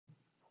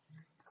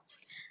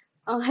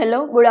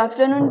Hello, good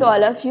afternoon to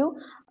all of you.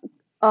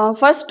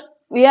 First,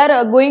 we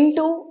are going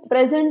to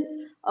present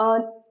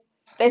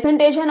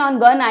presentation on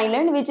Gun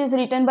Island, which is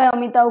written by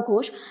Amitav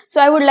Ghosh.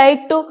 So I would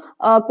like to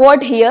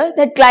quote here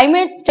that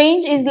climate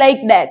change is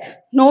like death.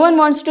 No one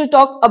wants to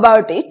talk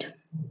about it.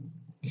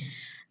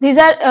 This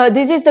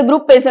is the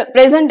group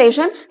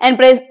presentation, and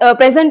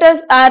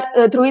presenters are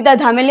Truvita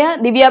Dhamelia,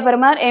 Divya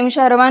Parmar, M.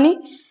 Sharavani,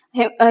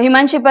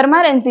 Himanshi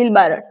Parmar, and Sil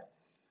Barat.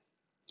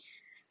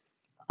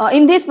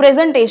 In this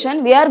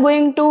presentation, we are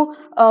going to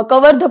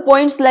cover the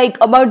points like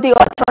about the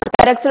author,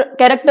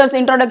 characters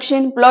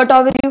introduction, plot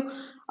overview,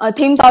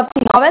 themes of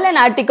the novel, and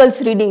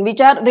articles reading, which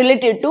are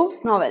related to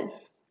novel.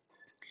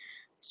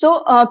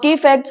 So, key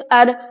facts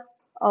are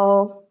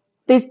uh,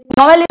 this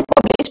novel is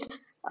published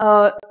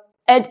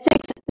at 6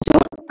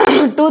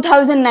 June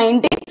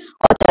 2019.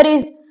 Author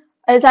is,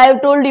 as I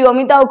have told you,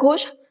 Amitav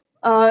Ghosh.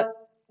 Uh,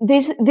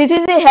 this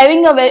is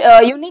having a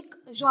very, unique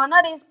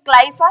genre is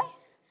sci-fi,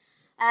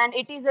 and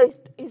it is a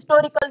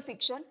historical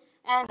fiction,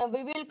 and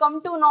we will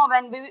come to know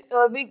when we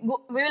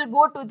will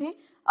go to the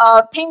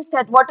themes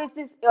that what is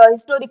this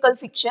historical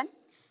fiction.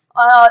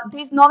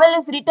 This novel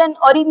is written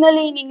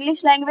originally in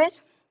English language,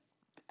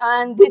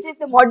 and this is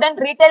the modern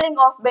retelling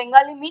of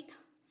Bengali myth.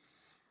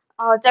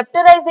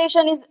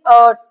 Chapterization is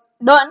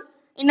done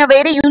in a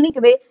very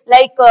unique way,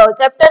 like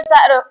chapters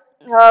are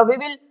we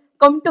will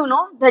come to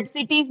know that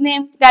cities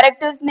name,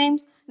 characters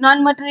names,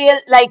 non-material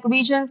like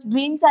visions,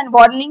 dreams, and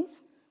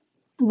warnings.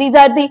 These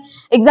are the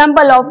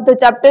example of the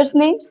chapters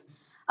names.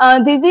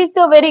 This is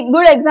the very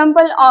good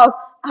example of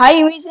high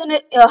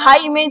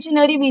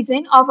imaginary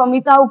vision of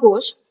Amitav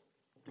Ghosh.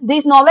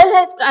 This novel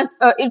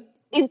it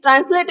is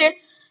translated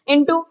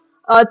into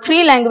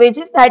three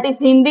languages, that is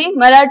Hindi,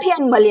 Marathi,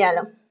 and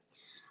Malayalam.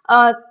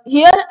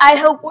 Here I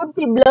have put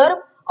the blurb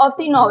of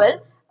the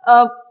novel.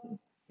 Uh,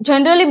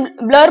 Generally,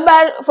 blurb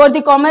are for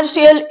the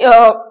commercial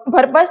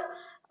purpose,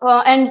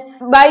 and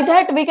by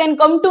that we can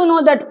come to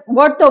know that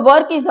what the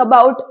work is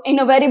about in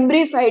a very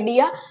brief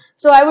idea.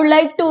 So I would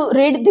like to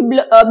read the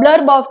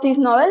blurb of this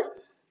novel.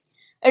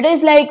 It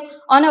is like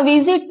on a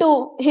visit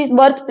to his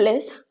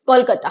birthplace,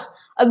 Kolkata.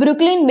 A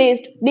Brooklyn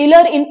based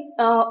dealer in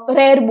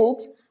rare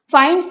books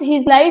finds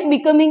his life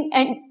becoming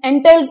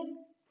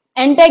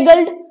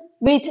entangled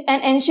with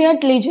an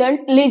ancient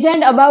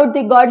legend about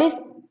the goddess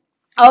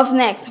of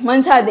snakes,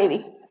 Mansa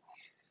Devi.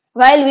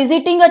 While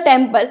visiting a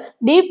temple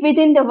deep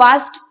within the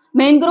vast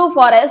mangrove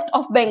forest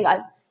of Bengal,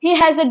 he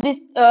has a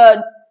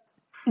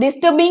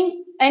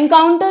disturbing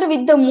encounter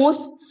with the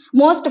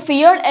most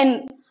feared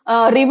and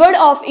revered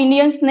of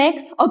Indian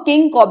snakes, a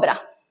king cobra.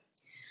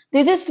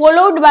 This is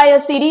followed by a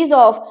series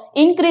of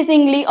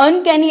increasingly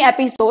uncanny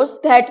episodes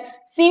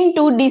that seem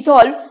to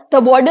dissolve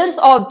the borders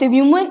of the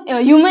human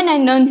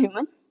and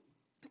non-human.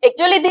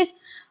 Actually, this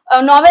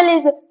novel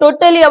is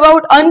totally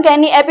about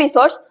uncanny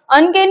episodes.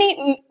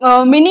 Uncanny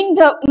meaning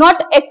the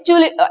not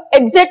actually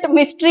exact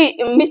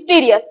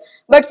mysterious,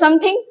 but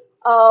something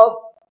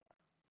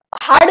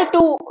hard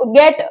to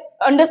get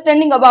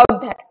understanding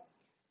about that.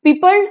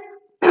 People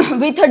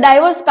with a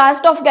diverse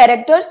cast of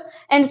characters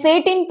and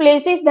set in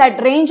places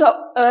that range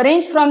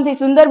from the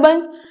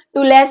Sundarbans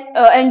to Los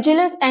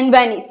Angeles and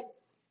Venice.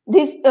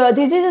 This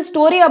is a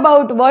story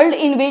about world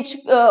in which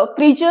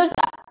creatures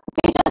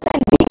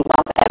and beings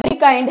of every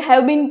kind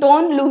have been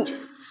torn loose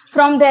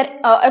from their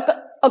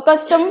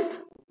accustomed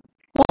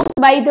homes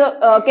by the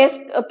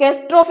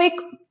catastrophic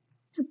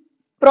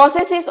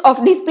processes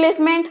of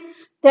displacement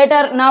that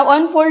are now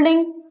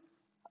unfolding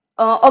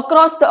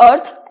across the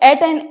earth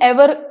at an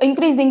ever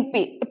increasing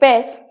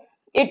pace.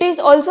 It is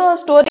also a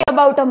story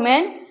about a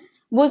man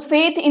whose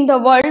faith in the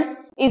world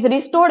is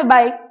restored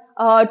by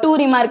two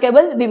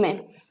remarkable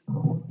women.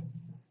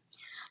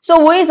 So,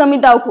 who is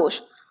Amitav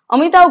Ghosh?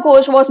 Amitav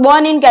Ghosh was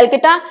born in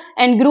Calcutta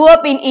and grew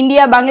up in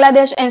India,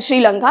 Bangladesh, and Sri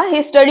Lanka.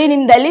 He studied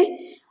in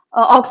Delhi,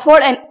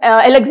 Oxford, and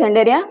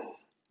Alexandria.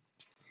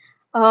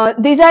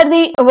 These are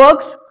the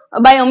works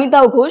by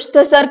Amitav Ghosh: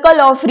 The Circle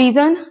of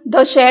Reason,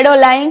 The Shadow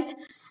Lines,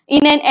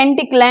 In an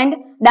Antique Land,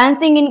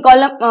 Dancing in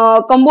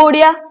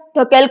Cambodia,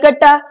 The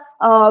Calcutta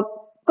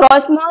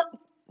Chromosome,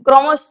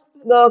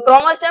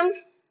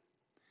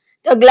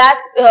 The Glass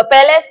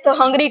Palace, The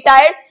Hungry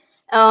Tide,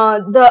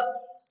 the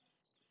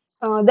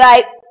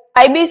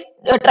Ibis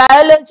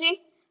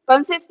trilogy,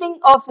 consisting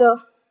of the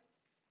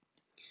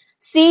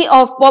Sea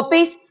of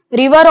Poppies,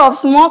 River of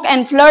Smoke,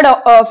 and Flood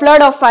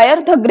of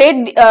Fire, The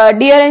Great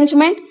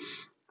Derangement,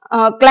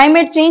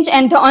 Climate Change,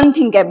 and The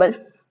Unthinkable.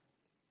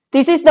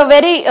 This is the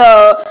very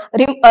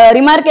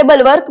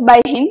remarkable work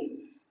by him.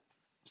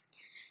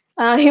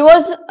 He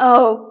was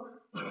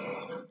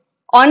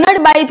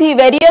honored by the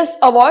various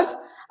awards.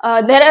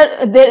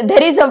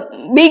 There is a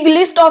big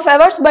list of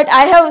awards, but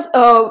I have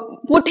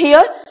put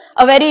here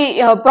a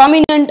very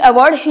prominent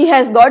award he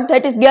has got,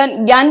 that is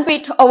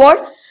Gyanpith Award.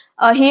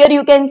 Here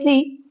you can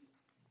see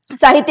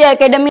Sahitya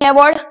Academy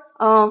Award,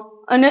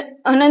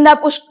 Ananda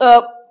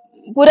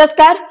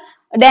Puraskar,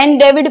 Dan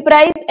David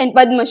Prize, and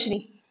Padma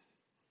Shri.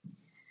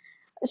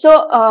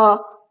 So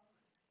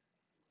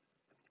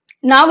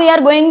now we are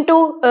going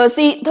to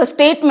see the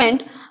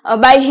statement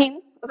by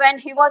him when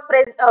he was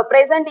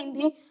present in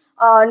the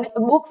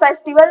book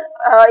festival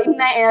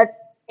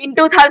in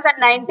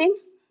 2019.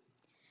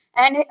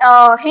 And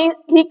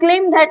he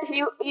claimed that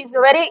he is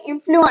very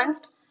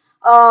influenced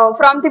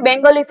from the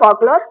Bengali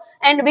folklore.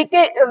 And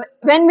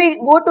when we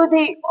go to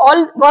the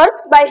all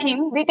works by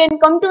him, we can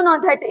come to know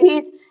that he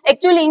is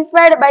actually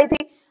inspired by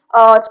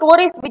the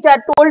stories which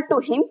are told to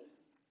him.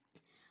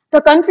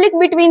 The conflict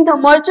between the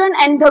merchant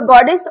and the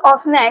goddess of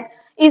snack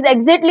is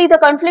exactly the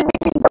conflict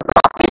between the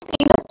profits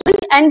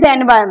industry and the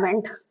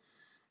environment.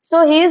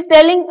 So he is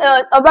telling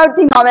about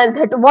the novel,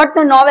 that what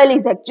the novel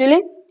is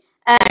actually,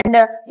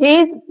 and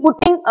he is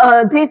putting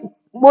this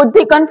both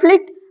the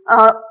conflict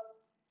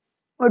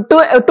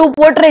to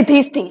portray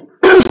this thing.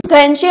 The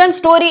ancient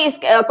story is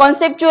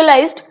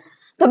conceptualized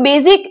the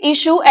basic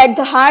issue at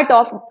the heart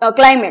of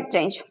climate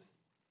change.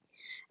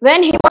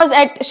 When he was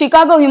at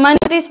Chicago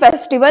Humanities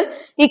Festival,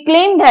 he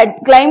claimed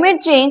that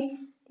climate change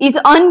is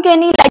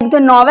uncanny like the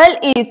novel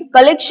is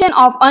collection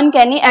of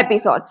uncanny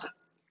episodes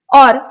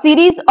or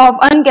series of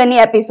uncanny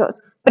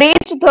episodes.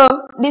 Praised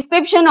the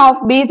description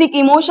of basic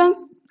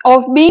emotions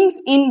of beings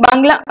in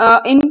Bangla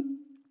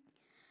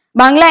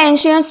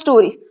ancient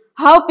stories,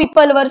 how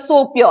people were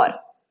so pure.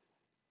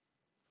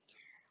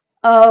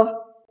 Uh,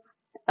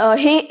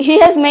 he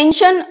has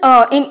mentioned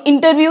in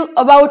interview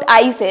about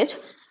Ice Age,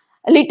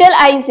 Little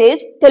Ice Age.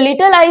 The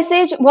Little Ice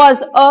Age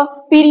was a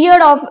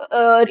period of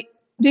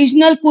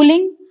regional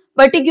cooling,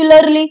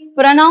 particularly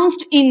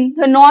pronounced in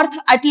the North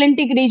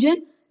Atlantic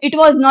region. It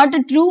was not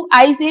a true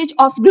ice age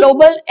of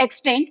global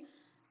extent.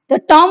 The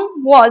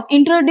term was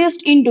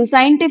introduced into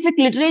scientific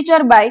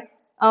literature by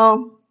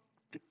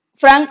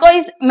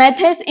Francois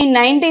Matthes in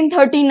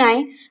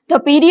 1939. The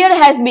period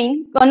has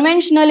been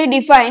conventionally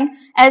defined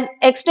as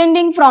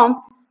extending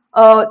from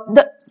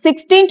the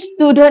 16th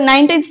to the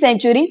 19th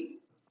century,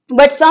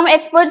 but some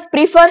experts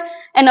prefer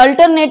an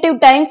alternative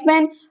time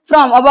span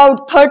from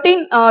about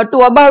 13 to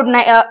about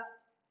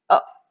uh,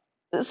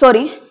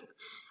 sorry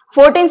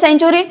 14th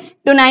century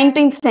to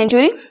 19th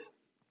century.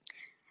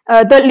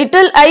 The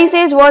Little Ice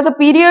Age was a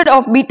period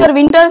of bitter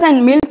winters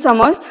and mild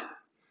summers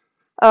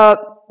uh,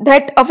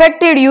 that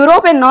affected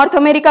Europe and North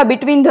America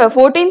between the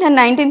 14th and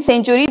 19th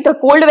century. The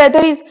cold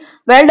weather is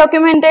well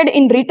documented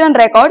in written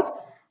records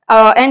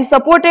and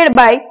supported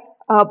by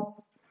uh,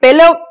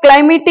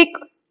 paleoclimatic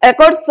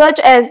records such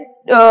as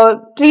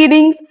tree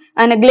rings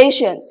and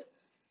glaciers.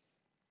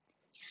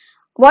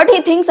 What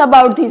he thinks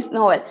about this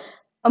novel?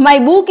 My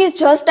book is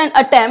just an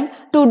attempt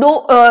to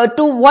do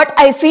to what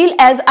I feel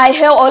as I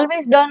have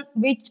always done,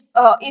 which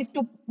is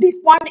to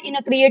respond in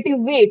a creative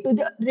way to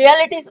the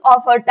realities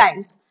of our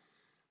times.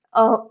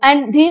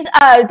 And these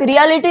are the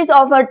realities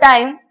of our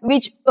time,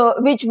 which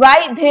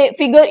why they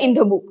figure in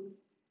the book.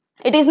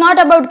 It is not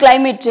about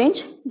climate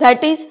change.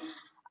 That is,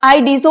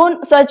 I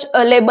disown such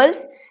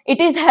labels. It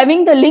is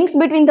having the links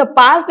between the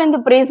past and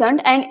the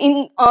present, and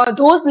in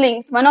those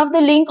links, one of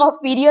the link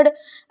of period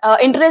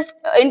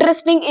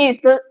interesting is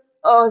the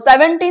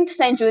 17th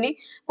century,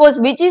 because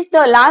which is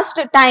the last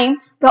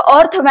time the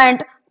earth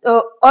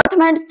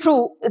went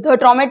through the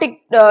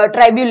traumatic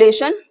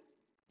tribulation.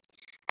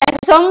 And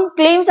some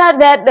claims are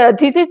that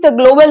this is the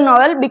global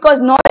novel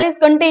because novel is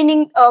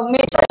containing a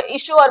major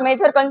issue or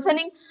major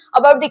concerning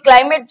about the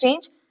climate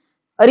change.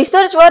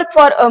 Research work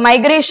for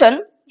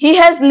migration. He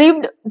has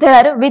lived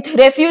there with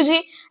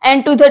refugee,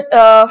 and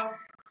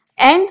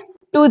and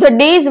to the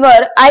days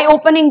were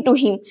eye-opening to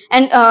him.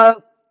 And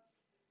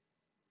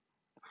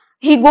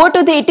he go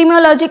to the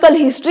etymological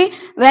history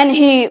when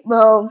we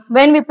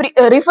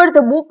refer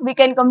the book, we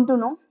can come to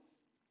know.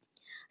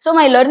 So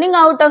my learning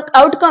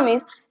outcome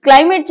is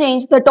climate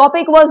change. The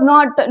topic was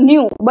not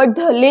new, but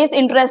the less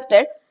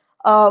interested.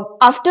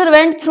 After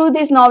went through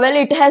this novel,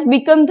 it has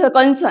become the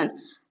concern.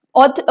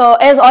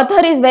 As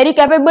author is very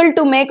capable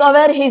to make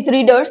aware his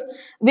readers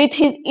with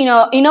his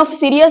enough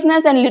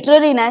seriousness and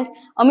literariness.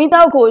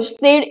 Amitav Ghosh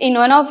said in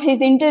one of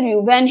his interview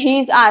when he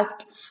is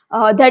asked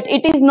that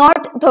it is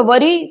not the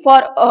worry for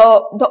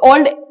the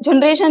old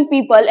generation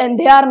people, and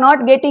they are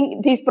not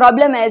getting this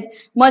problem as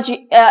much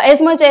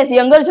as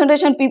younger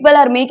generation people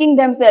are making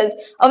themselves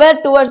aware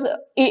towards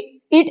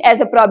it as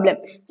a problem.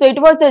 So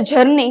it was a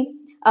journey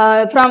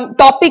from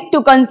topic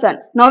to concern.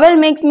 Novel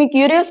makes me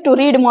curious to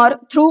read more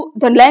through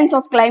the lens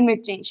of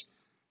climate change.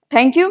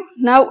 Thank you.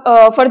 Now,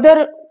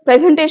 further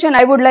presentation,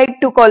 I would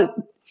like to call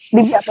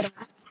Divya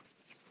Parmar.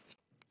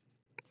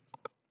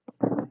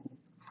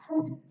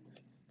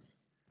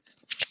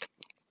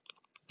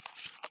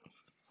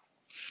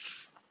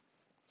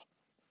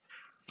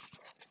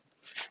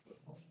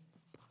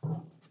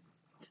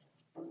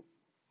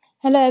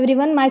 Hello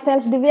everyone,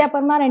 myself Divya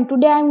Parmar, and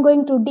today I am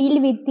going to deal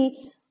with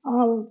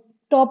the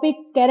topic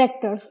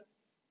characters.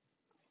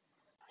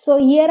 So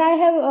here I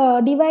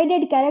have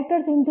divided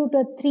characters into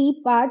the three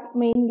parts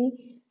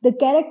mainly. The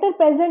character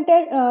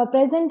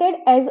presented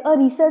as a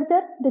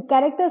researcher, the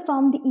character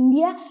from the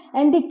India,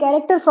 and the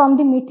character from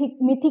the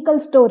mythical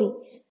story.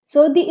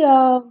 So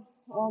the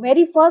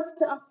very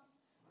first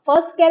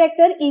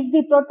character is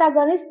the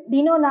protagonist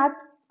Dinonath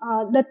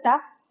Datta.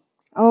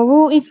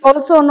 who is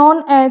also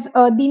known as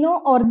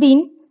Dino or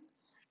Din.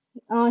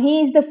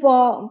 He is the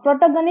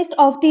protagonist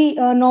of the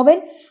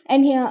novel,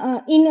 and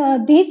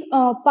in this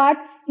part,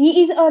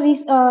 he is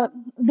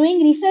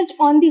doing research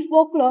on the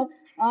folklore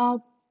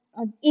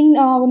in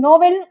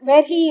novel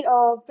where he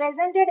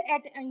presented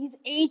at his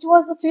age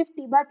was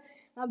 50, but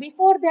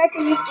before that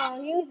he is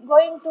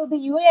going to the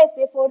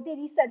USA for the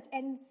research,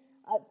 and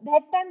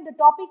that time the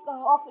topic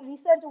of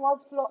research was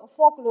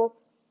folklore.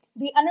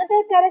 The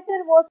another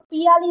character was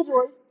Piali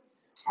Roy,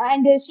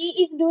 and she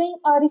is doing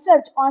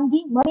research on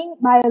the marine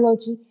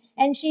biology,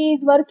 and she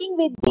is working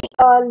with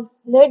the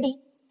lady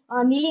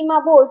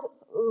Nilima Bose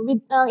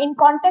in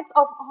context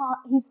of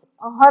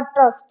her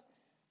trust.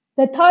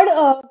 The third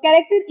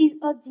character is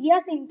Jia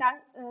Sinta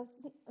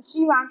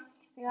Shivan.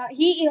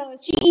 She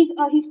is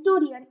a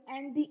historian,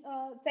 and the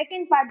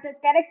second part, the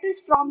characters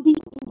from the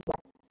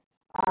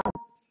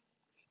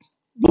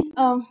this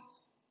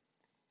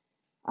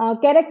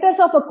characters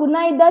of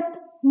Kunai Dutt,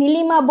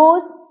 Nilima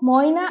Bose,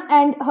 Moina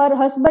and her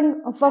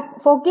husband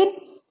Fokir,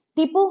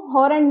 Tipu,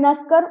 Horan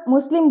Naskar,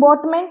 Muslim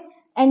boatman,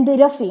 and the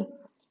Rafi.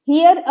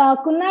 Here,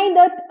 Kunai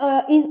Dutt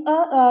is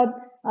a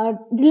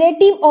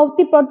relative of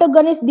the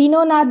protagonist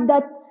Dinonath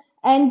Dutt,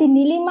 and the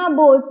Nilima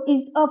Bose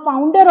is a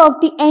founder of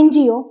the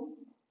NGO.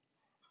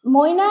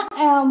 Moina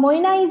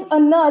is a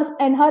nurse,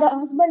 and her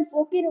husband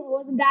Fokir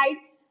was died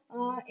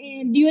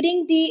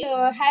during the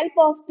help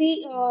of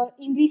the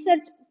in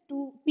research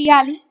to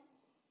Piali.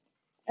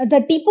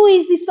 The Tipu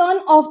is the son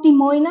of the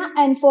Moina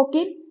and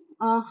Fokir.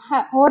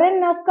 Horen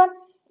Naskar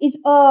is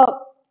a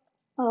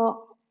uh,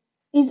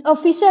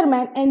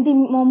 fisherman and the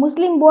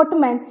Muslim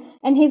boatman,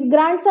 and his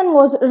grandson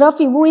was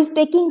Rafi, who is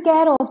taking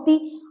care of the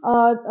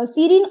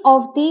Sirin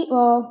of the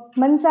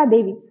Mansa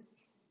Devi.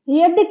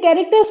 Here, the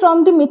character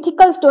from the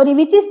mythical story,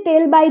 which is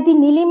told by the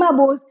Nilima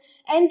Bose,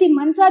 and the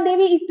Mansa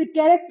Devi is the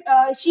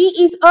character. She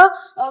is a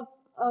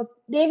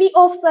Devi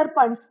of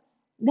serpents.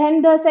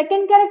 Then the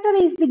second character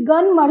is the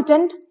gun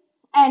merchant,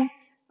 and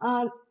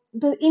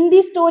in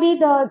this story,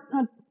 the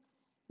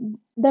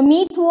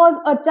myth was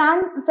a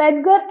Chand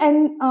Sedgar,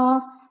 and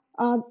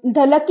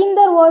the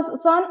Lakinder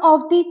was son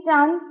of the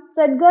Chand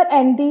Sedgar,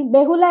 and the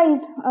Behula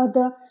is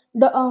the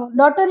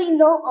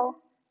daughter-in-law of,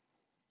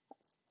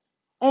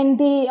 and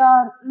the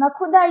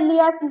Nakhuda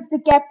Ilyas is the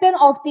captain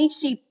of the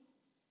ship.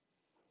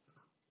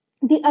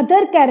 The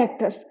other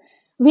characters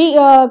we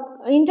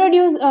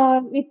introduce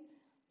with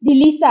the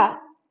Lisa,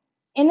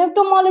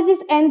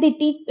 entomologist and the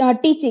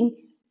teaching.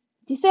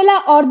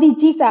 Gisela or the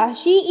Gisa,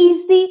 she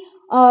is the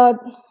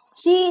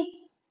she.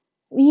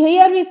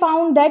 Here we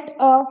found that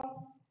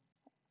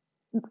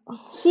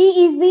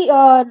she is the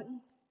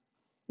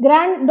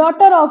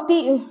granddaughter of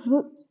the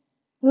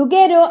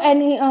Ruggiero,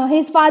 and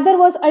his father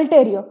was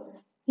Alterio.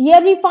 Here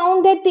we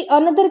found that the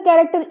another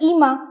character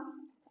Ima,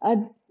 uh,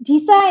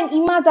 Jisa and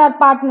Imas are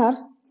partners.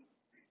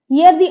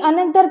 Here the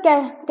another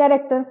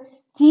character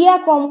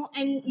Giacomo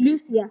and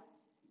Lucia.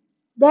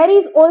 There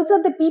is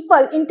also the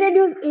people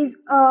introduced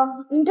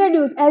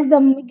as the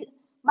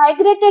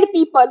migrated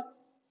people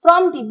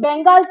from the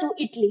Bengal to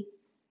Italy.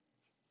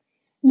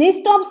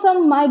 List of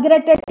some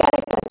migrated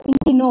characters in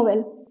the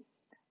novel.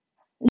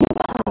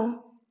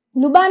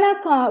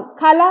 Lubana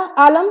Khala,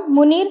 Alam,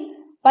 Munir,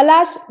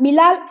 Palash,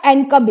 Bilal,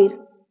 and Kabir.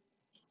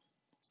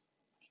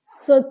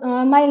 So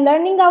my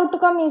learning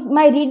outcome is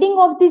my reading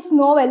of this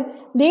novel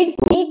leads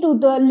me to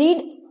the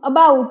lead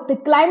about the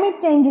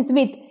climate changes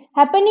with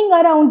happening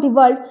around the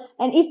world.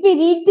 And if we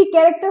read the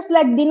characters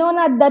like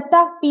Dinona,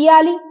 Datta,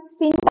 Piali,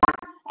 Sinta,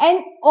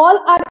 and all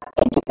are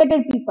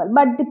educated people,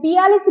 but the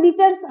Piali's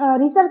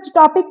research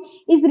topic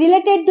is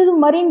related to the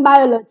marine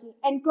biology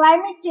and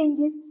climate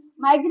changes.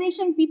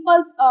 Migration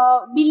peoples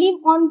believe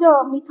on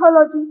the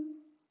mythology.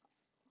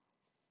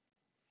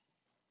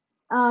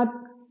 Uh,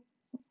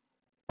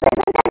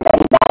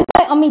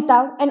 by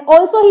Amitav, and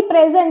also he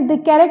present the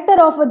character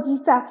of a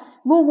Jisa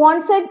who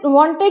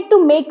wanted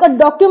to make a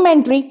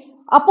documentary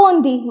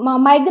upon the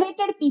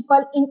migrated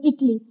people in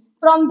Italy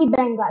from the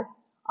Bengal.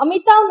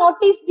 Amitav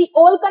noticed the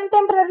all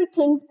contemporary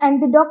things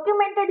and the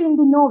documented in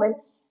the novel,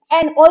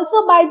 and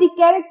also by the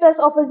characters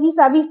of a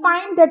Jisa, we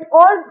find that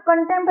all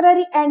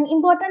contemporary and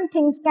important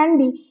things uh, can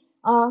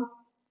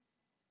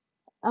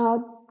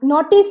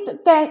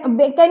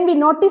be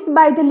noticed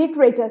by the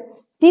literature.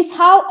 This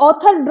how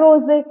author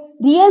draws the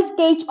real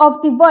sketch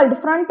of the world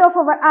front of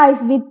our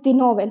eyes with the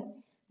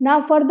novel.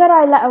 Now further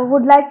I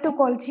would like to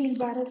call Chil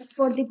Bharat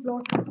for the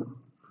plot.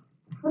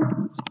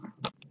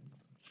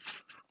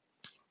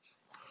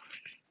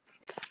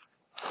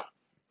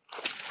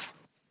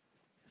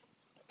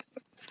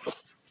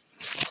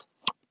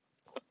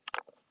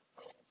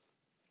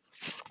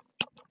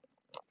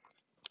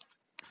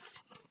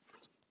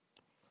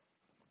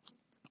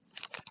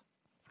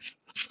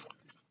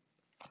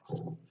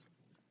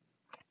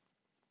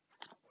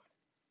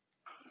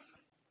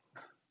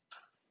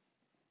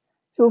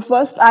 So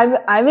first,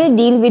 I will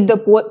deal with the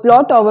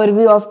plot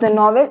overview of the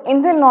novel.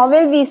 In the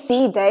novel, we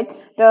see that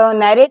the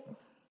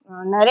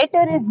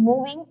narrator is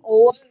moving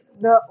over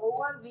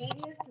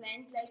various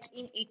lands like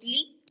in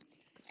Italy,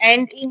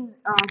 and in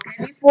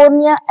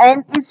California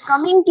and is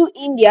coming to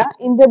India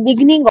in the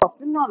beginning of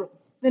the novel.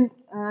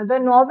 The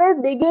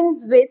novel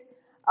begins with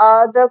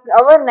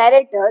our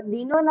narrator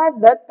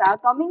Dinonath Datta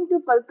coming to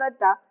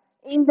Kolkata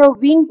in the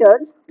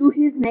winters to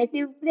his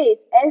native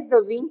place as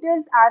the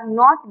winters are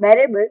not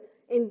bearable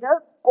in the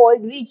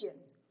cold region.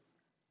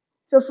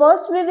 So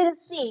first we will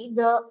see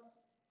the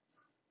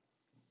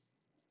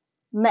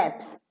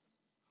maps.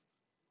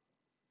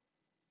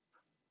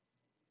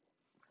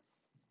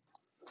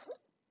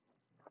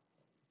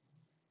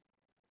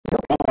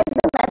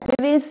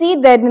 We will see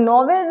that the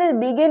novel will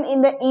begin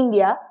in the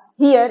India,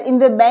 here in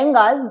the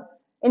Bengal,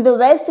 in the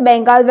West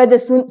Bengal where the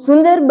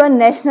Sundarban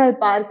National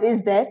Park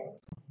is there.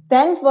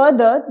 Then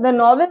further, the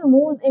novel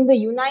moves in the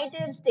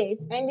United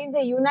States, and in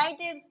the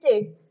United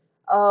States,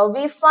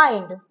 we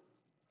find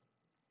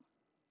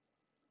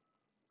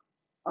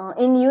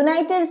in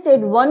United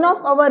States, one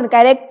of our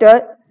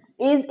character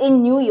is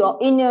New York,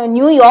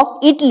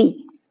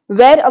 Italy,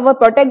 where our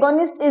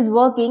protagonist is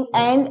working,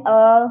 and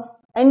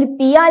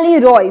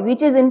Piali Roy,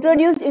 which is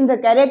introduced in the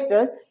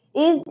characters,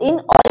 is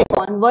in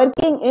Oregon,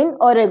 working in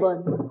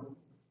Oregon.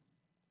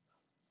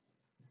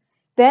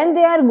 Then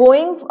they are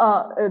going,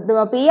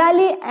 the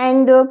Piali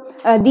and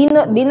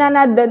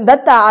Dinanath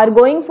Datta are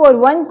going for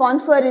one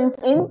conference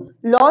in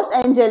Los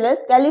Angeles,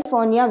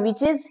 California,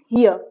 which is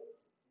here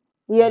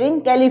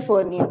in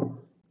California.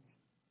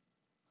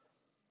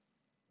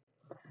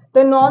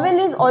 The novel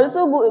is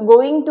also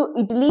going to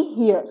Italy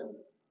here.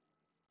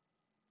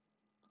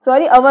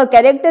 Sorry, our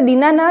character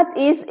Dinanath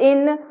is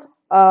in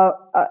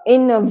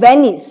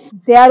Venice.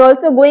 They are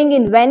also going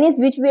in Venice,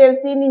 which we have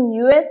seen in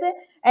USA,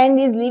 and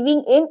is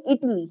living in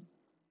Italy.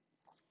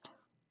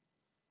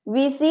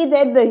 We see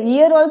that the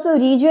here also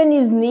region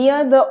is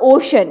near the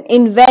ocean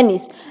in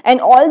Venice,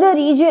 and all the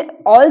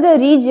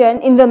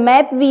region in the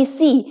map we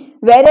see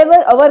wherever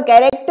our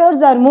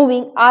characters are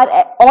moving are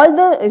all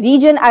the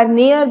region are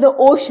near the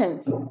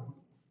oceans.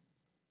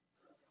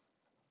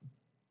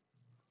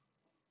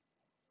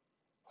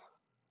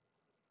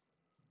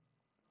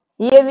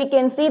 Here we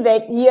can see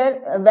that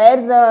here where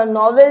the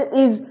novel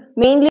is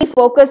mainly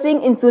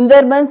focusing in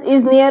Sundarbans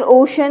is near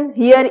ocean,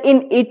 here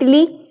in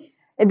Italy,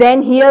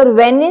 then here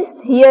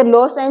Venice, here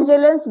Los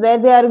Angeles where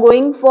they are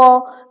going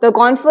for the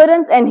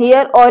conference, and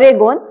here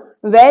Oregon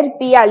where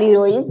Pia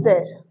Leroy is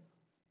there.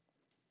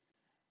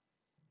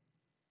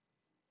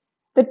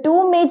 The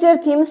two major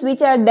themes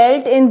which are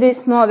dealt in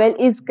this novel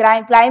is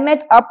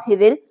climate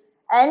upheaval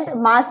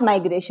and mass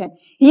migration.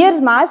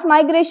 Here mass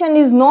migration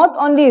is not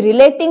only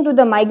relating to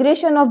the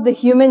migration of the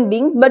human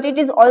beings, but it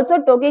is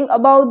also talking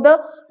about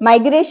the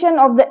migration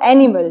of the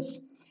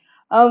animals.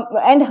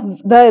 And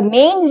the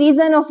main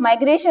reason of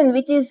migration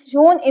which is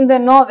shown in the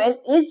novel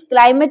is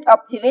climate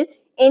upheaval.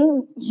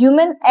 In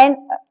human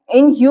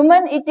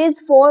it is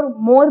for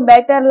more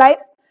better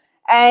life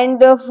and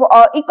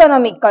for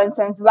economic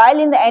concerns, while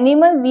in the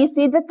animal we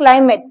see the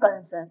climate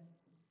concern.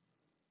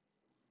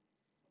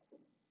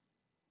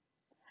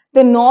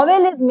 The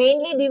novel is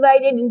mainly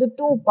divided into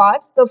two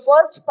parts. The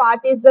first part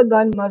is the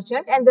gun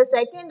merchant and the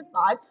second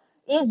part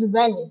is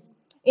Venice.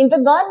 In the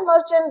gun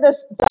merchant, the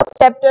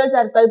sub-chapters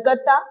are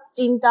Calcutta,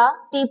 Chinta,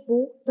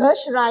 Tipu, The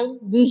Shrine,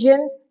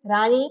 Visions,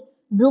 Rani,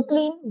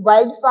 Brooklyn,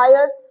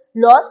 Wildfires,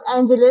 Los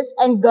Angeles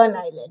and Gun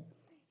Island.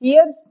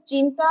 Here,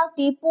 Chinta,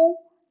 Tipu,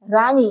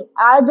 Rani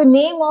are the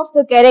name of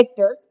the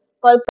characters.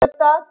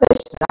 Kolkata, the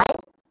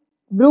Shrine,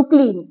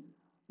 Brooklyn,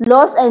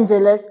 Los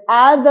Angeles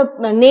are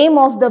the name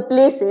of the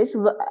places,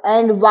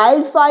 and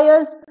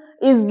wildfires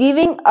is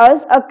giving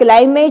us a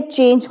climate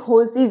change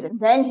whole season.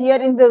 Then here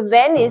in the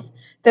Venice,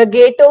 the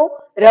ghetto,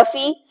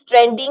 Ruffy,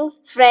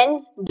 strandings,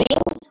 friends,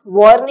 dreams,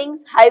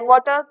 warnings, high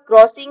water,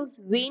 crossings,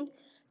 wind,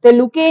 the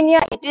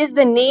Lucania, it is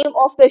the name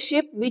of the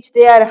ship which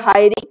they are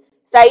hiring,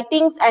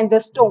 sightings and the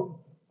storm.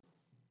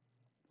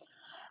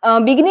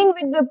 Beginning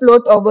with the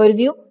plot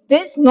overview,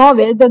 this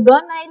novel, The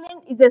Gun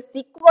Island, is a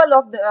sequel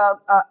of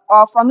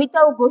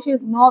Amitav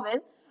Ghosh's novel,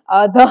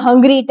 The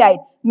Hungry Tide.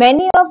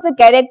 Many of the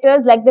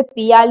characters, like the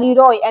Piyali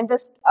Roy and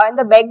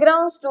the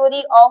background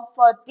story of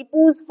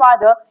Tipu's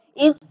father,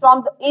 is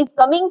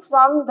coming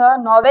from the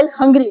novel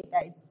Hungry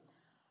Tide.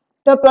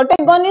 The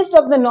protagonist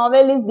of the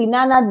novel is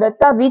Dinanath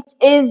Datta, which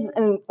is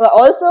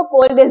also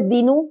called as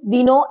Dino,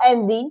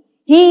 and Din.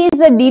 He is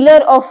a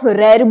dealer of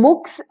rare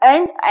books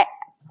and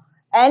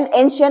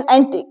ancient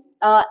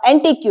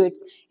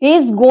antiquities. He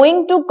is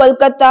going to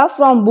Kolkata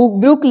from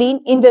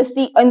Brooklyn in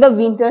the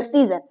winter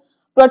season.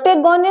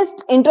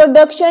 Protagonist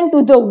introduction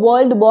to the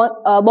world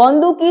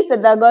Bonduki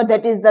Sadagar,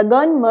 that is the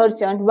gun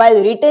merchant,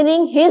 while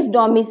returning his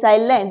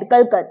domicile land,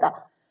 Kolkata.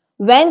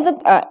 When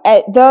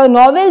the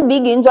novel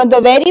begins on the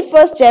very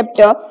first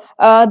chapter,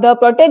 the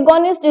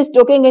protagonist is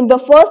talking in the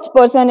first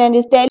person and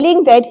is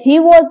telling that he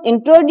was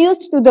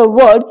introduced to the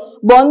word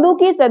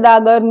Bonduki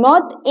Sadagar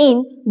not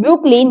in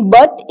Brooklyn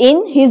but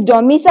in his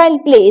domicile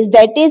place,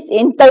 that is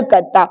in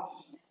Calcutta.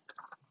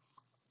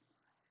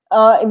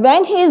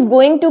 when he is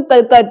going to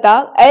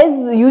Calcutta,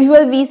 as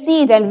usual, we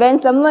see that when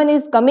someone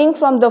is coming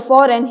from the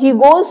foreign, he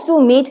goes to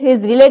meet his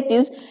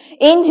relatives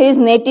in his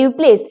native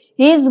place.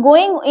 He is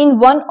going in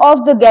one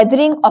of the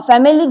gathering, a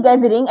family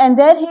gathering, and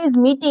there he is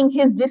meeting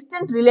his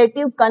distant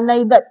relative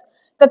Kannai Dutt.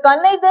 The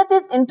Kannai Dutt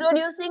is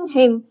introducing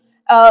him,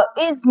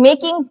 is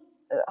making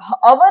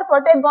our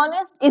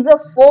protagonist is a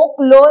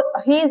folklore.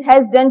 He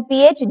has done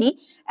PhD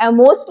and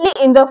mostly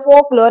in the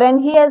folklore, and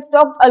he has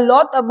talked a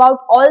lot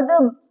about all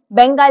the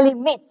Bengali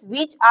myths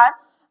which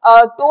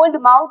are told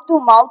mouth to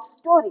mouth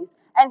stories.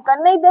 And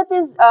Kannai Dutt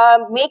is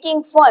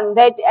making fun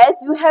that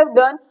as you have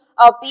done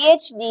a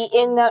PhD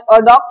in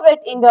or doctorate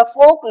in the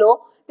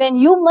folklore, then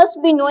you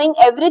must be knowing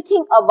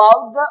everything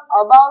about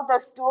the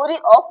story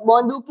of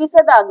Bonduki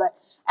Sadagar.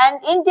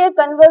 And in their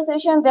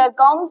conversation, there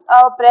comes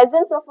a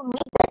presence of a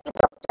myth that is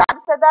of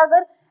Chand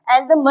Sadagar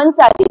and the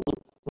Mansadiri.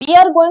 We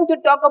are going to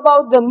talk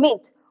about the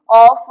myth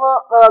of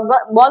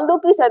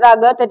Bonduki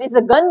Sadagar, that is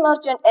the gun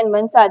merchant and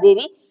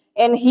Mansadiri.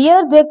 And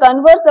here they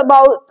converse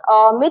about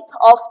myth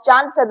of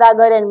Chand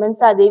Sadagar and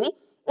Mansadiri,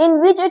 in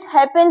which it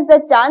happens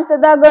that Chand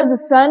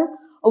Sadagar's son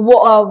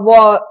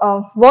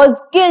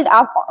was killed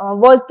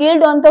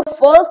on the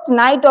first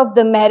night of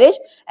the marriage,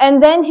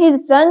 and then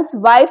his son's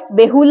wife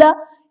Behula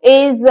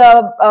is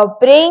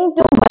praying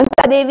to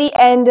Mansa Devi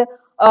and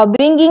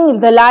bringing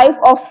the life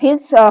of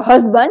his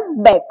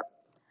husband back.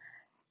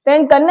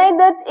 Then Kannai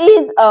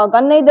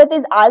Dutt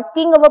is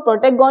asking our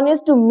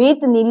protagonist to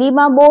meet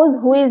Nilima Bose,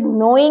 who is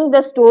knowing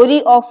the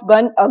story of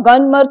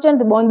gun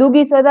merchant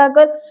Bondugi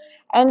Sadakar,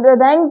 and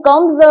then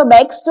comes the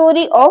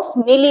backstory of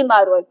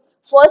Nilima Roy.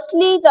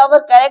 Firstly,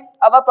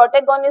 our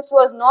protagonist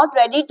was not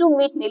ready to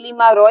meet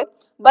Nilima Roy,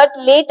 but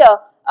later,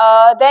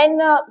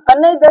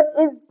 Kannai Dutt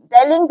is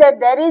telling that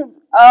there is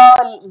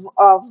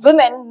a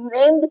woman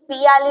named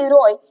Piyali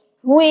Roy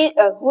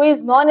who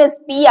is known as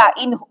Pia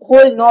in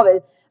whole novel,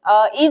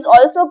 is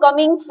also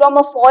coming from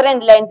a foreign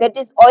land, that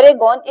is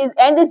Oregon,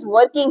 and is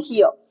working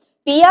here.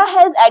 Pia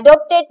has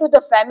adopted to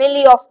the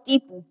family of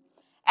Tipu,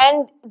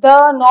 and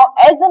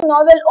as the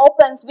novel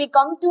opens, we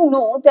come to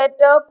know that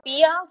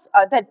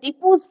that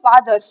Tipu's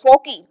father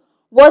Fokir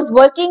was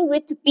working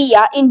with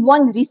Pia in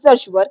one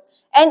research work,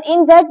 and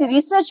in that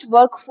research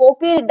work,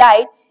 Fokir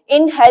died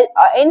in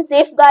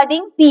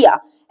safeguarding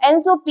Pia,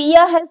 and so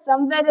Pia has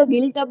somewhere a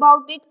guilt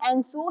about it,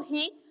 and so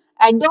he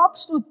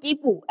adopts to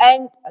Tipu,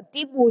 and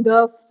Tipu,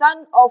 the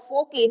son of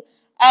Fokir,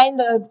 and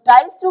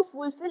tries to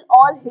fulfill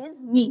all his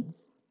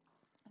needs.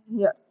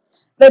 Here.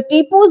 The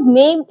Tipu's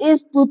name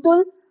is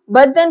Tutul,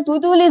 but then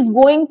Tutul is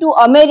going to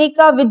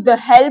America with the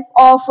help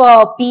of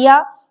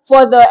Pia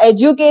for the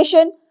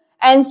education,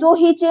 and so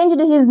he changed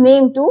his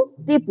name to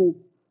Tipu.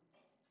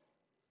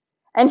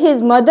 And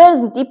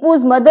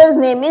Tipu's mother's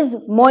name is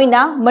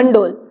Moina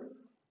Mandol.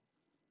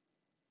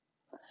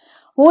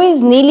 Who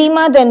is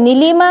Nilima? The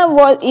Nilima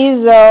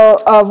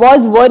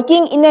was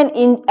working in an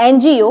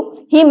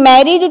NGO. He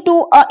married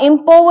to an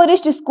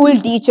impoverished school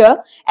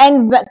teacher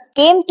and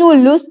came to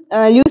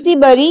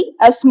Lucybury,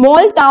 a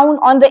small town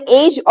on the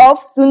edge of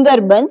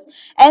Sundarbans,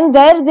 and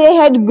there they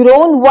had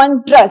grown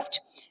one trust.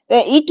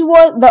 It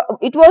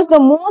was the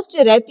most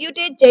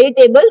reputed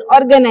charitable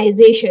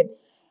organization.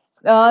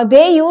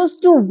 They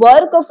used to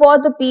work for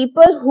the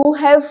people who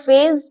have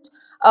faced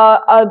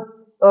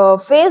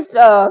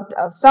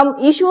some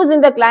issues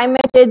in the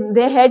climate change.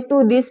 They had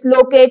to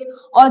dislocate,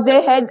 or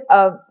they had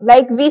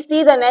like we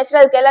see the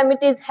natural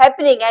calamities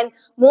happening, and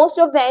most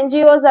of the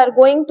NGOs are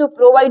going to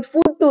provide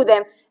food to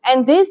them,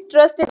 and this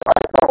trust is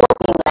also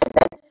working like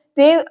that.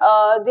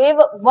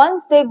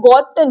 Once they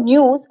got the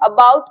news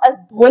about a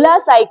Bhola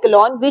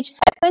cyclone which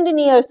happened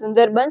near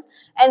Sundarbans,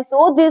 and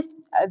so this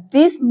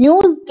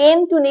news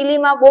came to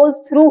Nilima Bose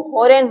through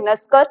Horen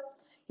Naskar.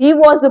 He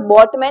was a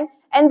boatman,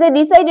 and they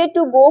decided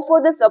to go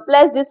for the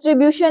supplies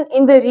distribution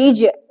in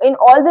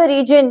all the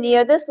region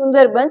near the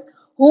Sundarbans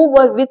who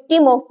were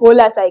victim of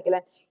Bhola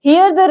cyclone.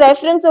 Here the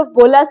reference of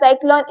Bhola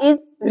cyclone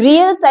is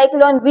real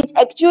cyclone which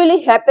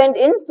actually happened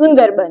in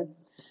Sundarban.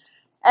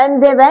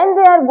 And when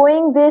they are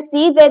going, they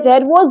see that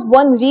there was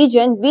one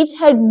region which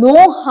had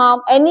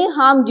any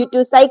harm due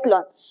to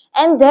cyclone.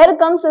 And there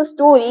comes a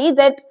story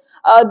that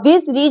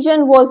this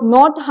region was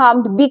not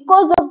harmed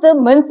because of the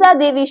Mansa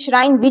Devi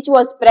shrine which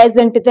was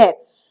present there.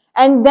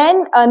 And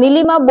then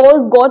Nilima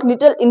Bose got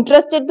little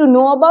interested to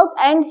know about,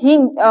 and he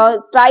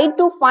tried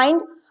to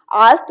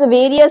asked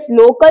various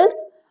locals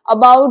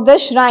about the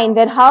shrine,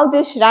 that how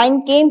the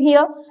shrine came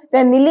here.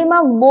 Then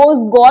Nilima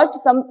Bose got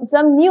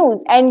some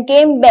news and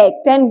came back.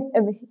 Then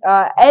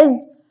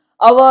as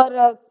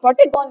our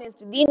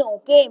protagonist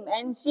Dino came,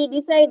 and she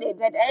decided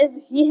that as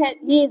he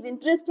is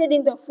interested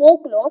in the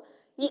folklore,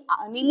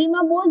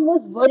 Nilima Bose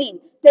was worried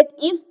that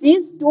if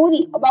this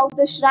story about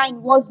the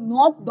shrine was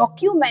not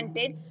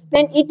documented,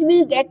 then it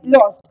will get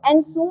lost.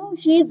 And so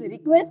she is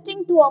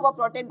requesting to our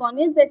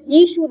protagonist that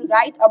he should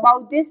write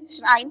about this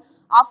shrine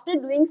after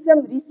doing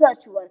some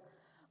research work.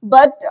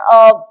 But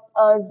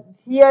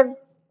here,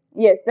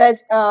 yes,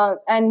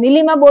 and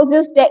Nilima Bose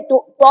is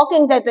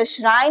talking that the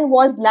shrine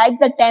was like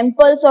the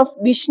temples of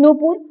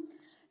Vishnupur.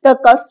 The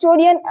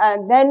custodian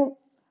then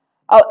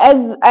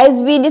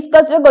as we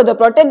discussed ago, the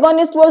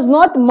protagonist was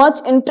not much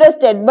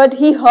interested, but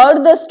he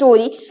heard the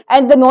story.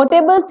 And the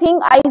notable thing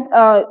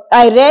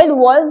I read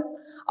was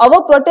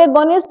our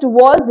protagonist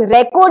was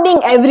recording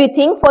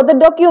everything for the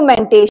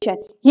documentation.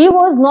 He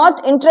was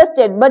not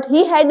interested, but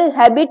he had a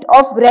habit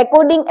of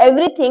recording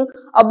everything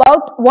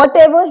about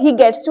whatever he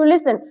gets to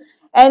listen.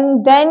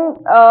 And then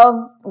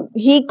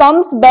he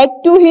comes back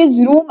to his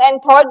room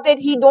and thought that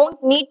he don't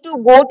need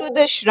to go to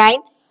the shrine,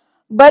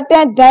 but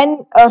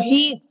then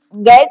he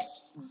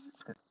gets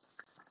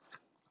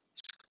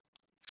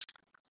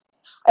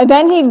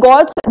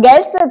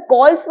gets a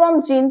call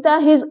from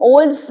Chinta, his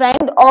old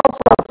friend of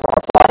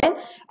foreign,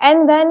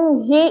 and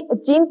then he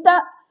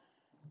Chinta.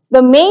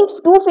 The main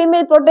two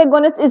female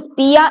protagonists is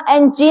Pia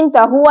and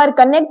Chinta, who are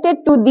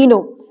connected to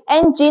Dino.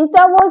 And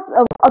Chinta was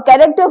a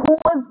character who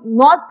was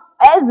not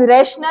as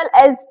rational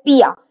as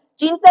Pia.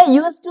 Chinta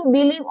used to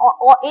believe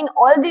in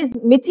all these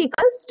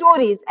mythical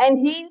stories,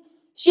 and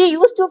she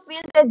used to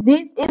feel that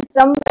this is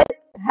somewhere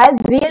has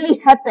really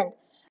happened.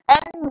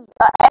 And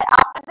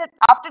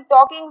after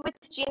talking with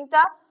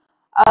Chinta,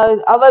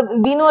 our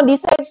Dino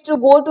decides to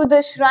go to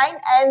the shrine,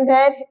 and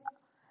there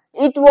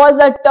it was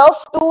a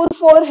tough tour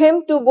for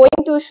him to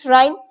going to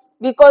shrine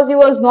because he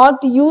was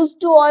not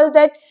used to all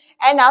that.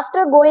 And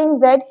after going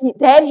that,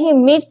 there he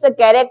meets a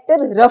character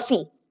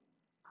Rafi.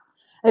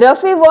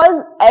 Rafi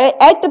was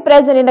at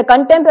present in the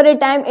contemporary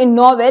time in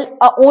novel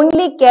a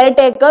only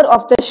caretaker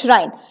of the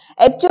shrine.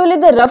 Actually,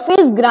 the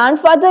Rafi's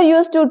grandfather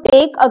used to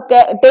take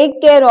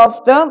care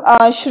of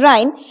the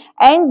shrine,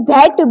 and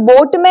that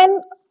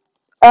boatman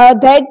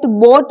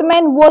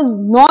was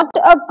not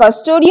a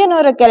custodian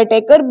or a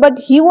caretaker, but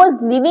he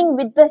was living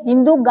with the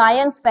Hindu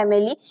Gayans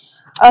family.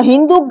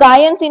 Hindu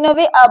Gayans, in a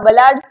way, are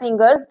ballad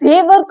singers.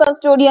 They were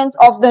custodians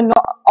of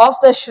of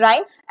the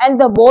shrine, and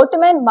the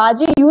boatman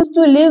Maji used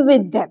to live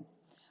with them.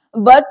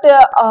 But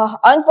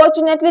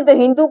unfortunately, the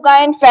Hindu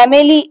Gayan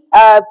family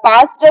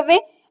passed away,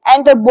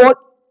 and the boat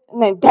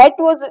that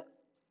was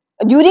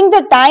during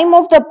the time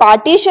of the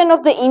partition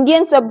of the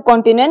Indian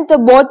subcontinent. The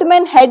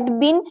boatmen had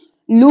been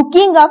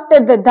looking after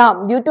the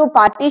dham. Due to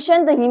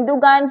partition, the Hindu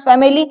Gayan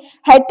family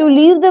had to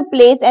leave the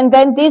place, and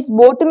then this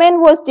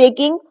boatman was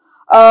taking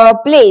care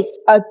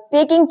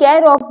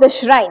of the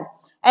shrine.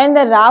 And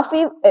the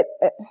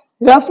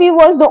Rafi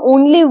was the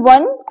only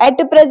one at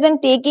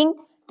present taking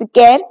the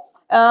care.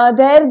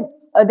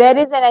 There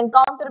is an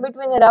encounter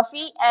between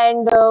Rafi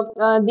and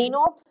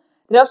Dino.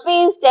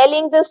 Rafi is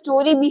telling the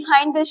story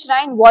behind the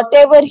shrine,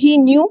 whatever he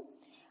knew.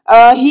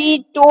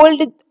 He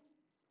told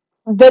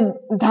the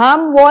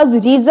dham was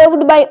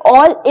reserved by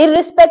all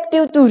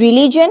irrespective to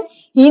religion.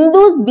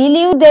 Hindus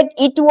believed that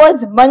it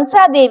was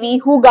Mansa Devi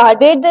who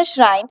guarded the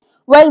shrine,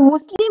 while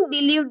Muslims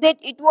believed that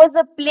it was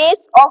a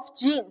place of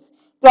jinns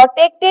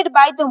protected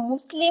by the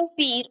Muslim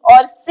pir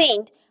or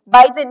saint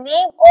by the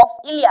name of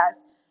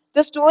Ilyas.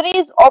 The story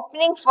is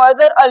opening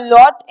further a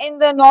lot in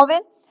the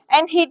novel,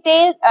 and he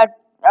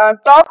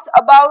talks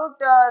about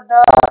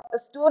the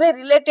story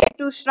related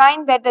to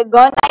shrine that the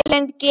gun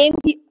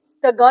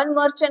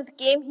merchant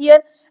came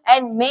here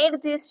and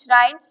made this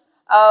shrine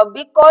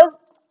because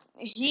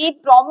he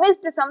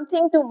promised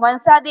something to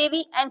Mansa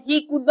Devi and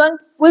he could not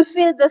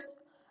fulfill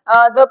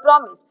the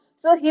promise.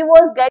 So he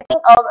was getting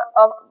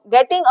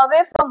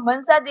away from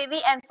Mansa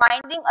Devi and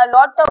finding a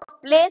lot of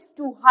place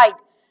to hide.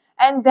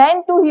 And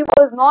then too he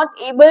was not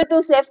able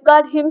to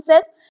safeguard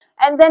himself.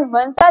 And then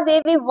Mansa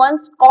Devi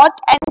once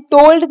caught and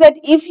told that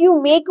if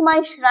you make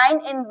my shrine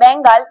in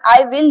Bengal,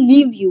 I will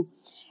leave you.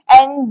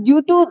 And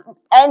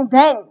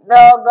then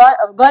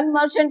the gun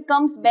merchant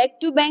comes back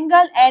to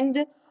Bengal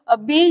and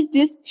builds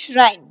this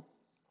shrine.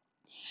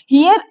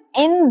 Here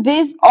in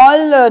this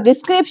all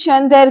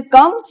description, there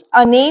comes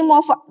a name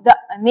of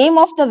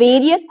the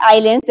various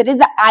islands. There is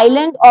the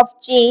island of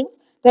chains,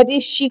 that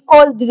is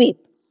Shikol Dweep.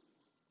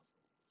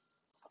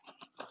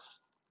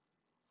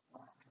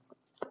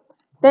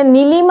 Then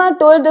Nilima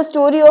told the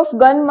story of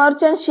gun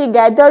merchant she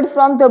gathered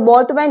from the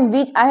boatman,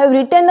 which I have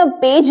written the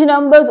page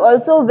numbers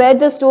also where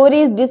the story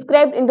is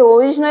described in the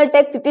original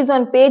text. It is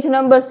on page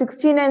number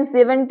 16 and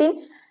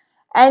 17.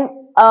 And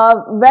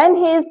when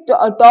he is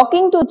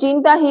talking to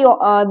Chinta,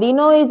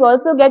 Dino is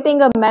also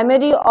getting a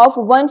memory of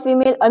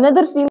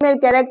another female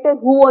character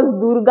who was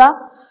Durga.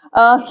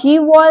 He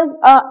was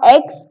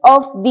ex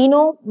of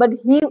Dino, but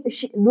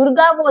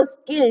Durga was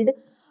killed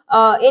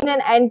in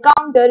an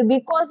encounter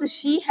because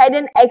she had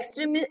an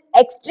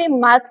extreme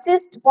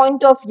Marxist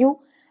point of view,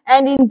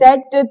 and in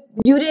that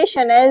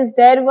duration, as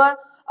there were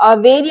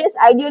various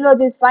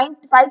ideologies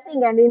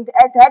fighting, and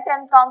at that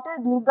encounter,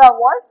 Durga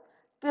was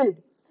killed.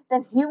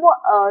 Then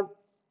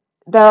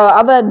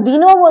our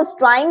Dino was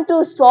trying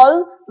to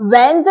solve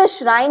when the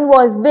shrine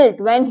was built,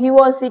 when he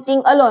was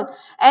sitting alone,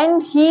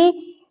 and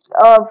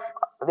uh,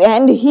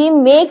 he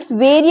makes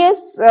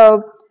various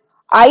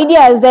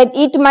ideas that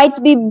it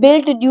might be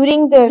built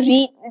during the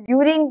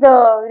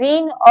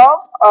reign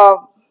of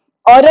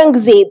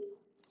Aurangzeb,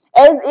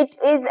 as it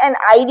is an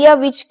idea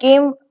which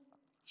came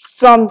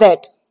from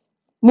that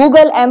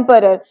Mughal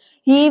emperor.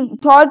 He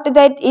thought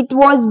that it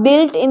was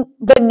built in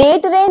the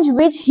date range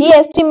which he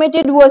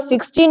estimated was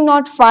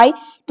 1605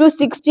 to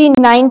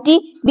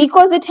 1690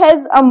 because it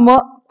has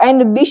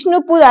and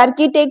Bishnupur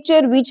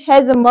architecture which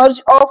has a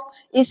merge of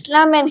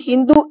Islam and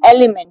Hindu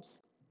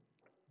elements.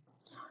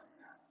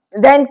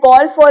 Then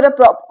call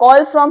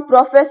from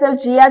Professor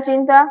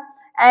Giacinta,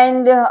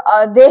 and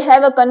they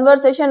have a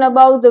conversation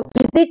about the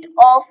visit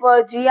of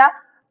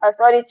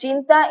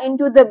Chinta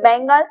into the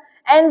Bengal.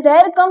 And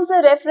there comes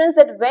a reference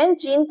that when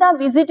Chinta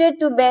visited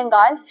to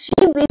Bengal, she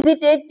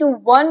visited to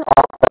one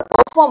of the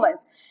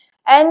performance,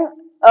 and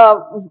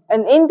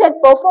and in that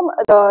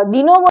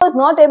Dino was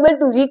not able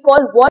to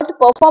recall what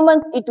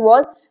performance it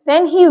was.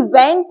 Then he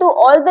went to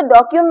all the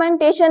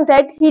documentation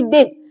that he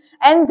did,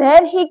 and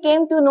there he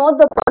came to know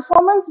the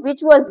performance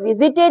which was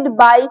visited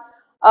by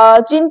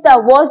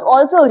Chinta was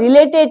also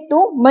related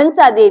to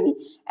Mansa Devi,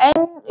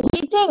 and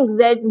he thinks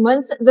that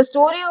the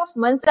story of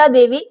Mansa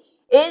Devi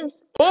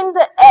is in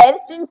the air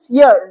since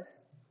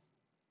years.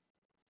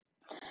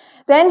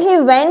 Then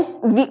goes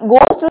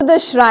to the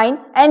shrine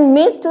and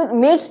meets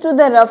to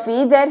the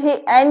Rafi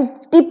there and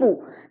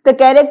Tipu. The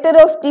character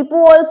of Tipu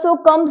also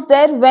comes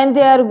there when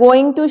they are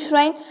going to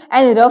shrine,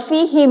 and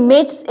Rafi he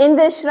meets in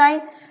the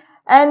shrine,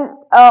 and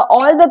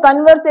all the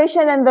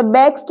conversation and the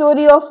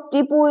backstory of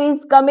Tipu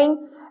is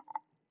coming.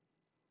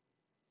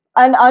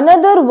 And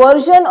another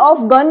version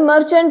of Gun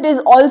Merchant is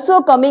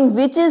also coming,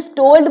 which is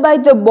told by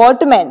the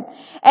boatman.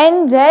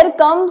 And there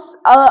comes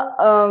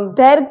a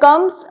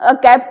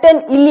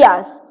Captain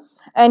Ilyas,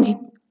 and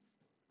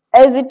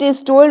as it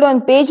is told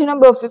on page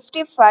number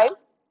 55.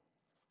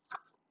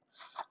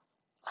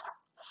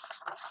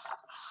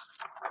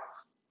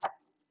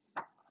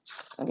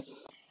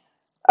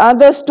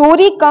 The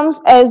story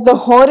comes as the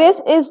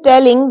Horace is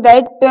telling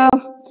that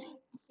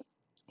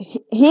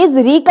his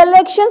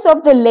recollections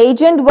of the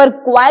legend were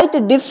quite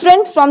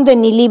different from the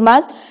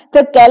Nilima's.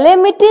 The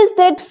calamities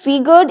that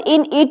figured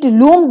in it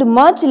loomed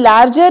much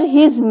larger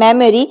his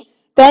memory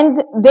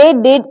than they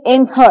did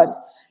in hers.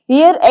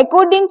 Here,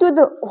 according to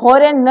the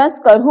Horan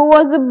Nuskar, who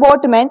was the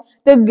boatman,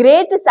 the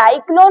great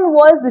cyclone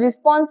was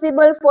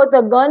responsible for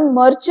the gun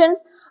merchant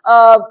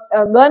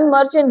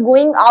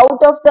going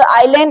out of the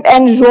island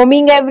and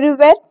roaming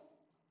everywhere.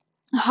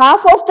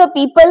 Half of the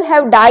people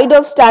have died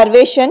of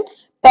starvation.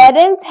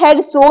 Parents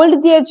had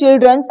sold their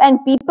children,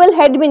 and people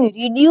had been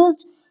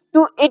reduced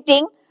to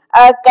eating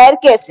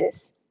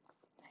carcasses.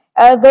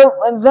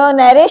 The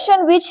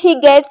narration which he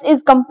gets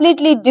is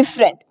completely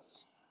different.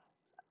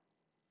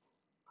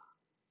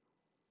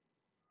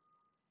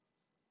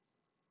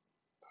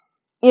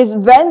 Is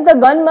when the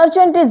gun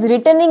merchant is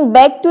returning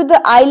back to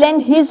the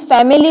island, his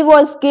family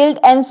was killed,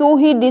 and so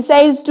he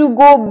decides to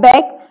go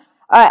back.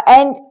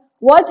 And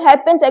what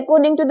happens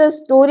according to the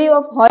story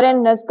of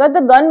Horan Naskar,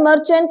 the gun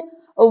merchant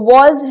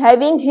was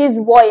having his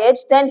voyage,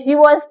 then he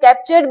was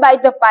captured by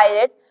the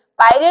pirates.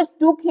 Pirates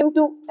took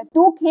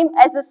him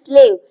as a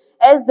slave,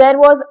 as there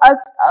was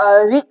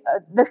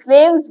the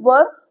slaves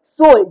were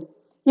sold.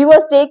 He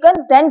was taken.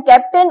 Then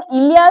Captain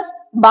Ilyas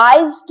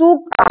buys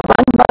to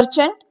gun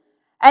merchant,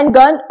 and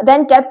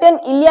then Captain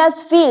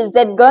Ilyas feels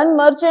that gun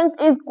merchant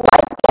is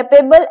quite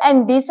capable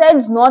and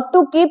decides not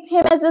to keep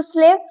him as a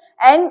slave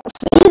and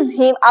frees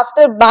him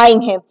after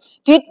buying him.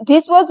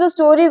 This was the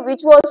story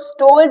which was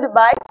told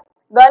by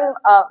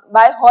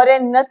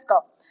Horen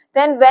Nuska.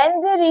 Then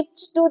when they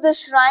reach to the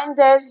shrine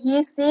there,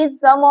 he sees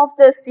some of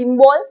the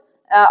symbols,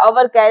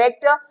 our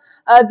character.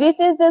 This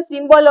is the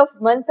symbol of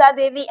Mansa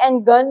Devi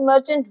and gun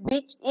merchant,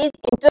 which is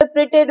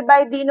interpreted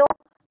by Dino.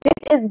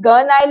 This is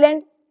Gun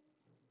Island,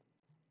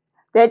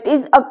 that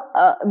is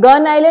a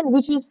gun island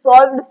which is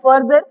solved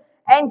further,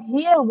 and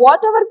here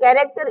what our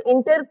character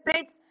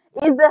interprets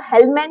is the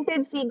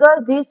helmeted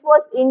figure. This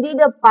was indeed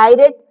a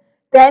pirate,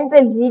 then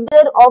the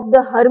leader of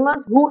the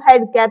hermits who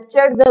had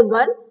captured the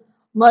gun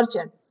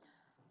merchant.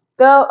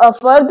 The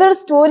further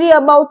story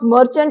about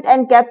merchant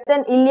and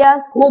Captain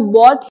Ilyas who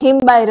bought him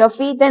by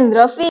Rafi, then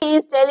Rafi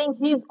is telling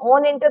his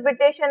own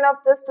interpretation of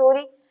the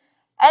story,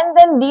 and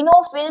then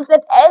Dino feels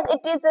that as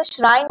it is the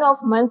shrine of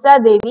Mansa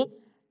Devi,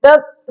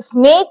 the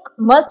snake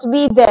must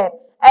be there,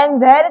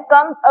 and there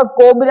comes a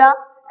cobra,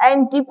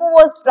 and Tipu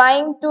was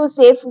trying to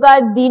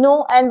safeguard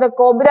Dino, and the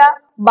cobra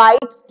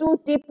bites to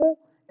Tipu.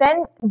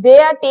 Then they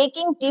are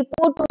taking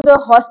Tipu to the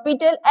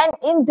hospital, and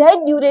in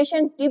that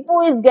duration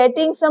Tipu is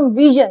getting some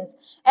visions,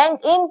 and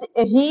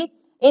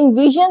in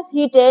visions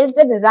he tells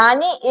that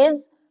Rani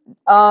is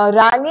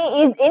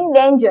in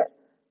danger.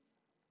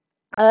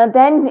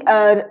 Then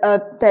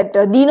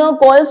Dino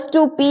calls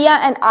to Pia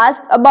and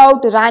asks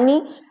about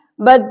Rani,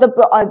 but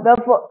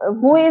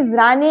who is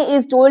Rani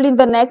is told in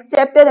the next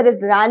chapter. That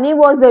is, Rani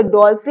was a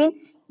dolphin.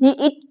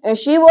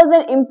 She was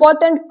an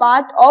important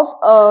part of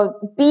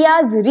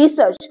Pia's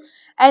research,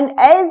 and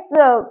as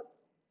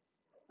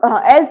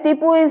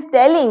Tipu is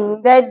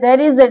telling that there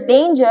is a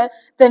danger,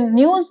 the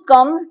news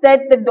comes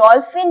that the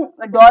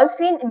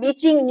dolphin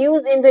beaching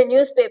news in the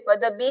newspaper.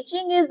 The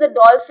beaching is the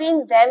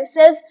dolphin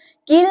themselves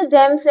kill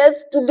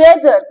themselves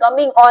together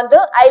coming on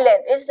the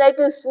island. It's like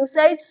a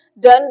suicide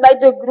done by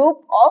the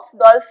group of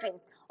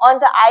dolphins on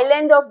the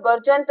island of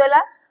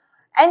Garjantala.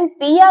 And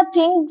Pia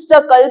thinks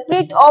the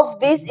culprit of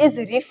this is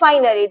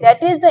refinery,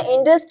 that is the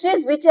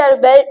industries which are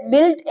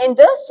built in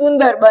the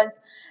Sundarbans,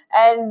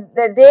 and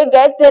they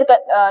get their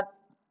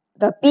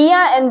the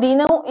Pia and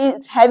Dino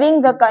is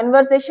having the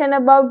conversation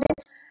about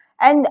it.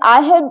 And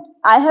I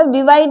have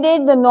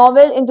divided the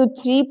novel into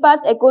three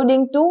parts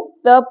according to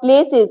the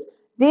places.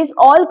 These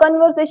all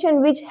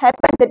conversation which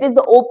happened, that is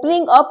the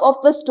opening up of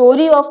the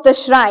story of the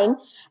shrine,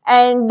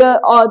 and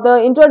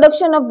the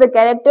introduction of the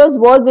characters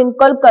was in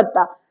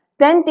Kolkata.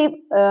 Then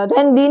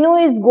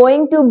Dinu is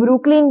going to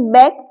Brooklyn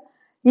back.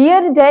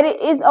 Here there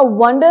is a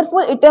wonderful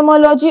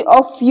etymology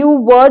of few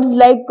words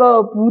like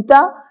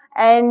bhuta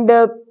and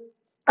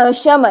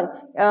shaman.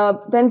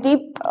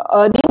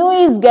 Dinu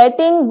is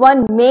getting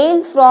one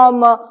mail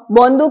from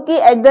Bonduki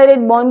at the rate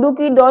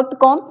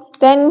bonduki.com.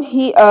 Then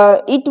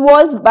it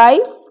was by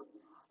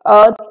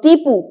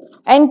Tipu,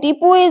 and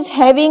Tipu is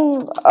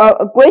having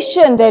a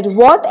question that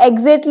what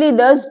exactly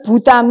does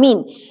bhuta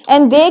mean,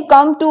 and they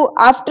come to,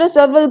 after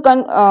several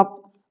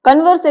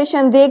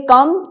conversation, they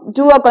come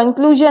to a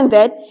conclusion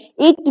that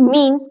it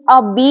means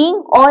a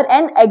being or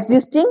an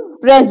existing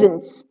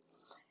presence.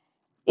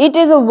 It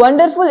is a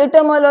wonderful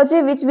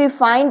etymology which we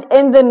find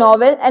in the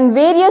novel, and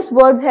various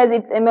words has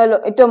its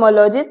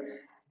etymologies.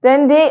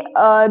 Then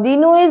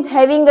Dinu is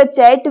having a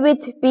chat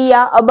with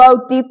Pia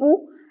about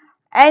Tipu,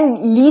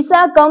 and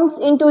Lisa comes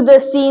into the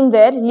scene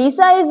there.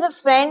 Lisa is a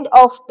friend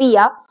of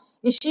Pia.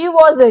 She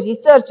was a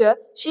researcher.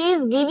 She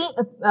is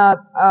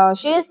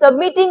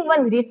submitting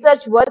one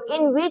research work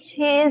in which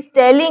he is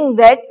telling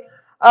that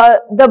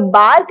the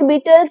bark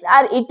beetles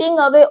are eating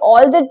away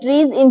all the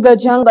trees in the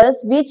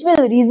jungles, which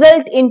will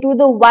result into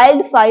the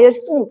wildfire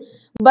soon.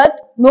 But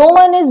no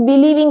one is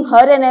believing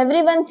her, and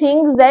everyone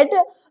thinks that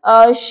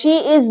she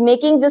is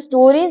making the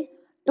stories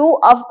to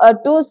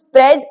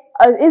spread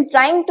is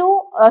trying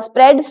to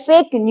spread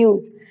fake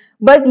news.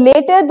 But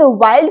later the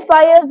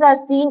wildfires are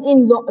seen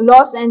in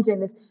Los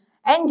Angeles,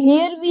 and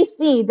here we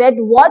see that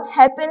what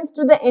happens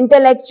to the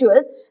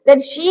intellectuals,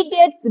 that she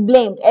gets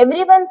blamed.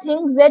 Everyone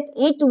thinks that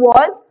it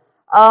was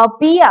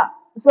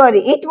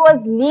it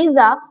was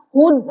Lisa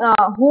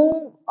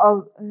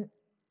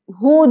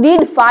who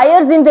did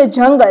fires in the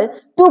jungle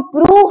to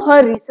prove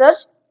her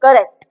research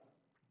correct.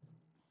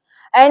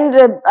 And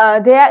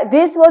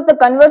this was the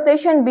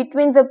conversation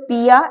between the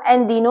Pia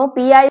and Dino.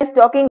 Pia is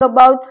talking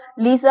about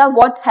Lisa,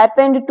 what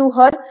happened to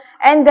her,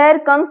 and there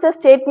comes a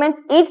statement,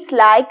 it's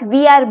like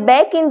we are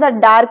back in the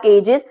dark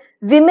ages,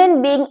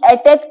 women being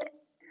attacked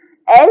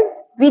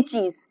as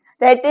witches.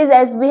 That is,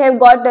 as we have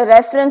got a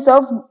reference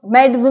of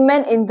mad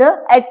women in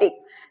the attic.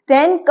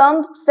 Then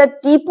comes the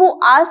Tipu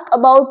ask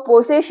about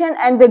possession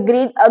and the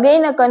greed.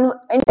 Again, a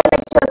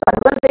intellectual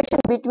conversation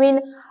between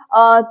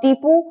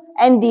Tipu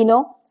and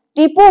Dino.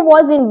 Tipu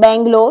was in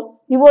Bangalore.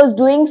 He was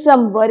doing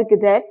some work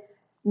there.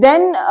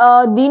 Then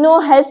Dino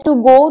has to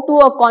go to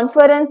a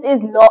conference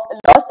in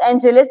Los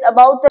Angeles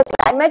about the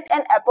climate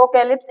and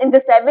apocalypse in the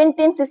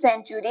 17th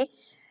century,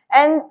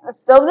 and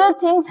several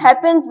things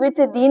happens with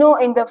Dino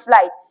in the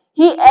flight.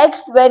 He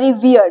acts very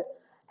weird.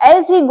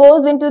 As he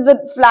goes into the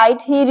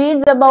flight, he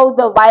reads about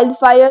the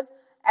wildfires,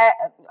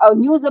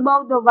 news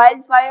about the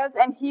wildfires,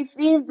 and he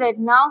feels that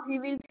now he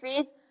will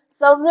face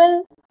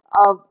several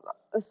uh,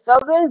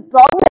 several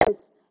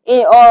problems.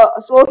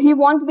 So he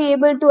won't be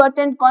able to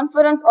attend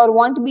conference or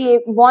won't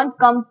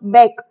come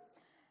back.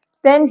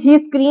 Then he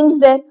screams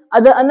there.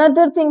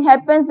 Another thing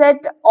happens that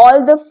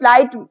all the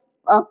flight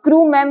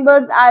crew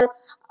members are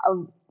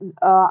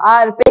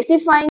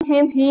pacifying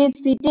him. He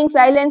is sitting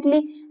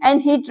silently and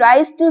he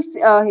tries to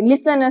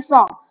listen a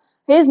song.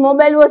 His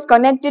mobile was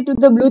connected to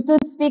the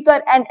Bluetooth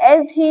speaker, and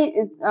as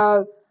he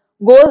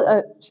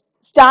goes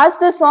starts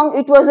the song,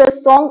 it was a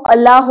song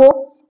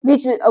Allaho,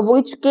 which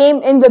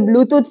came in the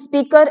Bluetooth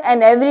speaker,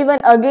 and everyone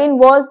again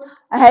was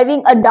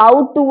having a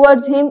doubt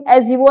towards him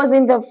as he was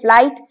in the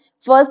flight.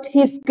 First,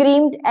 he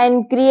screamed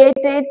and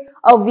created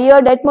a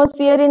weird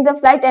atmosphere in the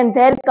flight, and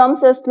there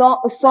comes a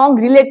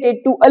song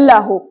related to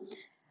Allahu.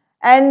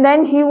 And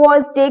then he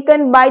was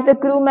taken by the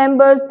crew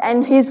members,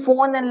 and his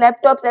phone and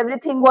laptops,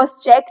 everything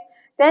was checked.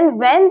 Then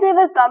when they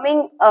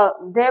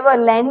were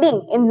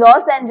landing in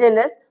Los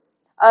Angeles,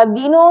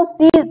 Dino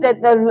sees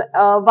that the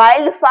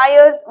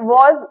wildfires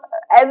was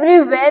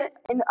everywhere,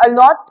 in a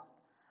lot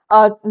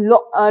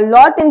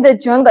in the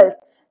jungles,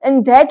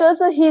 and that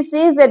also he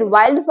says that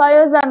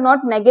wildfires are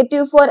not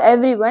negative for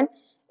everyone.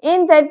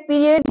 In that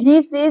period,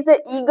 he says the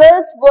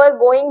eagles were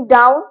going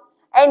down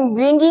and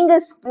bringing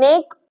a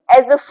snake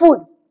as a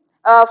food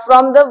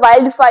from the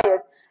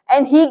wildfires,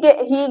 and he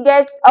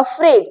gets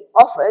afraid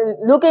of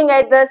looking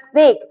at the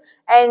snake,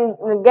 and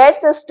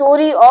gets a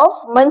story of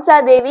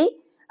Mansa Devi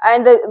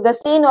and the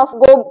scene of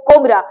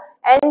Cobra,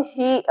 and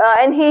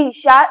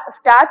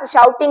starts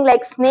shouting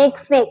like snake,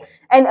 snake,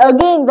 and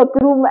again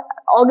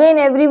again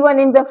everyone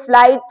in the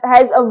flight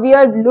has a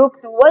weird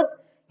look towards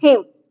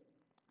him.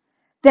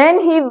 Then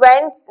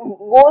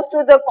goes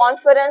to the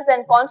conference,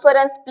 and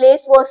conference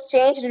place was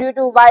changed due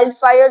to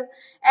wildfires,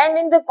 and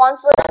in the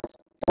conference,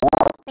 two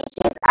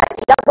speeches are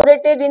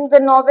elaborated in the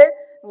novel.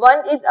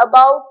 One is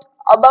about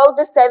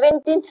the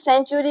 17th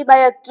century by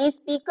a key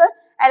speaker,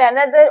 and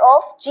another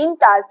of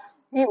Chintas.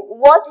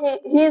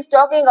 He is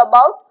talking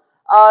about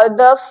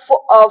the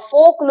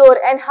folklore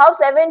and how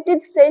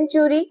 17th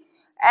century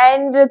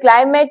and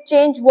climate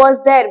change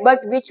was there,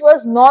 but which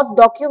was not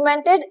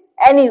documented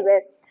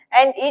anywhere,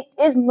 and it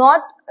is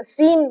not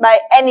seen by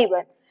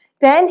anyone.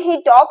 Then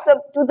he talks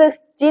up to the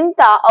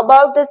Chinta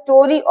about the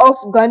story of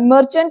gun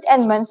merchant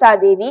and Mansa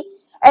Devi,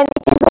 and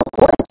it is a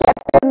whole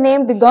chapter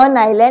named Gun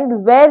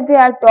Island where they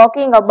are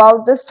talking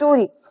about the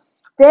story.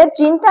 There,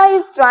 Chinta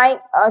is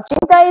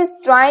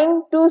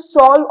trying to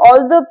solve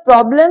all the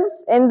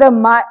problems in the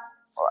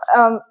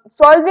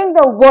solving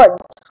the words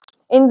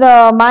in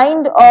the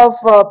mind of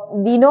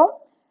Dino.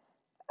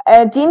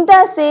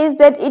 Chinta says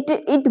that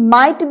it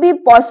might be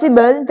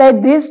possible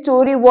that this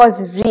story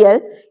was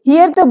real.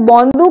 Here, the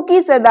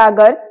Bonduki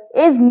Sadagar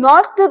is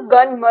not the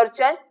gun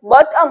merchant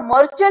but a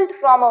merchant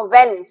from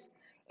Venice.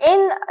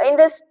 In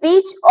the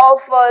speech of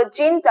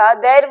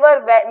Chinta, there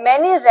were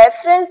many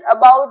references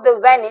about the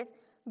Venice,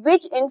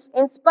 which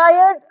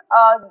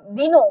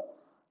Dino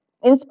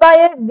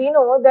inspired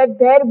Dino that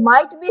there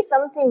might be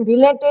something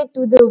related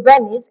to the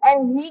Venice,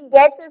 and he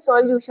gets a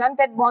solution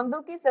that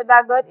Bonduki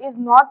Sadagar is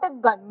not a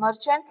gun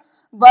merchant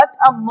but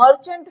a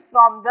merchant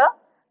from the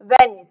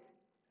Venice.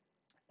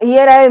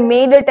 Here I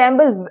made a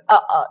temple.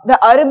 The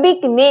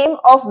Arabic name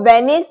of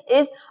Venice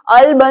is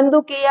Al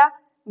Bandukiya,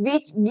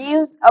 which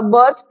gives a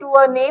birth to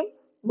a name,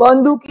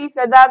 Banduki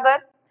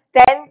Sadagar.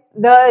 Then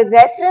the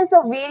reference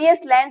of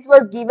various lands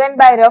was given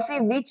by Rafi,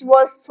 which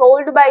was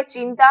sold by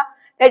Chinta.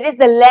 That is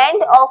the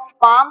land of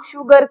palm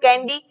sugar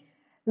candy,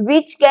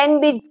 which can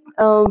be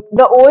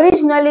the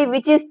originally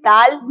which is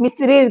Tal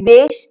Misrir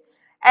Desh,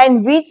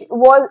 and which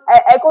was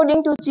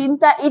according to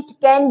Chinta it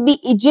can be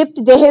Egypt.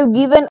 They have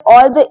given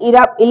all the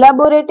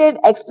elaborated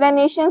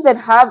explanations that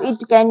how it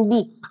can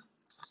be.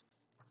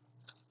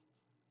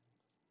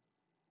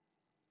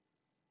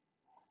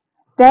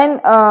 Then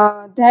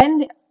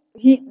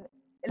he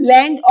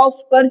land of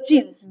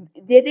kerchiefs.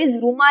 There is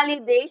Rumali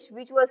Desh,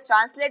 which was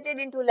translated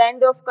into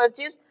land of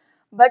kerchiefs,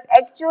 but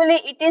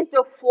actually it is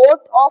the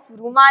fort of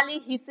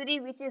Rumali history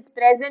which is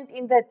present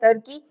in the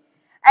Turkey.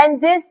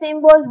 And this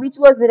symbol, which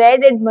was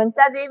read at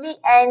Mansa Devi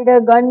and the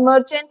gun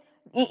merchant,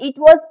 it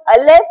was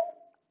Aleph.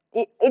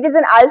 It is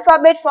an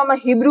alphabet from a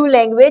Hebrew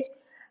language,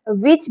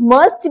 which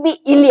must be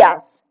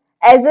Ilyas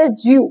as a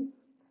Jew,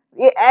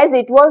 as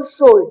it was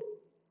sold.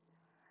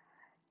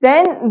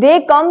 Then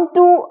they come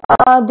to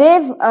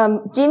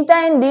Chinta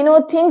and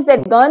Dino thinks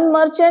that gun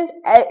merchant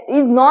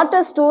is not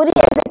a story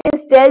as it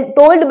is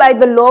told by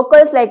the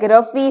locals like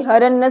Rafi,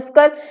 Haran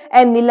Naskar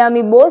and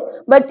Nilami Bose,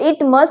 but it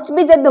must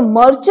be that the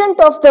merchant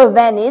of the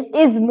Venice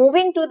is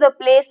moving to the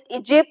place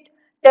Egypt,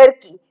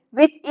 Turkey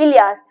with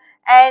Ilyas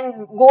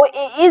and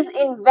is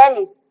in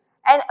Venice.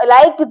 And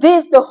like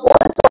this, they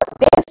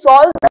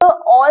solve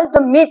all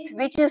the myth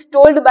which is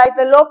told by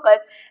the local,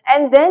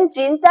 and then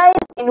Chinta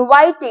is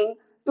inviting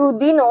to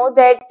Dino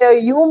that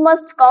you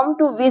must come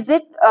to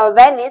visit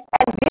Venice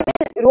and we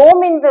will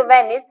roam in the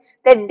Venice,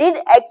 that did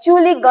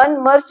actually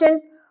gun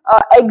merchant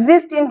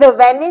exist in the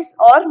Venice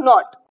or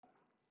not.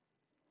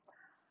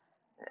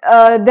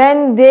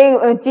 Then they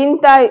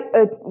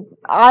Chinta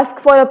ask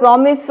for a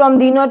promise from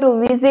Dino to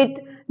visit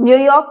New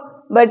York.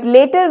 But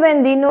later,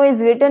 when Dino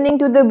is returning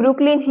to the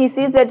Brooklyn, he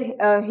sees that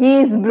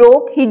he is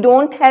broke. He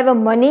don't have a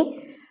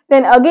money.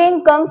 Then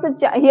again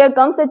here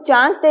comes a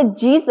chance that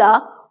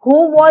Jisa,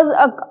 who was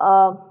a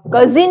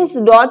cousin's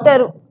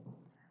daughter,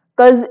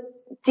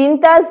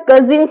 Chinta's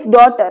cousin's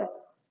daughter,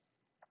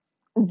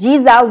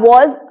 Giza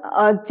was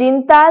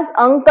Chinta's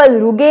uncle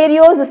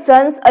Rugerio's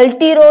son's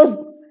Alterio's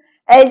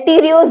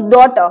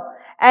daughter,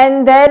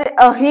 and there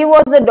he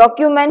was a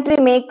documentary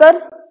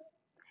maker.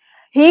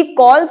 He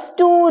calls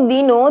to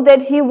Dino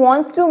that he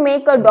wants to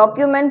make a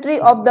documentary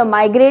of the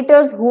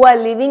migrators who are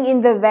living in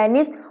the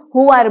Venice,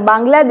 who are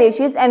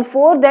Bangladeshis, and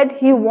for that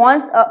she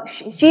wants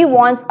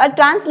a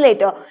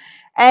translator.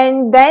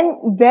 And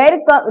then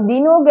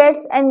Dino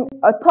gets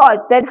a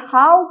thought that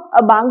how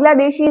a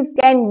Bangladeshis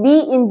can be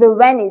in the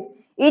Venice.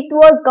 It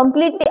was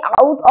completely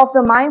out of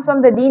the mind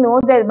from the Dino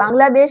that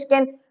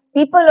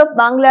people of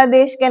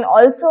Bangladesh can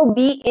also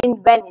be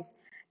in Venice.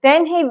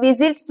 Then he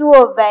visits to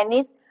a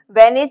Venice,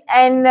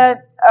 and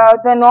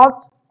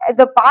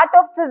the part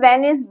of the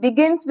Venice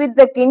begins with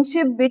the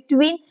kinship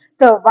between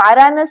the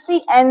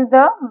Varanasi and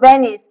the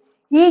Venice.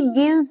 He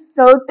gives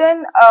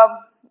certain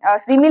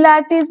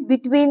similarities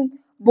between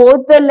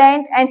both the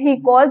land, and he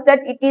calls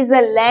that it is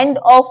a land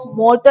of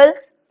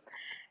mortals.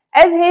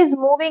 As he is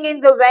moving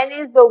in the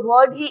Venice, the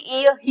word he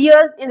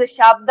hears is a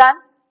Shabdan.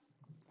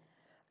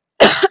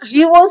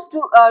 He was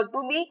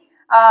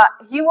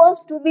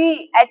to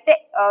be at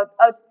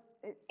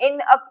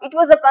it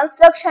was a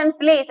construction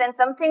place, and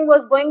something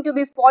was going to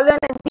be fallen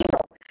and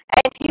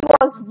he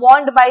was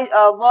warned by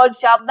word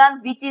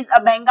Shabdan, which is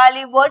a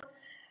Bengali word.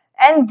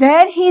 And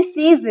there he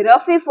sees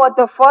Rafi for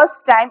the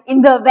first time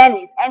in the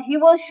Venice, and he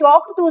was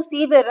shocked to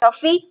see the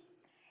Rafi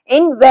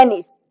in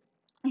Venice.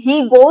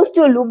 He goes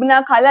to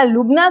Lubna Khala.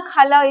 Lubna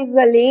Khala is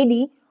a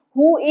lady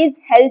who is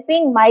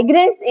helping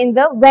migrants in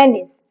the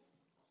Venice.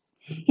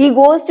 He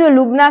goes to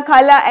Lubna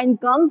Khala and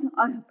comes.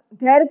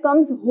 There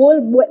comes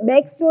whole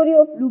backstory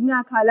of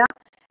Lubna Khala,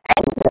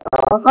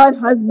 her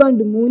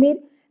husband Munir.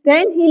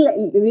 Then he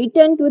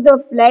returned to the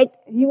flat.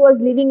 He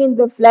was living in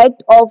the flat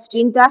of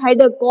Chinta.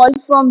 Had a call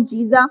from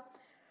Jiza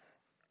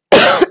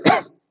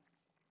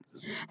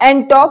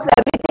and talks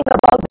everything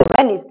about the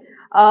Venice.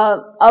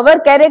 Our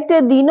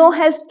character Dino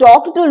has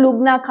talked to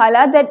Lubna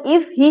Khala that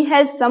if he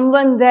has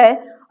someone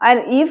there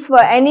and if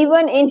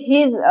anyone in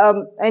his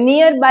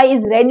nearby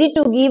is ready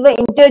to give an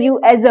interview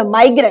as a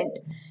migrant,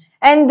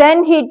 and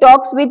then he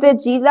talks with a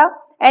Jiza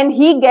and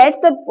he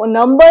gets a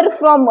number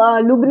from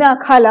Lubna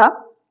Khala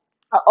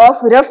of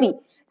Rafi.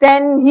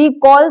 Then he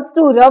calls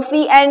to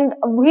Rafi and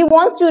he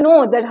wants to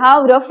know that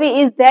how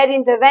Rafi is there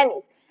in the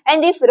Venice.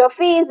 And if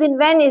Rafi is in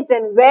Venice,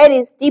 then where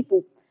is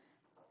Tipu?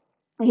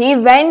 He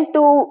went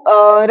to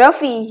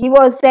Rafi. He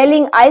was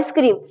selling ice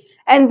cream,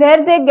 and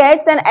there they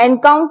gets an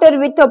encounter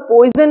with a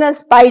poisonous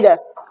spider.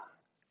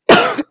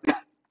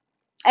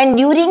 And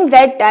during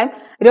that time,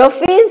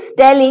 Rafi is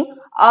telling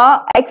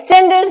a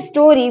extended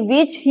story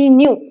which he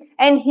knew,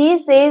 and he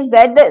says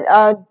that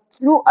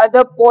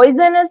the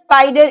poisonous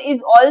spider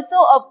is also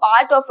a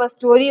part of a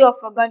story of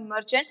a gun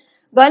merchant.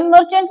 Gun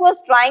merchant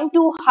was trying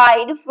to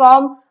hide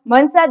from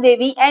Mansa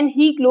Devi, and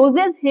he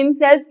closes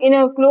himself in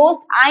a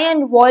closed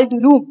iron walled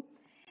room,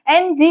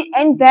 and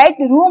that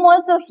room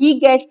also he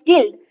gets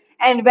killed.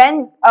 And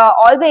when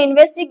all the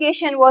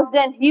investigation was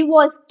done, he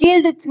was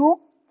killed through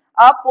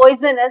a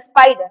poisonous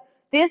spider.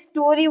 This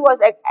story was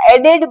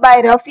added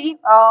by Rafi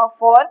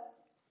for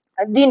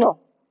Dino.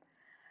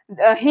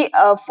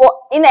 For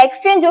in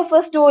exchange of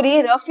a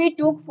story, Rafi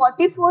took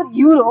 44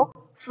 euro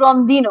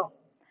from Dino,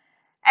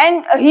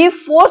 and he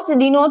forced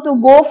Dino to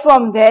go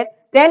from there.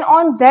 Then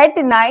on that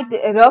night,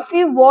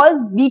 Rafi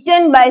was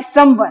beaten by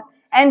someone,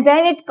 and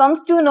then it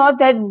comes to know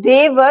that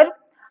they were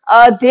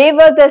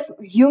the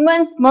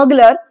human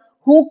smuggler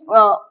who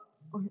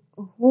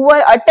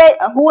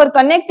were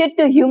connected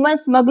to human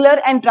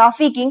smuggler and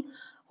trafficking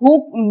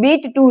who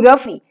beat to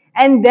Rafi.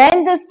 And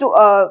then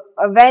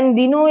when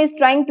Dino is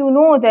trying to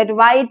know that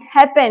why it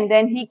happened,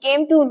 then he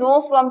came to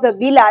know from the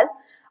Bilal.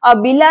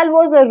 Bilal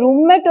was a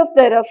roommate of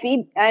the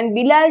Rafi, and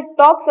Bilal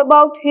talks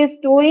about his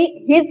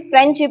story, his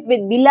friendship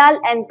with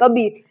Bilal and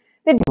Kabir.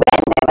 That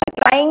when they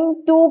were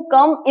trying to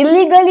come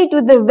illegally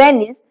to the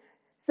Venice,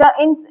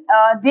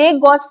 they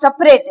got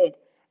separated.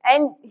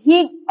 And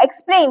he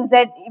explains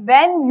that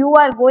when you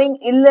are going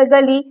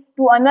illegally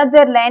to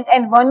another land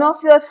and one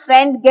of your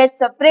friend gets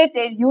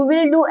separated, you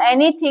will do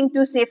anything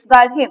to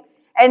safeguard him.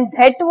 And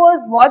that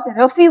was what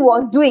Rafi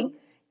was doing.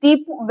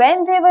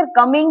 When they were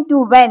coming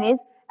to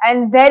Venice,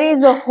 and there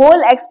is a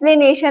whole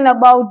explanation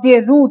about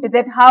their route,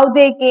 that how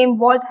they came,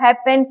 what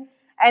happened,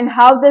 and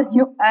how this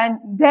and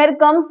there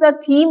comes the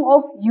theme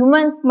of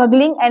human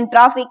smuggling and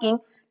trafficking,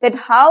 that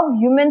how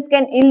humans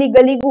can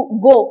illegally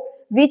go,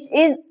 which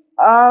is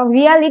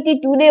reality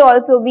today.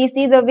 Also we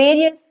see the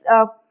various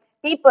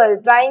people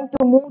trying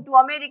to move to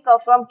America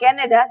from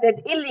Canada,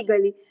 that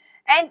illegally,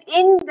 and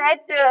in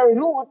that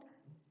route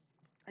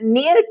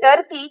near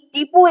Turkey,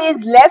 Tipu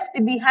is left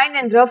behind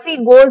and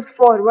Rafi goes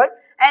forward.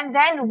 And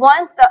then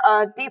once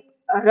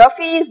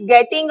Rafi is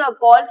getting a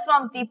call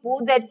from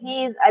Tipu that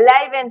he is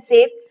alive and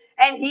safe,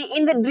 and he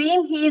in the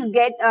dream he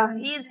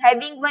is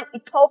having one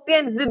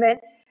Ethiopian woman,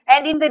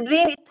 and in the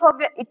dream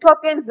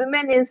Ethiopian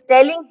woman is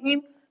telling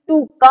him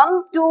to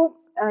come to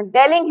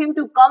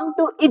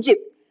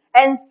Egypt,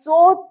 and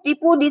so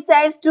Tipu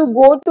decides to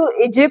go to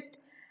Egypt,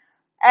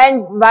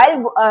 and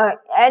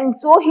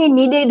so he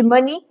needed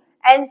money,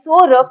 and so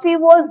Rafi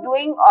was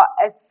doing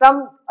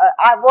some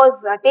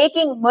was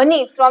taking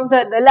money from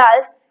the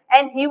dalal,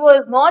 and he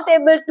was not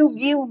able to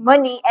give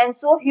money, and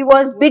so he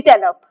was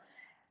beaten up.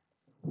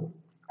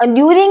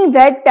 During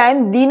that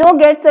time, Dino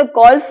gets a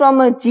call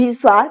from a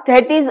Jisa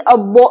that is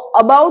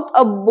about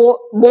a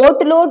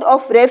boatload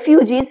of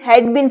refugees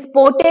had been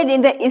spotted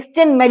in the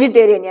Eastern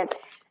Mediterranean,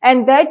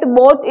 and that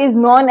boat is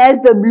known as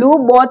the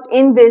Blue Boat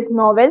in this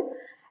novel,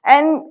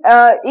 and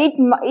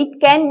it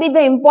can be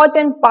the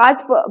important part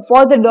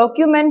for the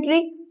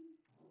documentary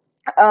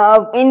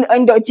in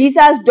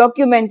Jisa's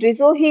documentary.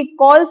 So he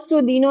calls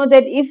to Dino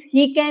that if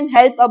he can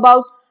help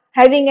about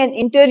having an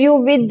interview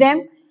with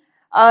them,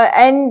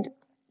 and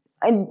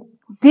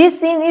this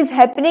scene is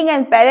happening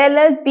and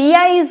parallel.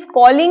 Pia is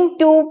calling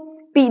to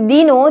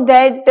Dino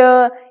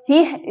that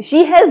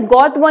she has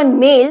got one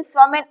mail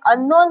from an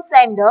unknown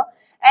sender,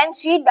 and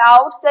she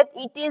doubts that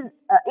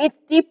it's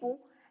Tipu,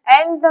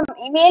 and the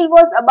email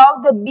was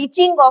about the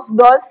beaching of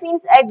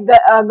dolphins at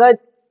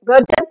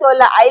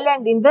Garjantola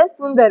Island in the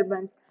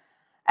Sundarbans.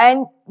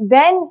 And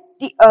then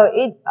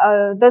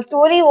the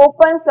story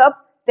opens up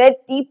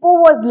that Tipu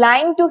was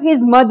lying to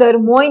his mother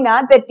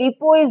Moina that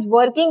Tipu is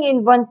working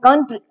in one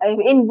country,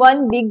 in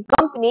one big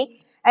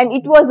company, and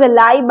it was a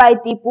lie by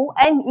Tipu.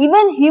 And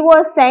even he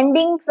was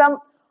sending some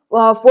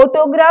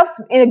photographs,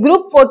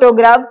 group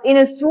photographs in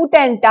a suit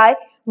and tie,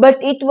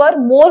 but it were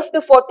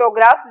morphed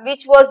photographs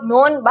which was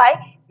known by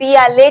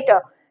Pia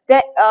later.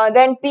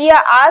 Then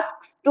Pia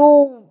asks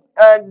to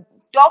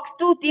talks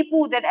to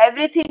Tipu that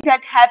everything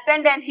that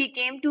happened, and he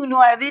came to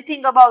know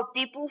everything about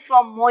Tipu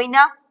from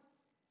Moina.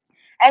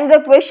 And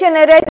the question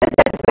arises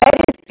that where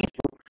is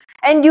Tipu?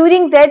 And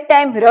during that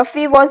time,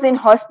 Rafi was in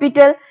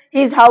hospital.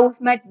 His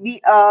housemate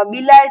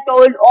Bilal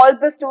told all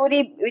the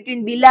story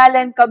between Bilal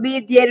and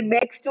Kabir, their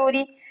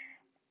backstory.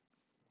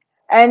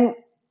 And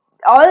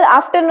all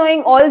after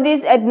knowing all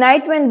this, at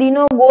night when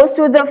Dino goes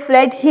to the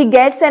flat, he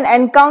gets an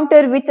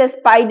encounter with a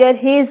spider.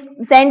 He is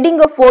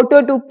sending a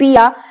photo to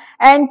Pia,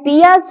 and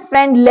Pia's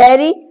friend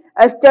Larry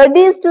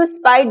studies to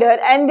spider,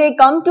 and they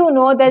come to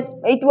know that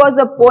it was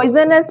a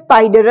poisonous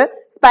spider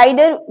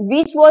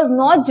which was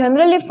not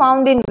generally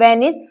found in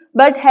Venice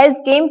but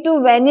has came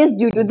to Venice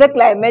due to the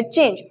climate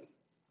change.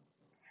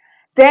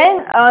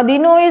 Then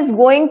Dino is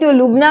going to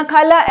Lubna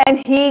Khala,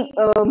 and he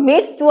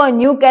meets to a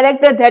new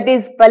character, that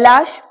is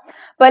Palash.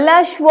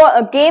 Palash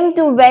came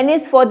to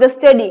Venice for the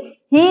study.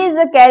 He is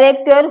a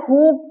character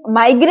who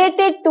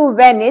migrated to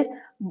Venice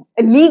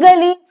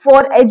legally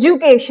for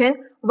education,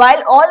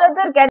 while all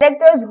other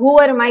characters who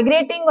were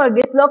migrating or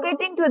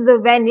dislocating to the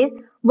Venice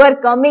were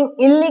coming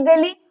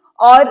illegally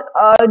or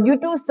due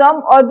to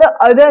some or the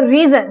other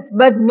reasons,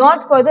 but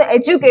not for the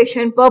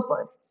education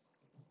purpose.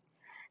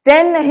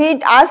 Then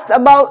he asked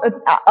about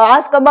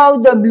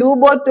the blue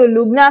boat to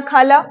Lubna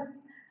Khala,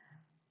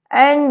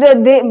 and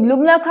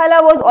Lubna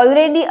Khala was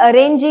already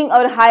arranging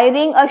or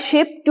hiring a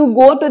ship to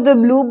go to the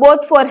blue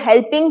boat for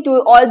helping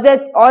to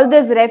all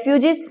these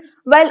refugees,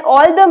 while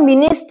all the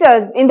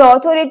ministers in the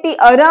authority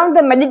around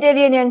the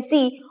Mediterranean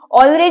Sea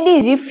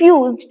already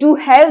refused to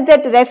have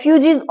that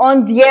refugees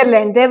on their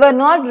land. They were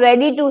not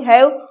ready to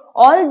have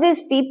all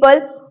these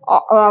people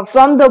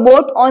from the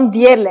boat on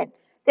their land.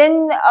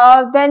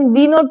 Then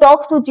Dino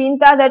talks to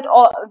Chinta that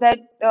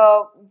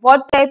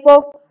what type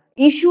of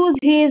issues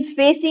he is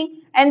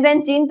facing, and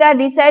then Chinta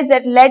decides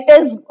that let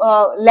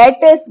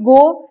us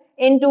go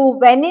into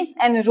Venice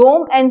and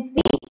Rome and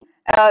see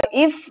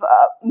if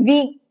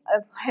we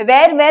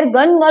where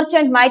gun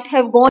merchant might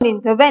have gone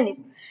into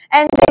Venice.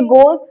 And they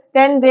go,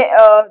 then there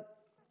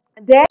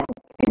is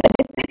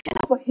a description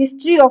of a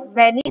history of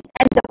Venice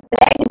and the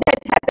plague that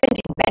happened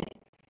in Venice.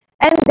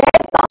 And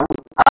there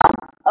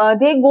comes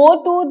they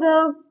go to the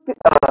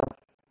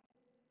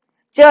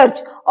church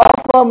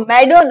of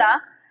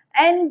Madonna,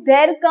 and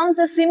there comes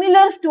a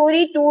similar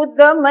story to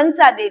the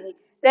Mansa Devi,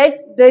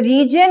 that the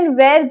region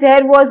where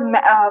there was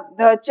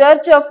the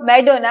church of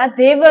Madonna,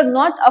 they were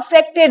not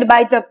affected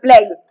by the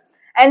plague.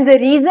 And the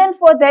reason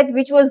for that,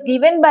 which was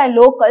given by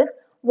locals,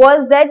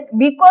 was that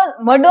because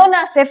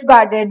Madonna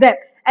safeguarded them.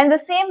 And the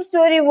same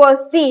story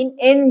was seen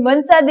in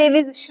Mansa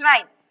Devi's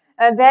shrine,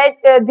 that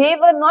they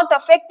were not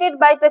affected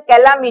by the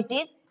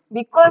calamities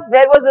because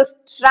there was a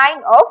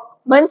shrine of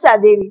Mansa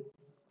Devi.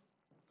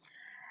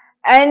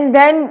 And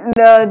then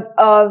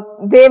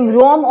they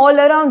roam all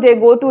around. They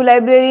go to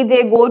library,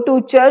 they go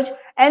to church,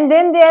 and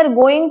then they are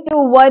going to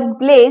one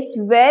place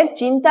where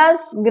Chinta's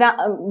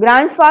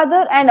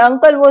grandfather and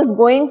uncle was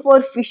going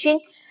for fishing,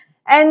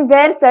 and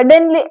there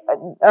suddenly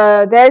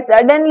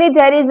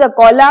there is a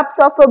collapse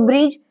of a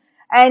bridge,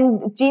 and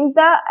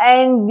Chinta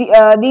and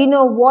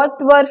Dino, what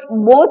were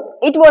both,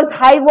 it was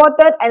high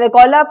water and a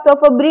collapse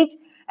of a bridge,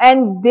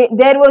 and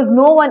there was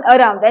no one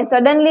around, and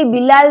suddenly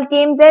Bilal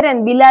came there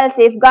and Bilal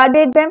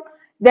safeguarded them.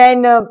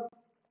 Then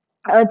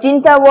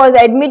Chinta was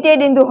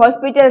admitted into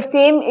hospital.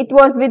 Same it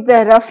was with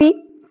Rafi.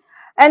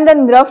 And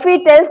then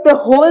Rafi tells the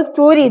whole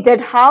story,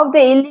 that how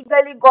they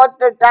illegally got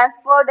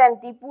transferred, and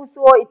Tipu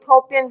saw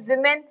Ethiopian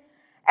women,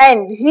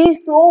 and he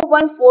saw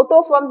one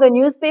photo from the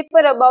newspaper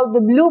about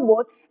the blue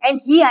boat, and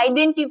he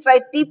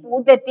identified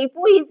Tipu, that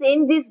Tipu is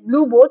in this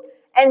blue boat,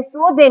 and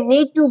so they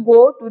need to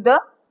go to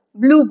the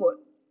blue boat.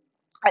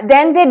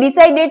 Then they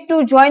decided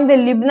to join the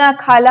Libna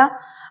Khala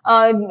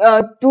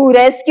to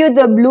rescue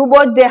the blue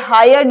boat. They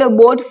hired a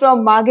boat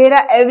from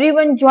Maghera.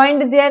 Everyone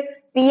joined there.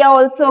 Pia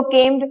also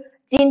came.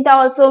 Chinta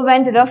also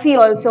went. Rafi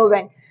also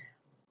went.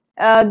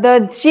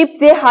 The ship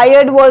they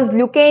hired was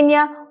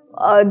Lucania.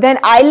 Then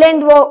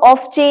island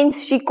of chains,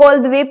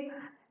 Shikoldsvip.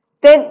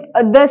 Then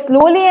the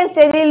slowly and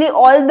steadily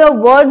all the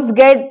words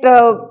get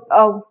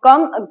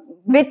come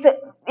with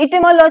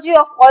etymology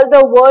of all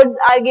the words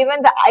are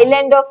given. The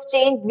island of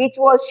chains, which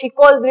was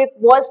Shikoldsvip,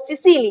 was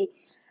Sicily.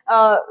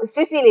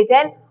 Sicily.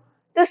 Then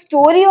the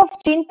story of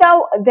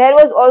Chinta, there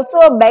was also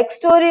a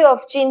backstory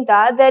of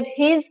Chinta, that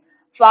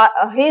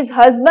his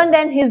husband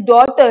and his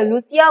daughter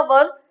Lucia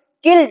were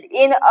killed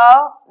in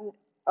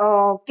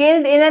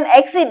an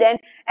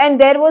accident, and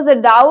there was a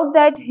doubt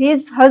that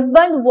his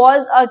husband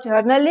was a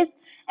journalist,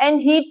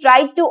 and he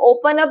tried to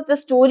open up the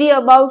story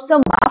about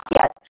some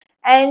mafias,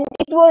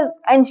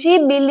 and she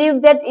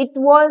believed that it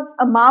was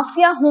a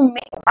mafia who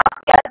made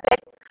mafias that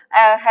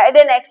had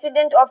an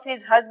accident of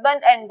his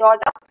husband and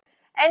daughter.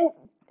 And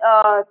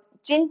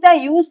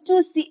Chinta used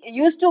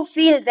to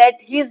feel that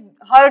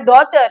her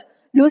daughter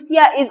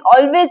Lucia is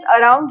always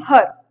around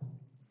her.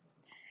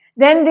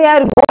 Then they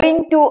are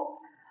going to,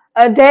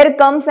 there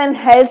comes an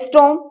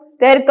hailstorm,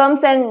 there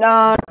comes an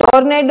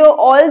tornado,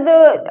 all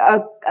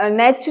the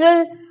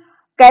natural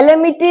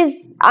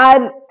calamities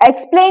are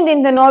explained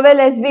in the novel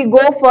as we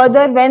go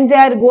further when they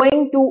are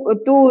going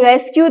to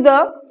rescue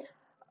the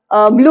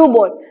blue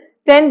boat.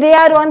 Then they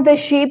are on the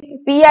ship.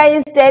 Pia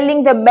is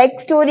telling the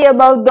backstory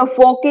about the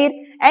Fakir,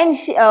 and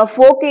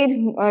Fakir,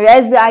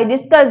 as I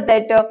discussed,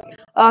 that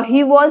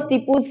he was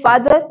Tipu's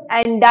father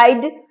and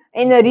died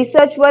in a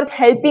research work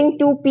helping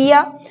to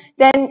Pia.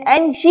 Then,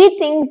 and she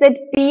thinks that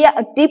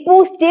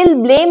Tipu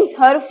still blames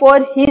her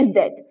for his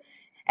death.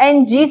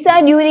 And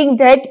Jisa during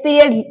that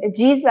period,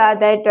 Jisa,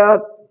 that uh,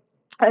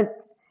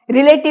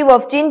 relative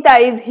of Chinta,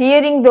 is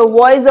hearing the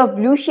voice of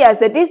Lucia,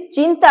 that is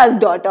Chinta's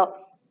daughter.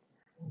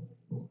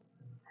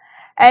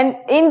 And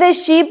in the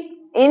ship,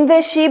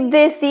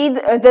 they see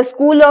the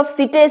school of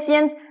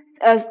cetaceans.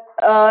 Uh,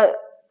 uh,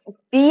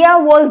 Pia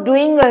was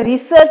doing a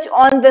research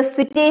on the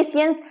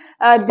cetaceans.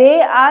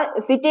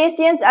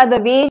 Cetaceans are the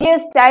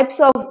various types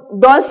of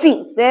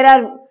dolphins. There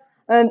are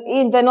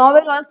in the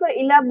novel also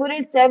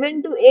elaborate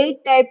 7 to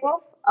 8 type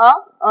of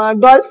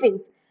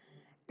dolphins.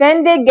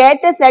 Then they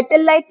get a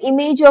satellite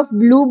image of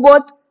blue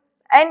boat,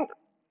 and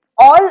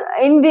all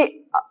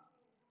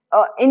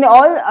in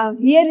all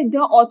here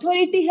the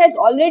authority has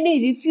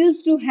already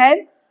refused to have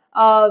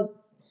uh,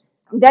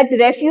 that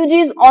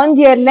refugees on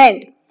their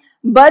land,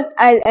 but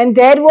and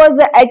there was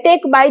an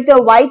attack by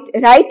the white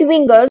right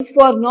wingers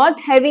for not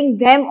having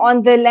them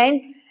on the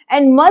land,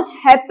 and much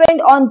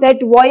happened on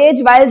that voyage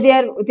while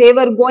they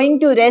were going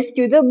to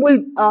rescue the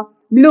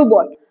blue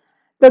boat.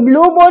 The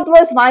blue boat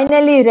was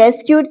finally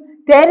rescued.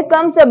 There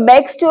comes a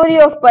backstory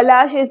of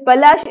Palash.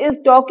 Palash is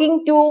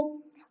talking to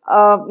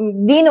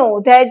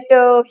Dino that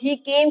he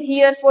came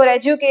here for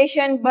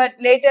education, but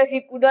later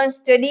he couldn't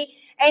study,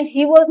 and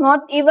he was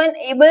not even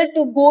able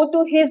to go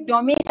to his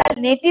domicile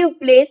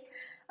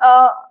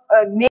uh,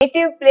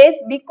 native place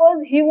because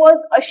he was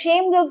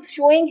ashamed of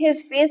showing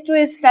his face to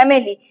his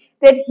family.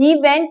 That he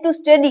went to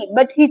study,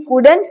 but he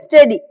couldn't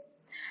study.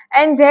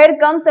 And there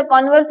comes a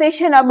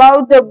conversation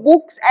about the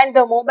books and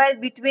the mobile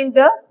between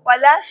the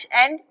Palash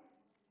and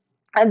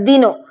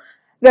Dino.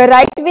 The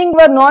right wing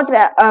were not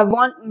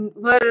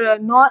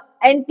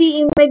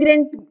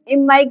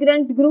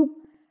anti-immigrant group,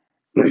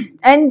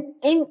 and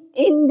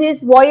in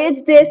this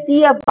voyage they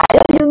see a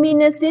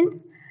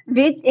bioluminescence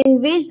which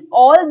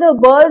all the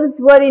birds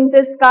were in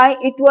the sky.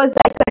 It was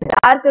like a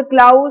dark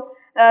cloud.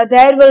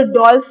 There were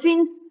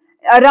dolphins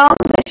around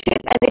the ship,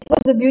 and it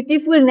was a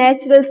beautiful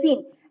natural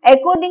scene.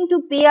 According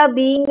to Pia,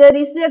 being a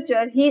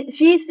researcher,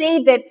 she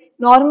said that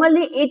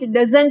normally it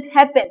doesn't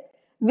happen,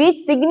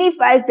 which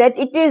signifies that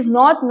it is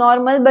not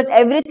normal, but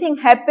everything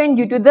happened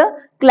due to the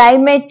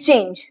climate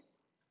change.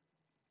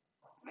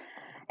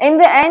 In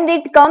the end,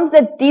 it comes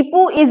that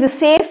Tipu is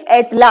safe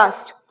at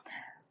last.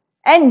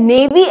 And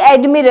Navy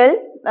Admiral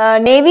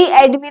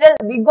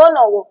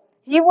Vigonovo,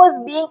 he was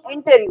being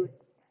interviewed.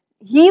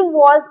 He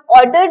was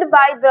ordered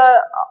by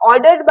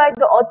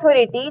the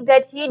authority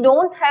that he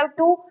don't have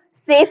to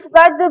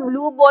safeguard the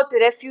blue boat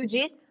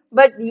refugees,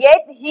 but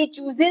yet he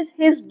chooses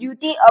his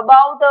duty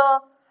above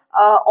the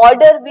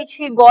order which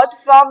he got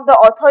from the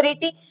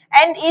authority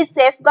and is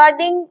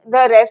safeguarding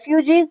the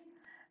refugees.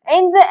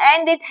 In the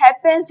end, it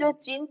happens that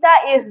Chinta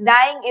is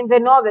dying in the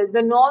novel.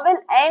 The novel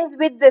ends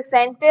with the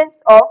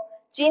sentence of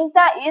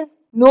Chinta is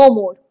no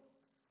more.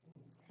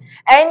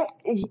 And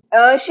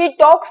she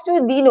talks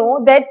to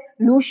Dino that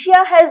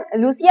Lucia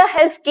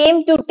has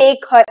came to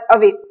take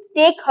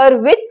her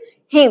with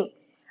him.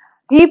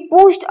 He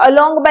pushed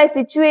along by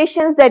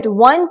situations that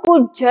one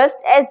could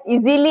just as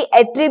easily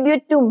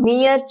attribute to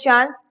mere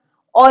chance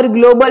or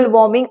global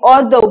warming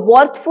or the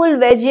worthful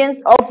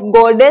vengeance of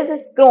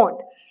goddess Crowned.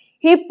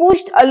 He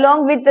pushed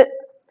along with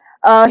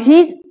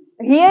he's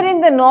here in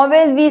the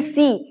novel we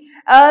see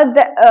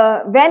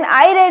when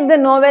I read the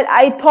novel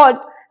I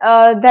thought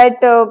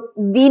that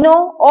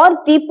Dino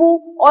or Tipu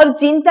or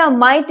Chinta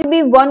might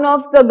be one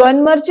of the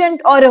gun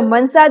merchant or a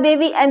Mansa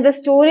Devi, and the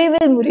story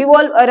will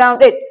revolve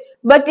around it.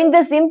 But in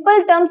the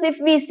simple terms, if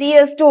we see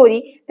a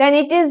story, then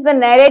it is the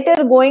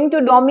narrator going to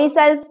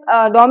domicile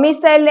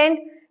land,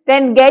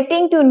 then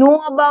getting to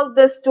know about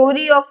the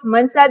story of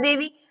Mansa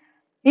Devi.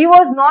 He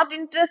was not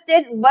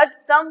interested, but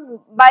some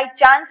by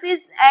chances,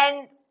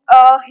 and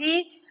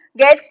he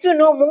gets to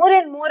know more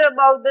and more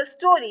about the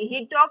story.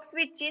 He talks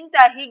with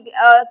Chinta. He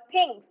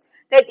thinks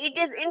that it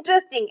is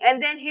interesting,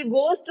 and then he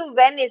goes to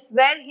Venice,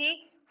 where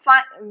he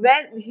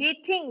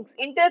thinks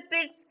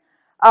interprets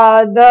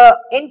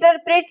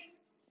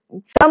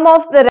some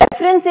of the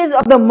references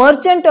of the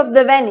Merchant of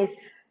the Venice,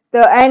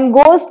 and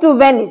goes to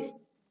Venice,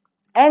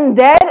 and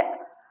there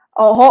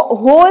a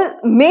whole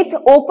myth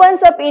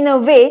opens up in a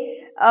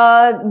way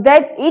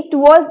that it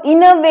was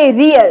in a way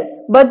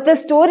real, but the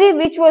story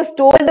which was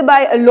told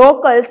by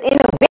locals in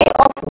a way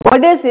of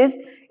goddesses,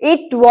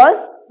 it was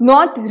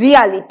not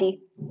reality.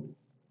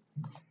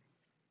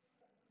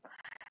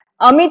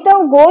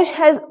 Amitav Ghosh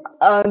has.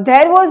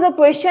 There was a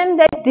question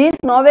that this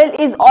novel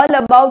is all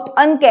about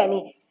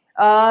uncanny.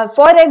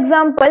 For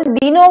example,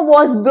 Dino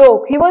was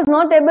broke. He was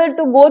not able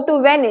to go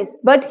to Venice,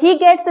 but he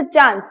gets a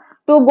chance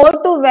to go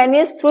to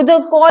Venice through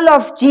the call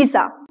of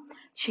Jisa.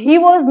 He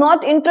was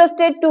not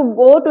interested to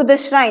go to the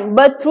shrine,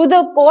 but through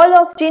the call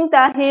of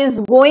Chinta, he is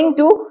going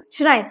to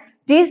shrine.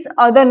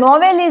 The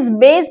novel is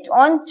based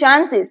on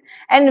chances,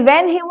 and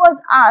when he was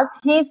asked,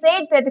 he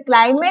said that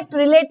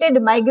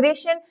climate-related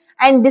migration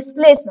and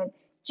displacement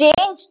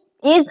change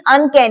is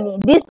uncanny,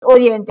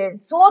 disoriented.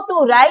 So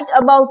to write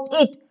about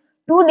it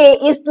today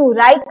is to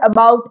write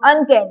about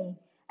uncanny.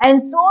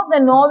 And so the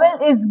novel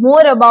is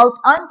more about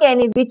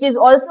uncanny, which is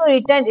also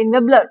written in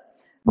the blood.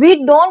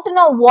 We don't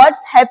know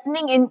what's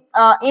happening in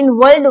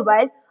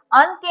worldwide.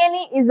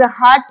 Uncanny is the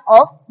heart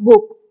of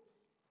book.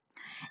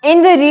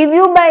 In the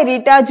review by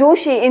Rita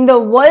Joshi in the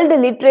World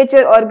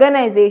Literature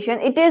Organization,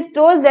 it is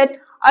told that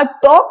a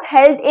talk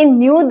held in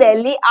New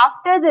Delhi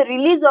after the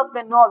release of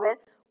the novel,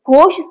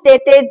 Ghosh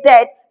stated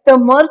that the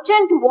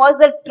merchant was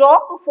a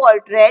trope for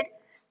dread.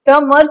 The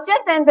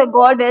merchant and the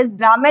goddess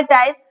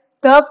dramatized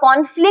the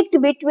conflict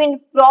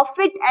between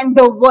prophet and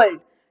the world.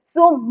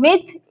 So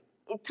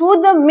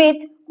through the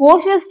myth,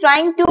 Ghosh is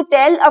trying to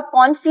tell a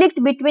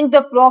conflict between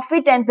the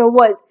prophet and the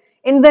world.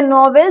 In the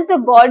novel, the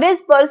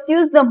goddess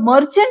pursues the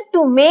merchant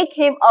to make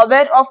him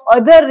aware of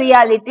other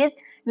realities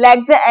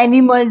like the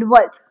animal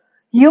world.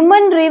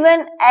 Human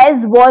driven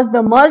as was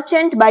the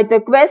merchant by the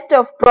quest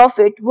of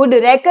profit, would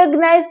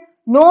recognize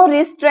no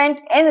restraint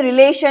in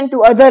relation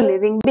to other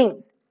living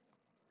beings.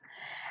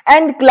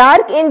 And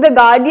Clark in The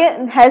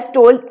Guardian has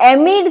told,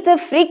 amid the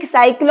freak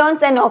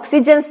cyclones and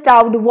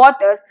oxygen-starved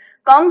waters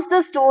comes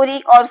the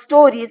story or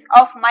stories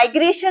of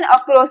migration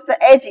across the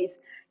edges,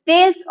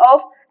 tales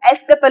of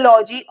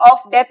escapology, of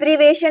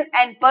deprivation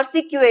and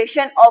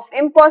persecution, of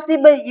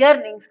impossible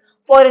yearnings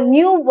for a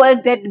new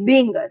world that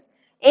brings us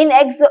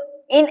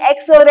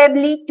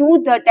inexorably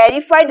to the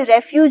terrified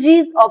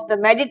refugees of the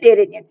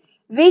Mediterranean,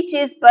 which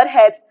is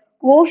perhaps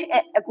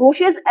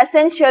Ghosh's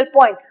essential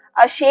point.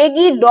 A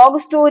shaggy dog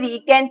story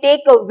can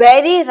take a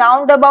very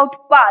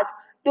roundabout path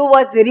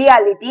towards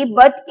reality,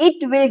 but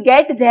it will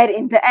get there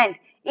in the end.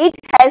 It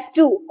has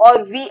to,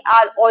 or we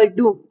are all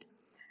doomed.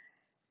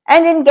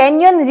 And in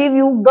Kenyon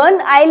review, Gun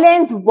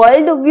Island's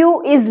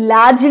worldview is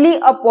largely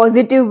a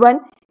positive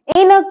one.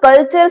 In a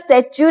culture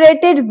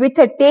saturated with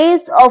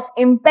tales of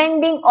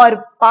impending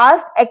or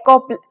past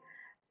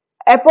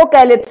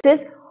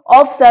apocalypses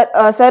of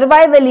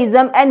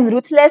survivalism and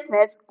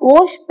ruthlessness,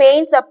 Ghosh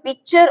paints a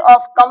picture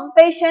of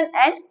compassion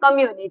and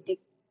community.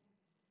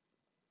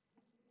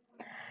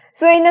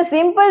 So, in a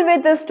simple way,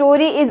 the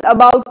story is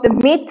about the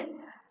myth,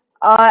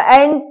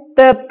 and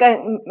the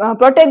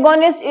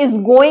protagonist is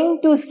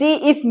going to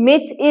see if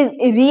myth is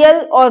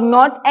real or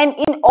not. And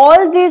in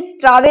all these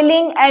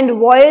traveling and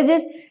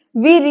voyages,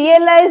 we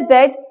realize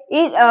that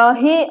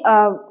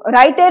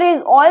writer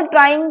is all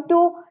trying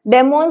to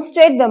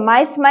demonstrate the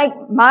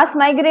mass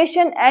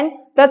migration and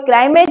the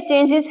climate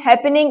changes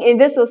happening in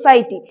the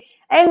society.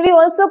 And we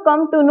also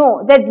come to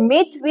know that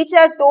myths which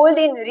are told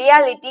in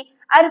reality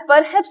are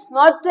perhaps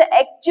not the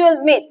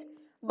actual myth,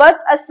 but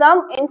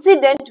some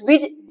incident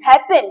which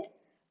happened,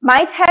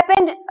 might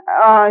happen in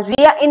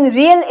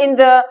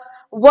the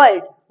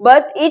world,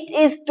 but it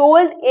is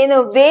told in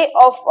a way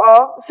of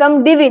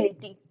some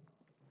divinity.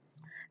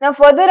 Now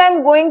further I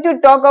am going to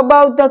talk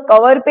about the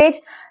cover page.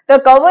 The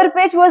cover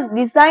page was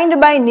designed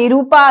by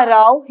Nirupa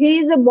Rao. She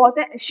is a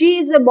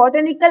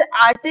botanical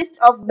artist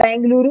of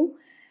Bengaluru.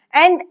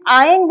 And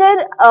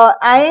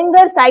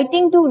Iyengar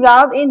citing to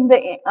Rao in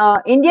the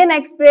Indian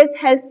Express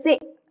has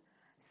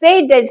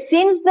said that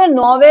since the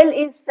novel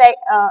is set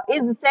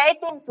in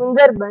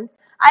Sundarbans,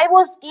 I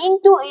was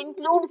keen to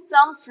include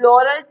some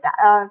floral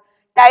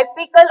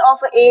typical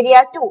of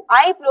area too.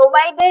 I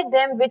provided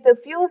them with a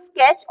few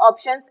sketch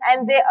options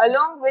and they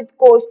along with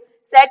coach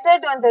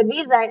settled on the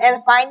design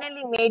and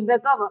finally made the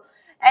cover.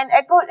 And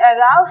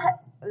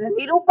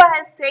Nirupa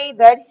has said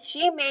that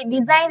she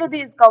designed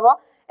this cover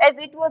as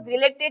it was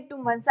related to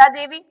Mansa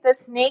Devi, the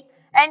snake,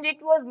 and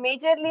it was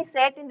majorly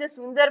set in the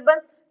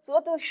Sundarbans.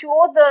 So to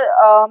show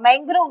the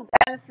mangroves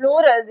and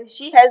florals,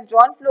 she has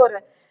drawn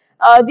floral.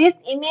 This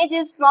image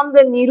is from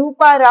the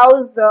Nirupa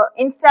Rao's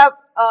Insta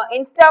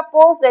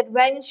post that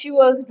when she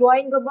was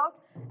drawing about,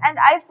 and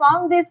I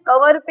found this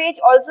cover page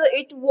also.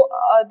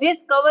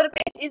 This cover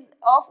page is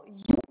of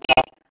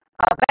UK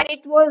when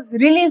it was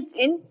released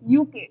in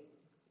UK.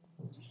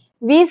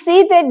 We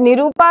see that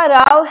Nirupa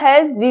Rao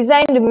has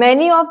designed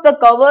many of the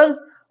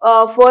covers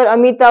for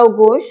Amitav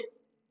Ghosh.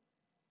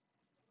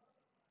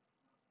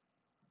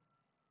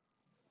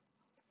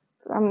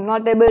 I'm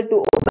not able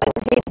to open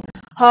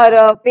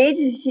her page.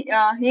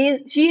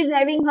 She is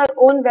having her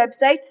own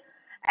website,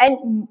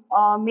 and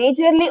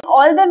majorly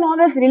all the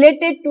novels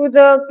related to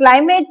the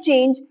climate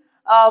change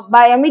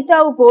by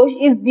Amitav Ghosh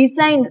is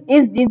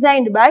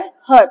designed by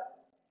her.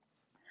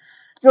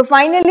 So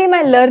finally,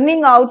 my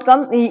learning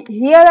outcome,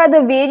 here are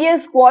the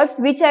various quotes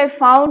which I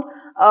found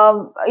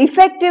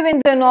effective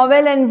in the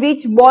novel and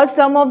which brought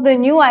some of the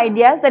new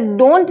ideas that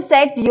don't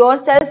set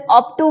yourself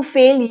up to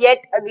fail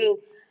yet again.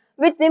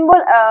 Which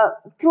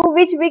through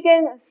which we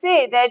can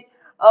say that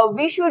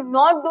we should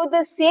not do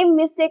the same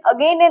mistake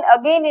again and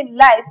again in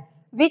life,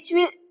 which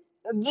will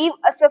give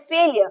us a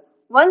failure.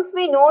 once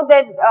we know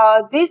that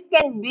this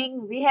can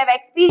bring, we have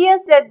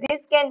experienced that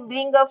this can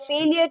bring a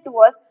failure to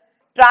us,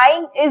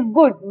 trying is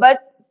good,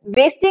 but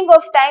wasting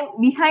of time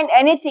behind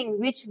anything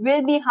which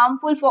will be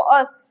harmful for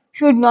us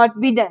should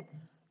not be done.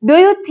 Do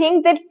you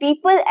think that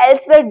people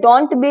elsewhere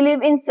don't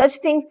believe in such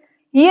things?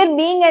 Here,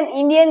 being an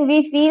Indian,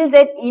 we feel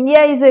that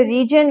India is a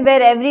region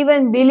where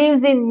everyone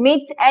believes in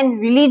myth and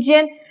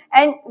religion,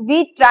 and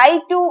we try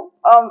to,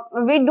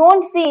 we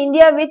don't see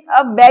India with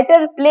a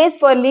better place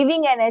for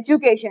living and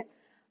education.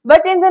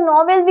 But in the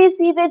novel, we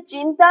see that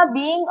Chinta,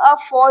 being a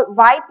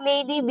white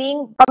lady,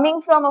 being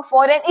coming from a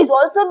foreign, is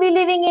also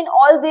believing in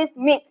all this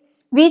myth,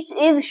 which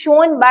is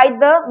shown by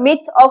the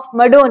myth of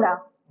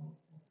Madonna.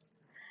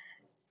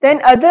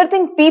 Then other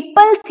thing,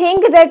 people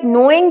think that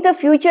knowing the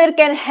future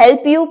can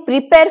help you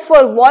prepare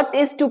for what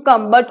is to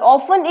come, but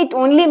often it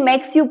only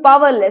makes you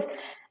powerless.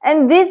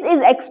 And this is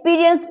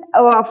experienced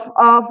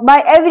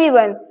by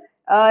everyone.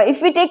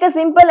 If we take a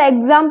simple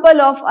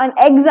example of an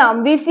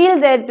exam, we feel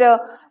that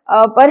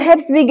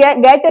perhaps we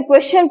get a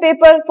question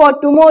paper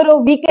for tomorrow,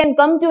 we can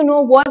come to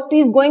know what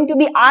is going to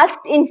be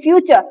asked in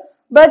future.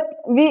 But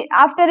we,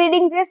 after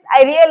reading this,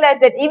 I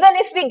realized that even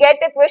if we get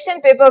a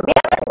question paper, we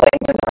are not going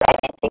to do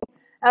anything.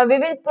 We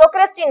will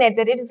procrastinate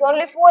it. It is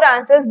only four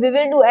answers we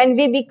will do, and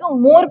we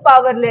become more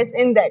powerless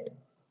in that.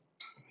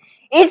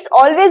 It's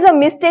always a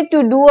mistake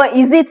to do a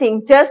easy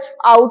thing just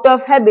out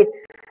of habit.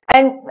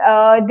 And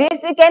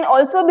this can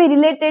also be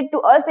related to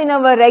us in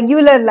our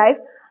regular life.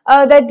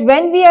 That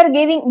when we are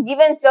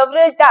given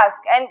several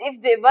tasks, and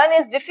if the one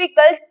is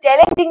difficult,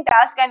 challenging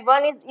task, and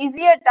one is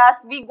easier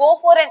task, we go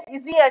for an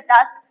easier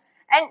task,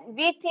 and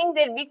we think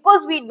that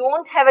because we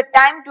don't have a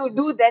time to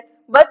do that,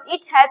 but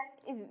it has,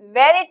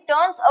 where it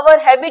turns our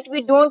habit,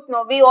 we don't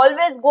know. We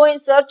always go in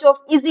search of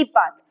easy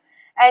path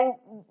and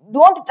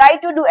don't try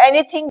to do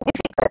anything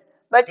difficult,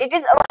 but it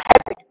is our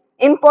habit.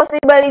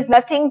 Impossible is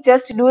nothing,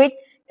 just do it.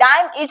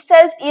 Time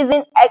itself is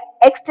in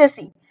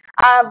ecstasy.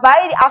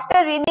 By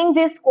after reading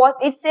this quote,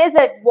 it says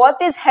that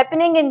what is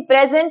happening in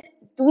present,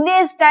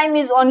 today's time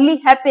is only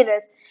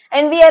happiness,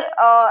 and we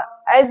are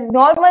as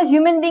normal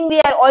human being, we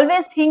are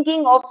always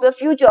thinking of the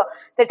future,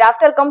 that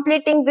after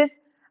completing this,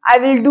 I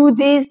will do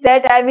this,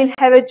 that I will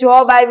have a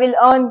job, I will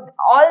earn,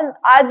 all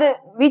are the,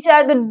 which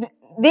are the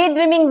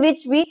daydreaming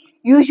which we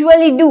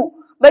usually do.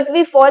 But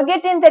we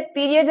forget in that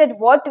period that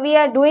what we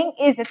are doing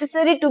is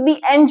necessary to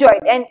be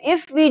enjoyed, and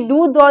if we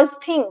do those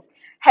things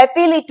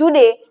happily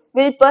today,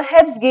 will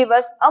perhaps give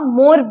us a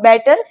more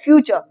better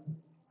future.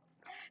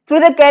 Through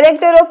the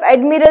character of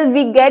Admiral,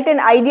 we get an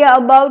idea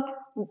about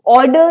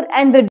order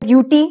and the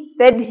duty,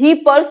 that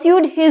he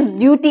pursued his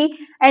duty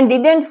and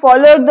didn't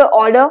follow the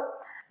order.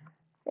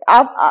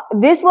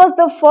 This was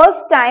the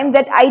first time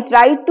that I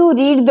tried to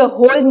read the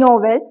whole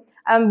novel.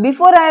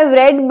 Before I have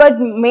read, but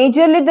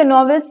majorly the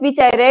novels which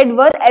I read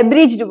were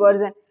abridged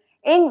version.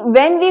 In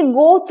when we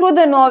go through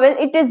the novel,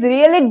 it is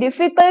really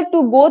difficult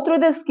to go through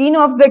the skin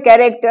of the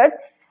characters.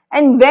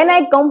 And when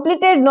I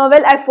completed novel,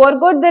 I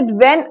forgot that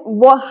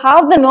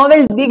how the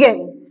novel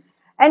began,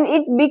 and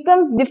it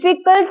becomes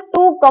difficult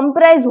to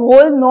comprise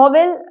whole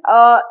novel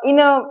in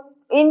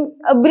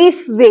a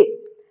brief way.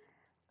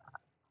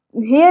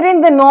 Here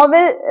in the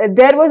novel,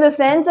 there was a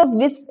sense of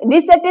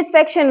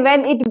dissatisfaction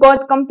when it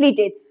got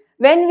completed.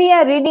 When we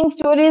are reading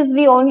stories,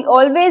 we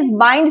always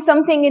bind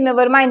something in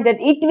our mind that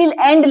it will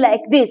end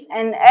like this.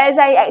 And as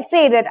I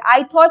say that,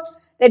 I thought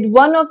that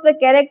one of the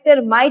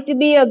character might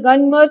be a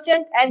gun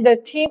merchant, and the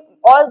theme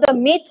or the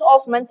myth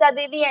of Mansa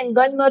Devi and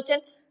gun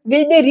merchant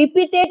will be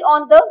repeated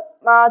on the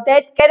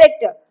that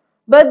character.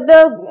 But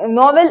the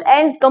novel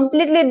ends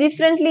completely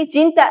differently.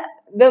 Chinta,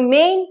 the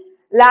main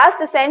last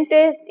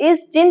sentence is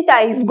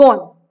Chinta is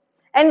gone.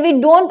 And we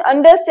don't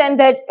understand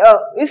that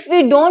if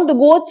we don't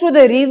go through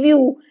the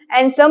review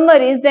and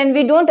summaries, then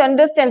we don't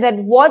understand that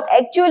what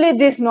actually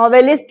this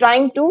novel is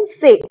trying to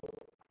say.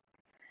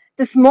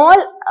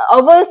 The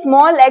our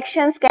small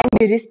actions can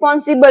be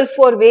responsible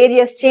for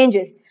various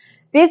changes.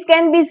 This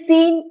can be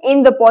seen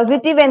in the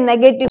positive and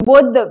negative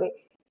both the way.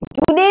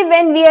 Today,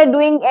 when we are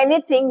doing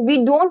anything,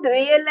 we don't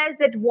realize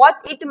that what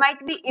it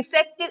might be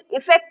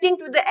affecting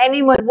to the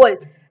animal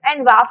world.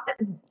 And after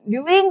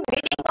doing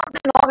reading of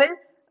the novel,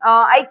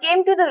 I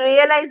came to the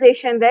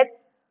realization that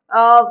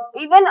uh,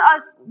 even a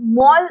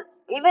small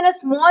even a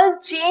small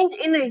change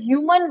in the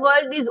human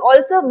world is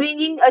also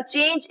bringing a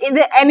change in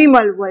the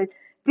animal world.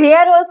 They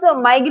are also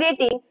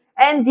migrating,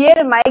 and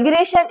their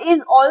migration is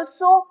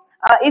also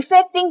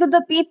affecting to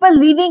the people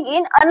living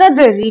in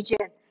another region.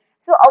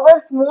 So our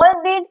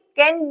small deed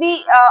can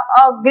be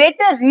a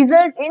greater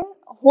result in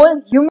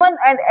whole human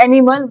and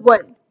animal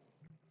world.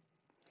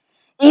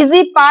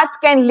 Easy path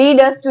can lead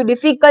us to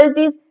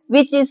difficulties,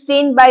 which is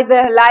seen by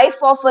the life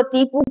of a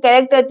Tipu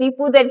character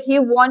Tipu, that he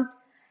want.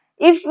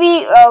 If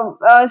we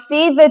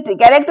see the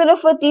character of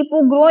a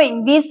Tipu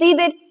growing, we see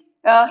that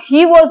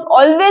he was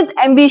always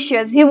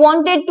ambitious. He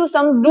wanted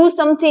to do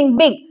something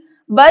big,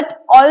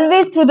 but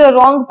always through the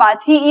wrong path.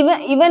 He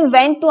even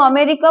went to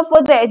America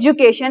for the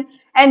education,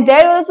 and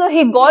there also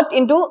he got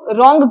into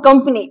wrong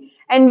company.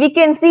 And we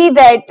can see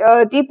that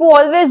Tipu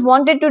always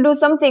wanted to do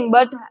something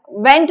but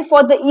went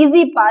for the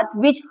easy path,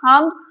 which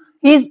harmed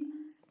his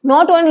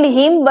not only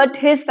him but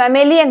his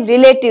family and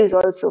relatives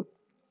also.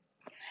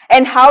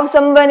 And how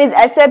someone is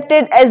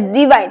accepted as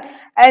divine.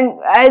 And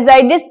as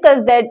I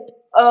discussed that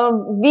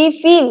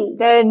we feel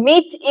the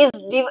myth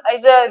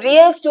is a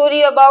real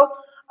story about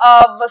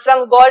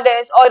some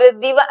goddess or a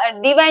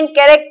divine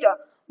character.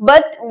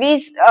 But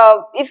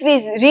if we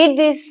read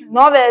this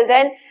novel,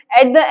 then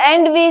at the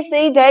end we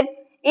see that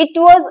it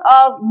was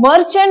a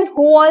merchant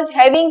who was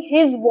having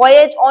his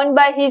voyage on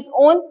by his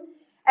own,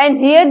 and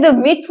here the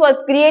myth was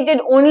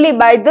created only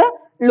by the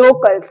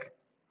locals.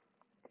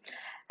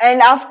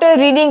 And after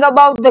reading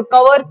about the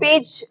cover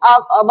page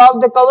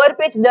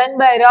done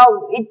by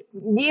Rao, it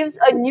gives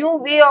a new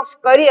way of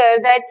career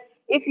that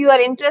if you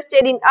are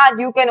interested in art,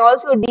 you can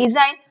also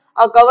design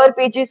a cover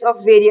pages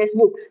of various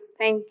books.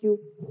 Thank you.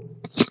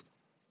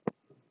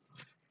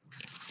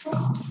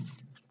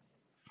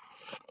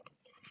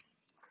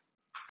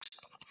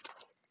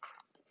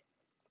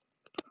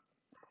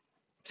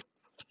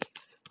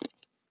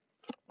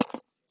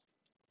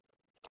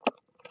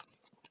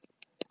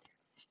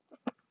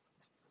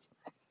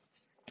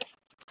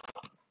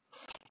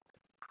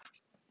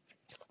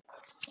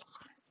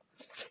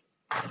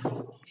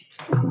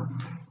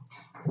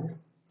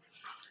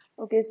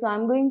 Okay, so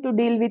I'm going to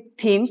deal with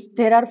themes.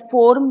 There are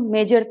four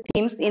major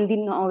themes in the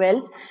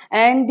novel,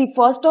 and the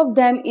first of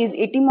them is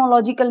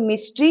etymological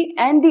mystery,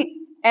 and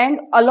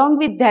along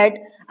with that,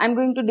 I'm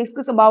going to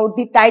discuss about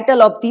the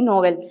title of the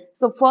novel.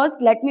 So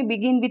first, let me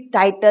begin with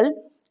title.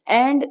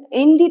 And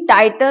in the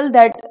title,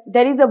 that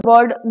there is a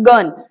word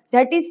gun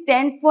that is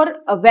stand for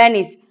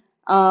Venice.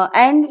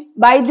 And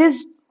by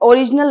this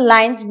original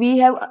lines, we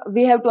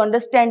have to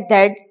understand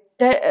that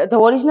the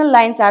original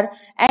lines are,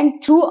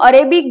 and through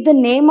Arabic the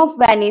name of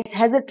Venice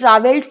has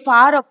traveled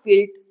far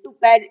afield to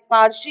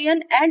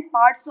Persian and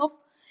parts of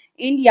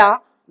India,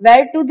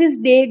 where to this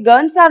day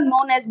guns are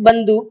known as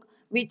banduk,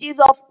 which is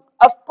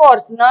of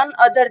course none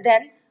other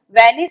than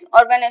Venice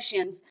or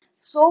Venetians.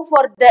 So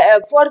for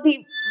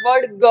the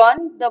word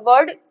gun, the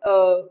word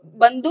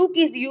banduk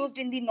is used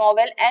in the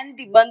novel, and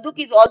the banduk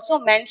is also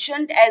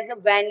mentioned as a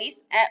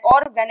Venice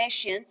or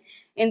Venetian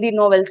in the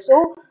novel.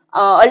 So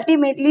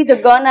ultimately, the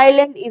gun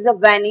island is a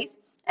Venice,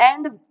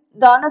 and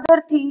the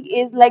another thing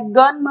is like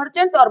gun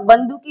merchant or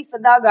banduki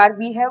sadagar.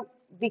 We have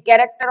the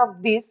character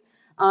of this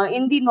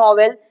in the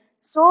novel.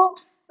 So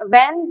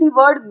when the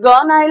word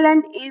gun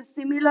island is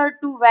similar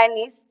to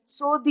Venice,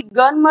 so the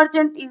gun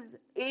merchant is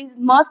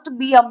must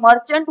be a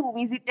merchant who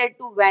visited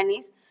to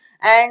Venice.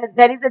 And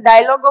there is a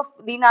dialogue of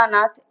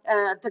Dinanath.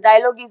 The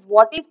dialogue is,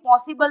 what is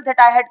possible that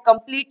I had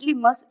completely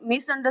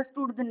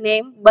misunderstood the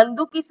name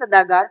Banduki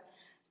Sadagar?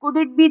 Could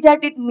it be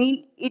that it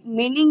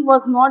meaning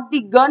was not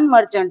the gun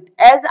merchant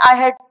as I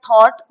had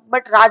thought,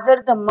 but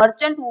rather the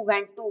merchant who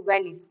went to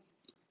Venice?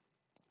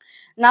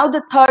 Now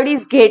the third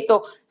is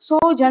ghetto. So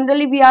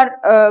generally we are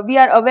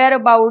aware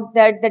about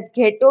that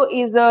ghetto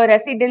is a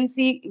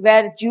residency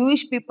where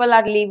Jewish people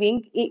are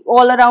living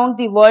all around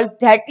the world.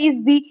 That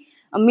is the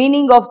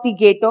meaning of the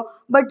ghetto.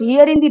 But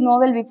here in the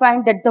novel we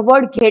find that the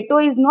word ghetto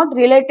is not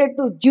related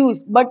to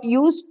Jews, but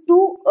used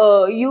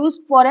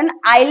for an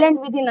island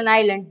within an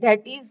island.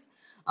 That is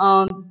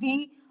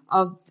the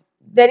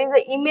there is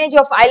an image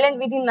of island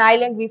within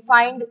island we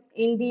find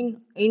in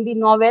the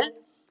novel,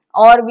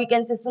 or we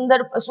can say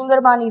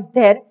Sundarban is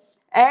there.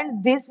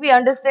 And this we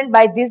understand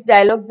by this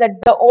dialogue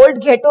that the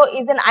old ghetto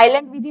is an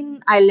island within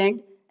an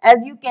island,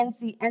 as you can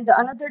see. And the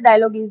another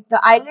dialogue is, the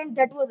island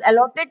that was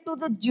allotted to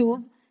the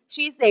Jews,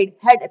 she said,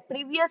 had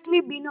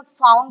previously been a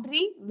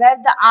foundry where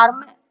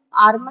the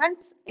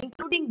armaments,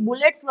 including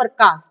bullets, were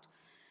cast.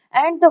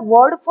 And the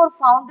word for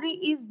foundry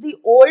is the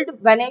old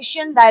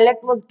Venetian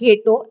dialect was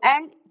ghetto,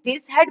 and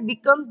this had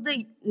become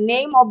the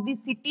name of the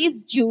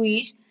city's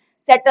Jewish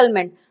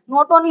settlement.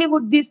 Not only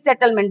would this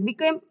settlement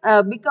become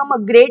a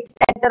great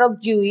center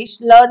of Jewish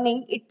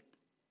learning,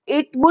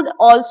 it would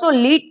also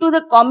lead to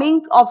the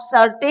coming of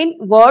certain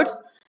words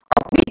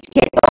which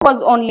ghetto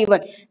was only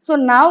one. So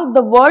now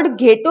the word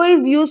ghetto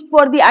is used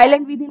for the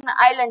island within an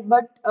island,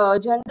 but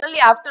generally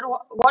after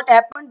what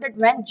happened, that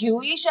when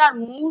Jewish are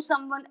moved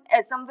somewhere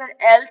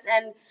else,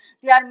 and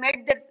they are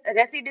made their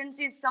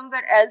residencies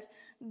somewhere else,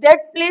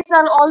 that place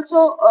are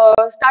also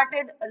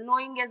started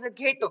knowing as a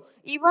ghetto.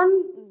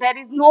 Even there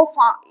is no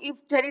if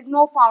there is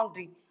no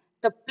foundry,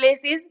 the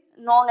place is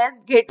known as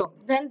ghetto.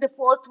 Then the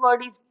fourth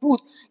word is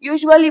booth.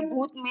 Usually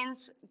booth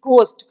means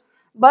ghost,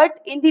 but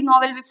in the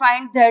novel we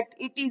find that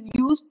it is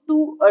used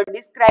to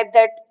describe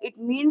that it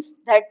means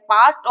that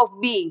past of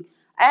being.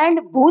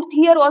 And booth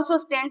here also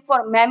stand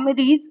for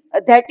memories,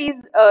 that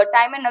is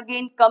time and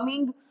again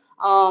coming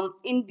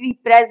in the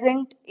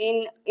present,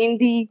 in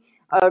the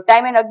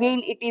time and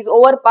again it is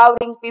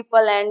overpowering people,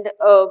 and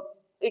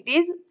it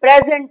is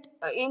present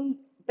in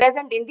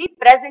the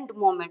present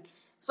moment.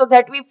 So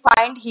that we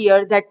find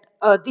here that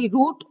the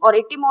root or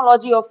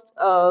etymology of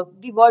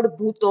the word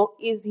bhuto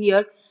is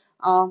here.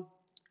 Uh,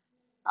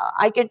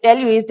 I can tell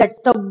you is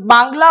that the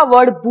Bangla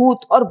word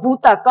bhoot or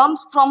bhuta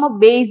comes from a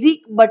basic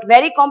but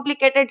very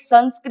complicated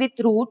Sanskrit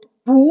root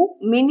bhu,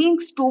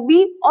 meanings to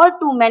be or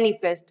to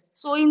manifest.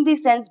 So, in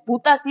this sense,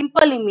 bhuta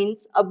simply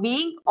means a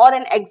being or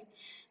an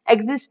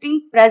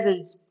existing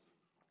presence.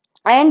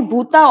 And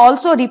Bhuta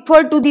also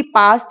refer to the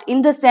past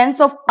in the sense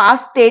of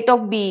past state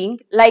of being,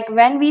 like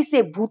when we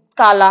say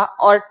Bhutkala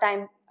or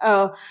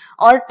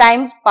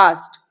times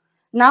past.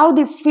 Now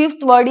the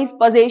fifth word is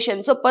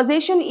possession. So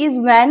possession is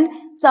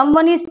when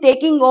someone is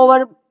taking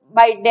over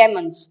by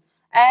demons.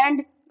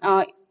 And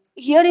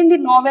here in the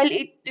novel,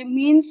 it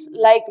means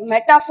like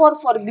metaphor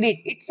for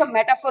greed. It's a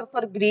metaphor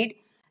for greed,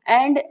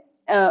 and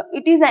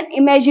it is an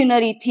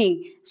imaginary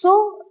thing.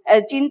 So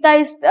Chinta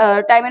is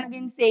time and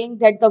again saying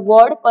that the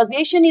word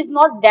possession is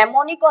not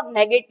demonic or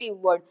negative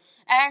word,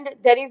 and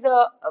there is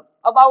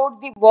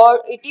about the word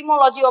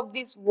etymology of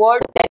this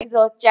word. There is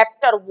a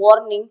chapter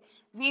warning.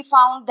 We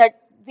found that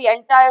the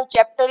entire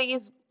chapter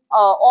is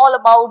all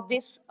about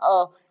this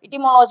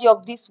etymology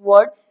of this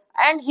word,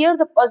 and here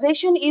the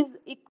possession is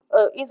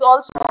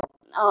also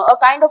a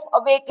kind of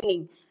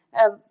awakening.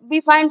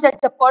 We find that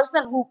the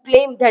person who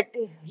claimed that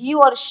he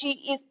or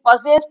she is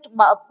possessed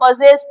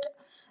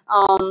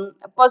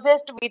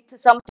with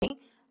something,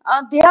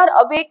 they are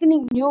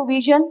awakening new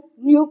vision,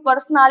 new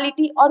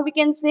personality, or we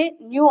can say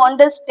new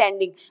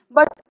understanding.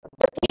 But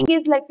the thing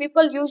is, like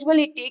people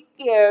usually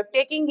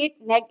taking it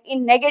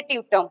in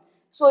negative term,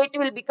 so it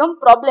will become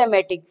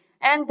problematic.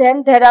 And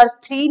then there are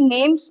three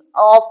names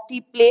of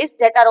the place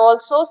that are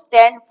also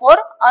stand for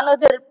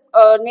another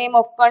name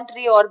of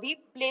country or the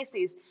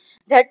places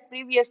that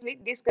previously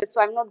discussed.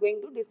 So I'm not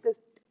going to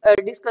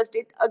discuss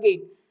it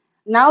again.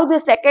 Now the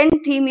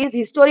second theme is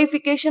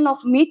historification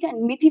of myth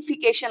and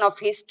mythification of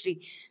history.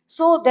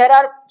 So there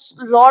are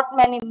lot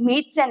many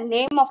myths and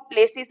name of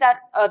places are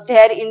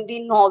there in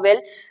the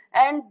novel,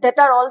 and that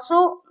are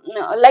also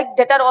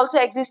that are also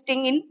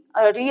existing in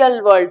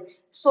real world.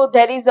 So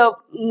there is a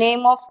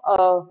name of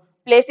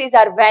places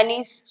are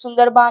Venice,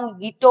 Sundarban,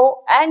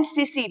 Gito, and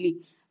Sicily.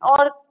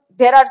 Or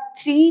there are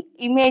three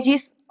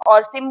images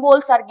or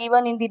symbols are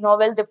given in the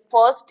novel. The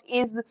first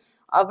is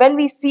when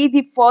we see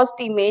the first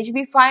image,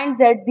 we find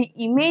that the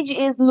image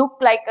is look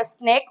like a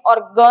snake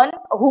or gun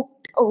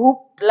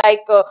hooked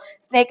like a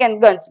snake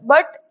and guns.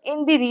 But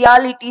in the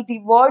reality, the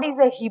word is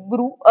a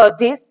Hebrew.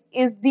 This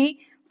is the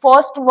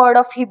first word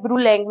of Hebrew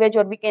language,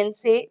 or we can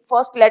say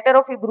first letter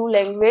of Hebrew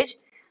language.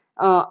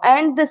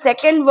 And the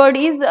second word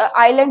is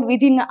island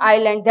within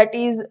island. That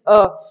is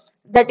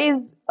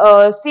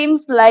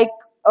seems like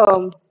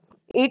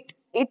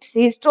its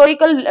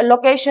historical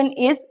location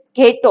is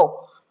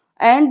ghetto,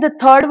 and the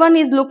third one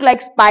is look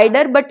like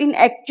spider, but in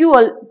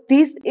actual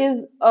this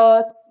its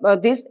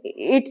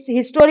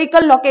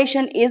historical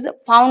location is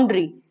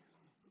foundry.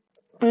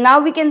 Now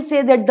we can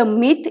say that the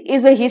myth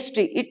is a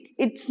history.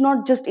 It's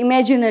not just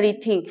imaginary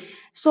thing.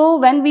 So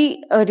when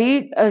we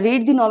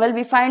read the novel,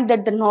 we find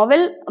that the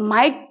novel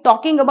might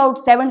talking about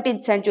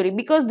 17th century,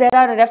 because there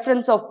are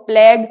reference of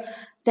plague,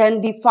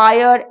 then the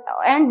fire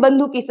and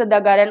banduki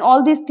sadagar, and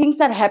all these things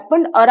are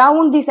happened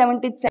around the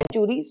 17th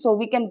century, so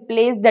we can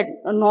place that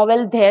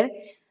novel there.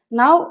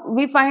 Now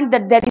we find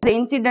that there is an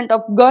incident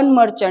of gun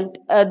merchant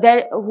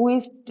there who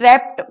is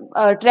trapped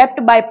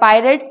by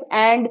pirates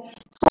and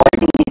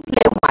sold in the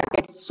slave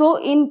market. So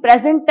in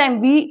present time,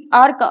 we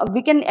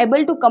can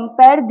able to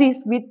compare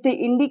this with the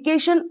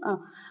indication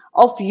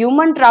of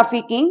human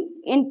trafficking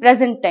in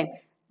present time.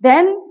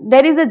 Then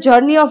there is a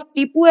journey of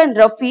Tipu and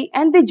Rafi,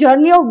 and the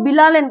journey of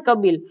Bilal and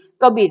Kabir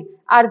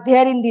are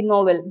there in the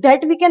novel,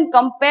 that we can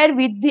compare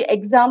with the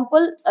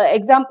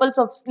examples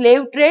of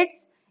slave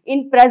trades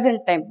in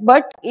present time,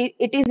 but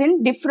it is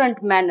in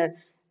different manner.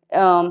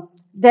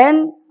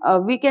 Then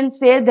we can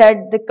say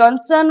that the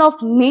concern of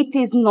myth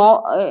is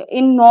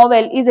in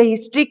novel is a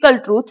historical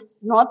truth,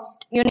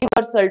 not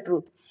universal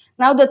truth.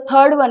 Now the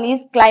third one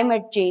is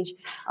climate change.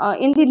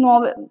 In the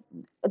novel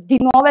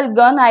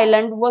Gun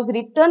Island was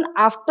written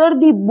after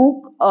the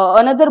book,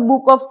 another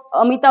book of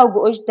Amitav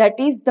Ghosh, that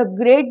is the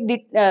Great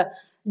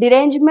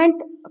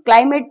Derangement,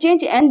 Climate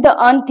Change, and the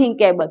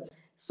Unthinkable.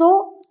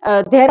 So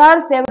there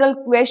are several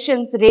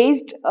questions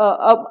raised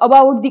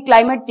about the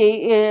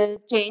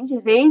change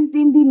raised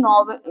in the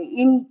novel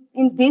in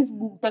this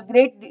book, The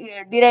Great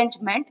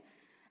Derangement,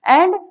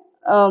 and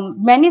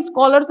many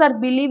scholars are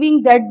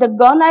believing that the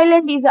Gun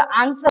Island is the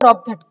answer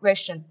of that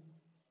question.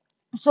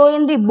 So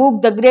in the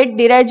book, The Great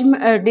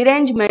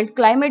Derangement,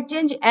 Climate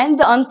Change, and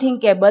the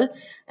Unthinkable,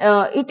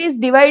 it is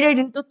divided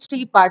into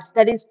three parts.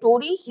 That is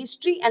story,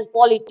 history, and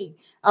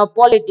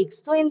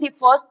politics. So in the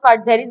first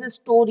part, there is a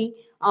story.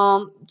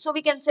 So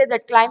we can say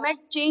that climate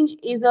change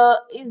is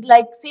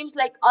like seems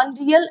like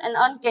unreal and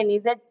uncanny,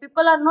 that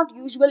people are not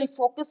usually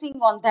focusing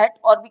on that,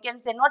 or we can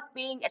say not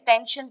paying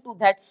attention to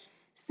that.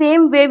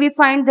 Same way, we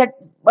find that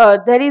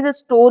there is a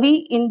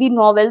story in the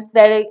novels.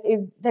 There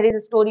is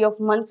a story of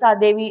Mansa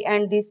Devi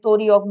and the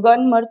story of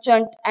gun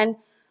merchant and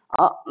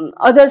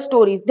other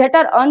stories that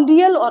are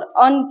unreal or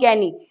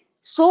uncanny.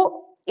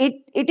 So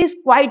it is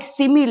quite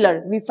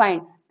similar, we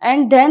find.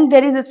 And then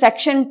there is a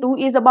section 2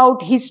 is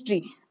about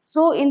history.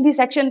 So in the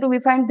section 2 we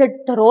find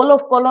that the role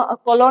of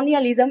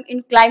colonialism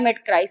in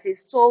climate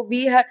crisis. So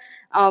we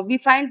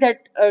find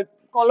that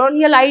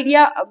colonial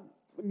idea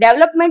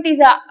development is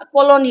a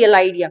colonial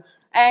idea,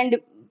 and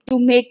to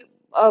make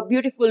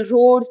beautiful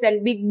roads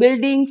and big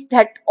buildings,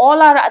 that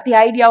all are the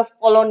idea of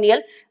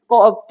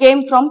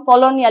came from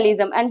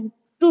colonialism. And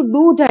to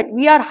do that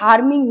we are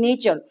harming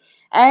nature,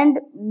 and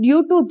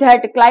due to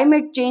that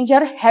climate change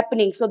are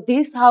happening. So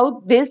this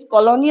how this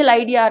colonial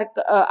idea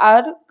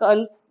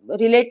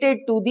related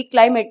to the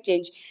climate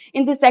change.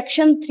 In the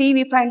section 3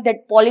 we find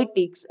that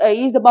politics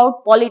is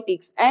about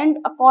politics, and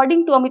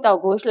according to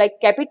Amitav Ghosh, like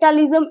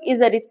capitalism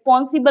is a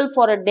responsible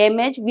for a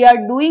damage we are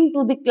doing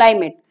to the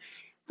climate.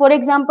 For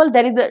example,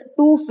 there is a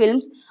two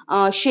films,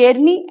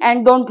 Sherni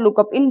and Don't Look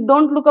Up. In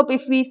Don't Look Up,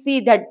 if we see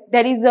that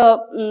there is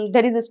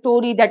a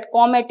story that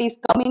comet is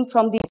coming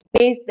from the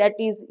space, that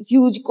is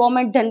huge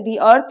comet than the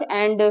Earth,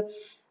 and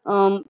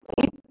um,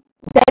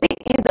 there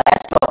is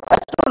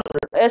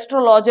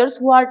astrologers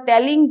who are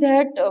telling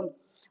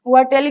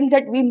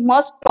that we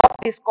must stop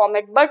this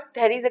comet, but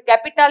there is a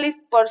capitalist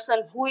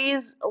person who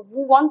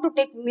want to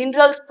take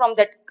minerals from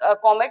that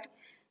comet.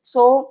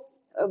 So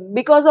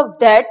because of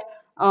that,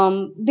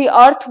 the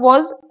earth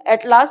was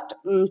at last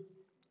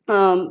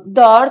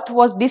the earth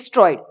was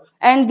destroyed.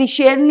 And the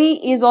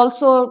Sherni is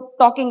also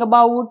talking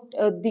about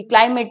the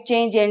climate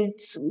change, and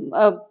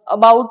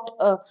about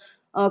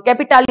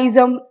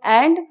capitalism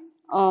and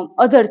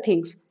other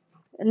things.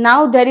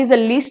 Now there is a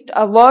list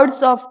of words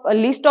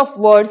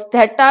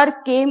that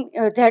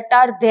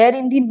are there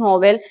in the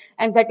novel,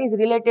 and that is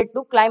related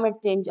to climate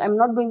change. I'm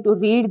not going to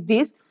read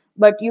this,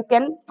 but you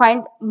can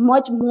find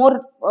much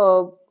more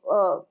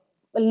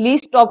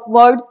list of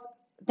words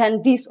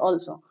than this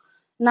also.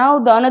 Now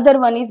the another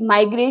one is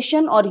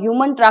migration or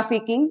human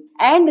trafficking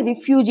and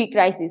refugee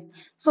crisis.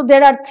 So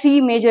there are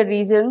three major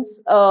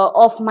reasons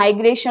of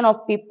migration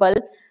of people.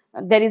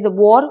 There is a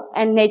war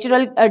and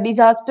natural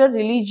disaster,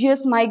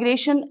 religious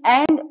migration,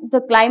 and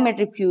the climate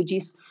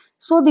refugees.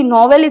 So the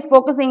novel is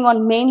focusing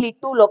on mainly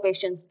two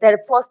locations. The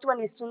first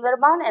one is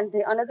Sundarban and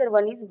the another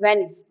one is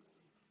Venice.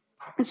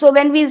 So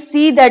when we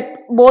see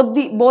that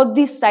both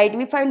these sites,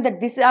 we find that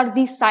these are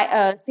the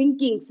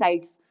sinking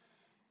sites.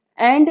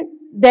 And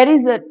there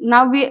is a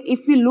now we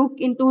if we look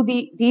into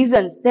the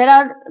reasons, there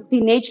are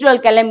the natural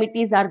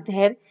calamities are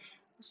there.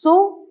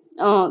 So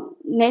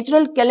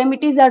natural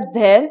calamities are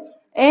there,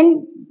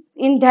 and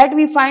in that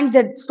we find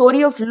the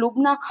story of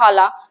Lubna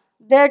Khala.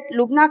 That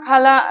Lubna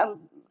Khala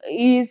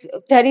is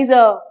there is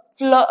a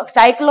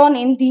cyclone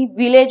in the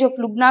village of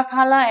Lubna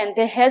Khala, and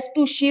they has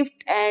to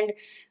shift, and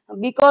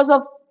because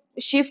of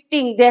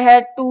shifting they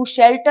had to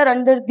shelter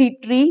under the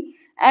tree.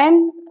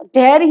 And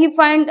there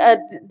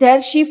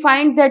she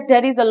find that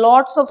there is a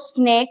lots of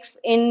snakes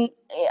in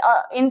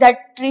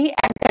that tree,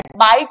 and that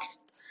bites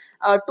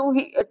her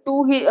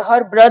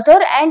brother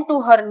and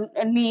to her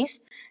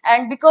niece,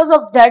 and because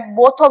of that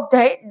both of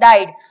them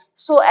died.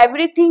 So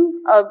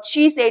everything,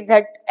 she said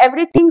that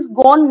everything's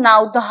gone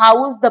now, the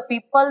house, the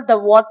people, the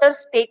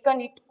water's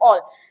taken it all.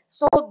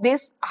 So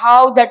this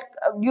how that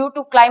due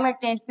to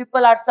climate change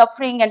people are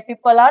suffering, and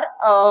people are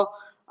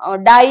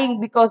dying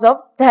because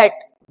of that,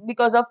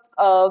 because of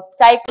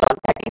cyclone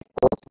that is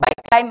caused by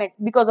climate,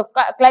 because of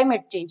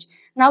climate change.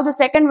 Now the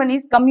second one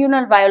is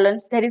communal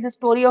violence. There is a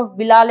story of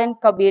Bilal and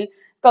Kabir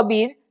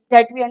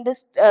that we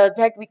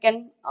that we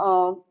can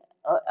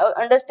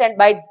understand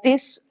by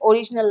this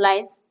original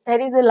lines. There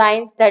is a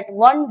lines that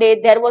one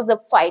day there was a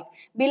fight.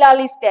 Bilal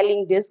is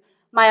telling this.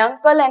 My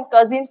uncle and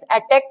cousins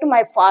attacked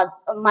my father.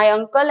 My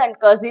uncle and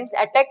cousins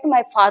attacked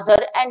my father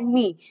and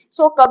me.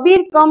 So Kabir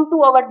come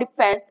to our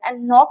defense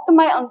and knocked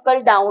my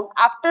uncle down.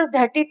 After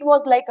that, it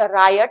was like a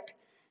riot.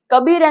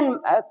 Kabir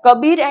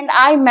and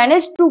I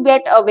managed to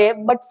get away,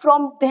 but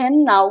from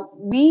then now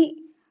we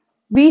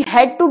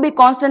had to be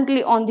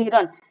constantly on the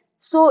run.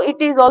 So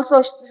it is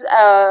also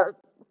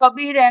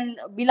Kabir and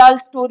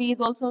Bilal's story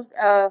is also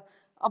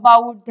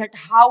about that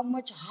how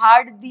much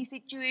hard the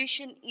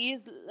situation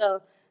is,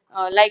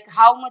 like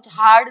how much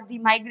hard the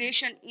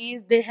migration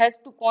is. They has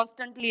to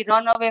constantly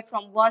run away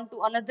from one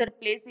to another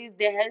places.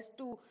 They has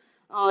to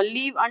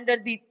live under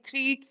the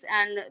threats,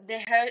 and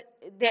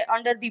they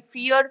under the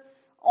fear.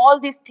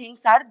 All these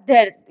things are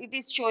there. It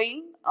is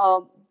showing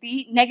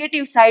the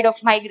negative side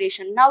of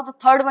migration. Now the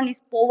third one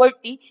is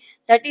poverty.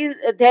 That is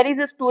there is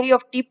a story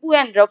of Tipu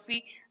and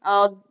Rafi.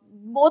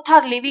 Both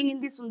are living in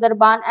the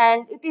Sundarban,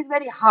 and it is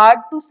very hard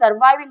to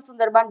survive in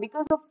Sundarban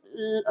because of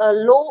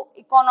low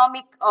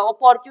economic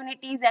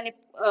opportunities and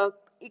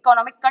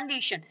economic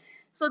condition.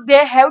 So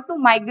they have to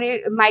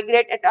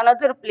migrate at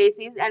another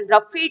places. And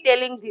Rafi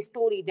telling the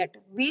story that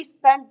we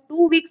spent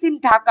 2 weeks in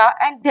Dhaka,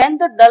 and then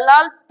the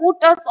dalal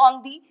put us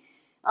on the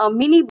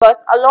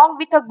minibus along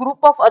with a group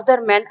of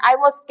other men. I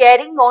was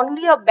carrying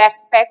only a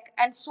backpack,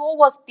 and so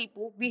was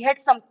Tipu. We had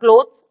some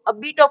clothes, a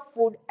bit of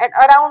food, and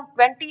around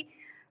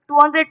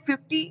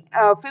 250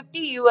 50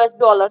 US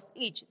dollars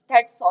each.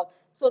 That's all.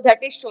 So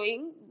that is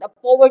showing the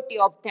poverty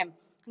of them.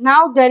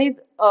 Now there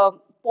is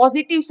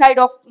positive side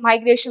of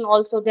migration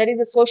also. There is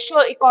a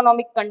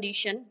socio-economic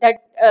condition that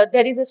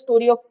there is a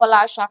story of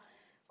Palasha.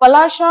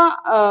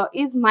 Palasha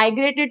is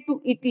migrated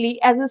to Italy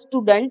as a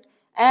student,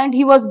 and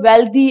he was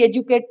wealthy,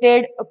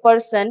 educated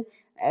person.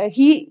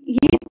 He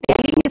is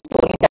telling his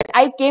story that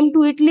I came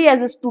to Italy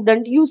as a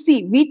student. You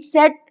see, which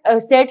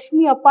sets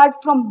me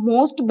apart from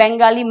most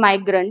Bengali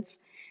migrants.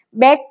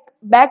 Back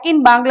back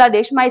in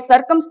Bangladesh, my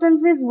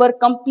circumstances were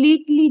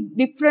completely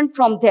different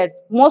from theirs.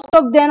 Most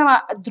of them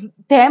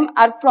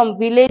are from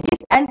villages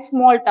and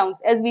small towns,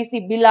 as we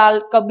see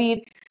Bilal, Kabir,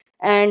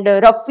 and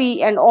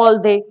Rafi, and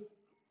all they.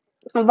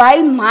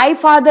 While my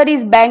father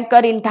is banker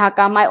in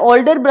Dhaka, my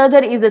older brother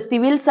is a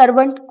civil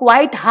servant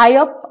quite high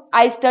up.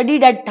 I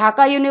studied at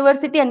Dhaka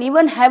University and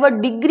even have a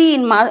degree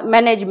in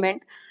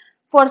management.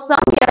 For some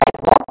years, I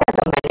worked as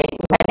a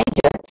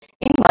manager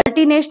in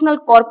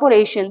multinational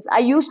corporations. I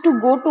used to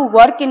go to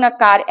work in a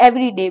car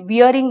every day,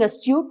 wearing a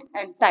suit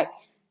and tie.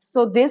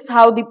 So this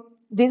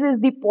is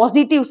the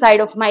positive side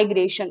of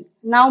migration.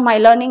 Now my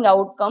learning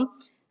outcome.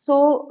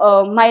 So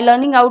my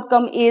learning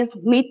outcome is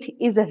myth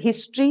is a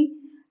history.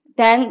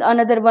 Then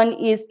another one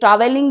is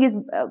traveling is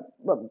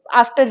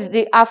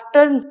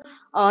after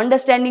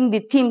understanding the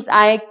themes,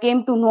 I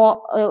came to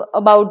know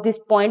about this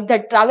point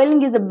that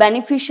traveling is a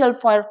beneficial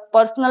for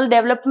personal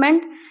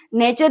development.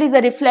 Nature is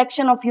a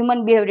reflection of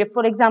human behavior.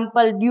 For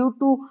example, due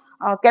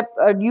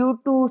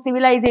to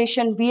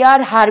civilization,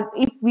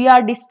 if we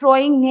are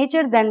destroying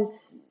nature, then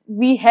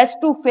we has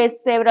to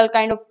face several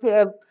kind of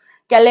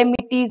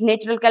calamities,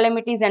 natural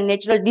calamities and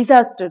natural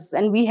disasters,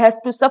 and we has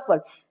to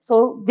suffer.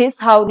 So this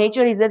how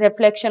nature is a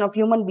reflection of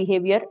human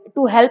behavior.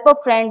 To help a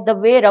friend, the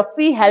way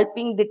Rafi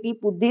helping the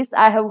Tipu, this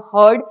I have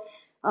heard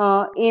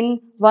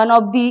in one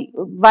of the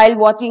while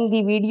watching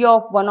the video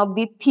of one of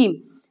the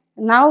theme.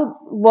 Now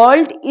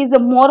world is a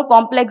more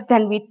complex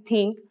than we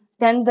think.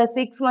 Then the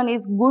sixth one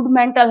is good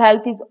mental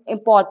health is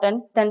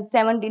important. Then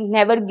 17,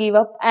 never give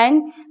up.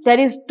 And there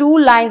is two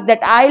lines that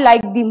I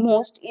like the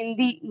most in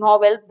the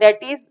novel.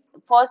 That is,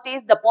 first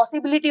is the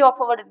possibility of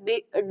our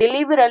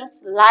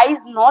deliverance lies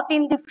not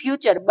in the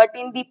future but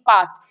in the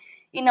past,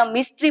 in a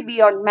mystery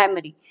beyond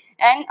memory.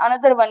 And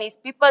another one is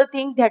people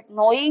think that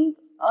knowing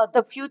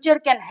the future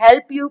can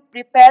help you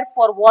prepare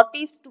for what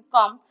is to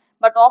come,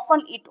 but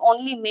often it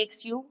only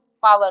makes you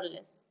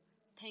powerless.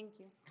 Thank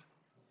you.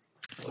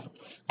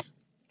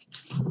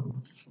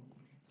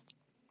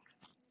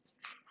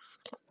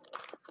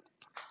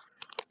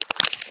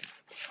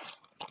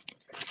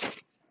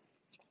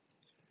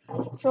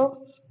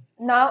 So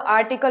now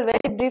article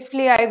very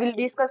briefly I will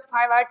discuss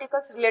 5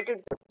 articles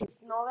related to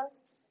this novel.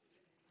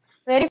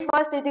 Very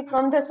first is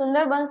from the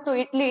Sundarbans to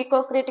Italy,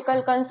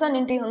 eco-critical concern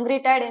in the Hungry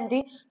Tide and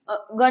the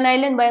Gun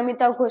Island by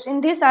Amitav Ghosh.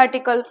 In this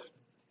article,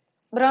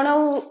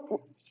 Pranav,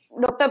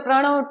 Dr.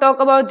 Pranav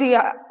talk about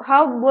the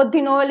how both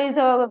the novel is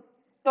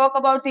talk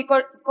about the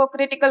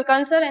co-critical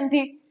concern and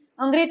the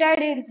Hungry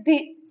Tide is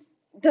the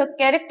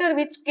character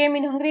which came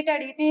in Hungry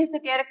Tide. It is the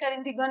character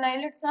in the Gun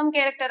Island. Some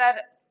character are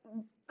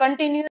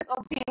continuous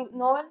of the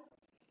novel.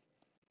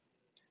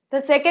 The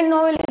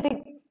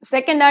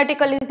second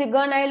article is the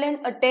Gun Island,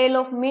 a tale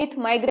of myth,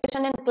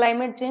 migration, and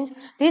climate change.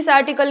 This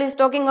article is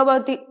talking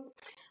about the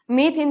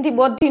myth in the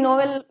both the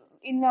novel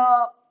in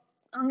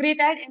Hungry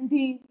Tide and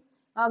the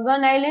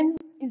Gun Island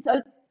is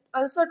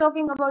also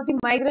talking about the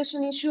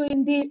migration issue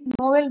in the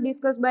novel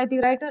discussed by the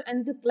writer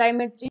and the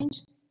climate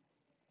change.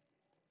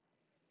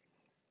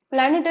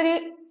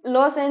 Planetary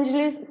Los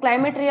Angeles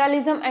climate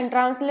realism and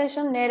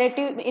translation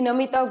narrative in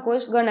Amitav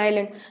Ghosh Gun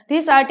Island.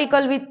 This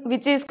article,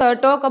 which is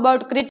talk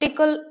about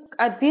critical.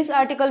 This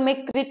article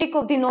make critic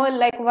of the novel,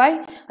 like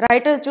why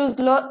writer choose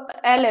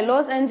LA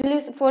Los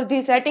Angeles for the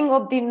setting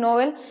of the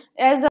novel,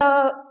 as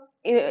a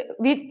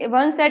which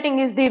one setting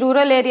is the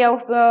rural area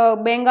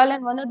of Bengal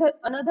and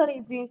another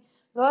is the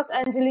Los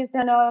Angeles.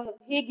 Then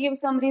he gives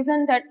some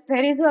reason that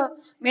there is a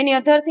many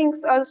other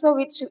things also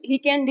which he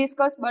can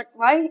discuss, but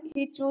why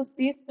he choose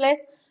this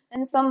place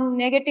and some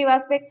negative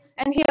aspect.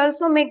 And he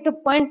also make the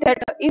point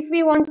that if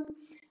we want,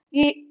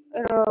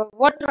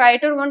 what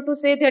writer want to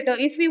say that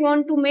if we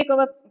want to make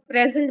our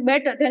present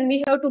better, then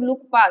we have to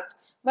look past.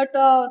 But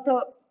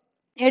the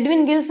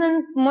Edwin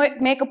Gilson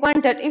make a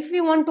point that if we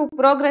want to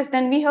progress,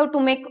 then we have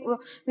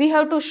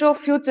to show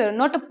future,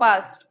 not a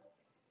past.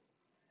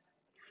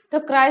 The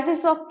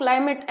crisis of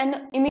climate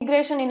and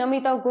immigration in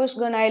Amitav Ghosh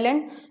Gun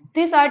Island.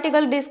 This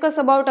article discusses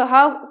about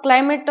how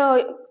climate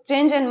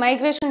change and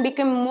migration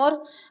became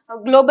more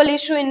global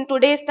issue in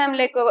today's time.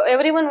 Like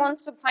everyone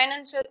wants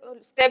financial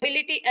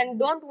stability and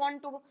don't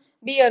want to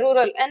be a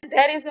rural. And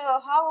there is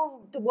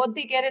how the both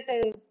the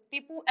character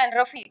Tipu and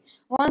Rafi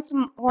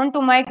want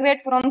to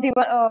migrate from the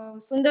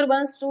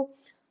Sundarbans to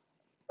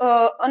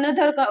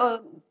another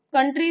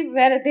country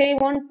where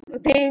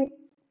they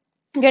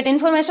get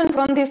information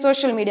from the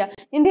social media.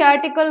 In the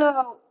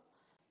article,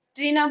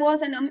 Trina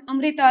Bose and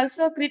Amrita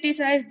also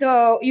criticized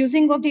the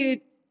using of the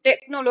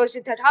technology,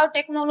 that how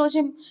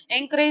technology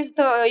encouraged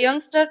the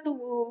youngster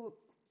to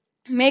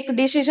make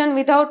decision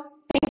without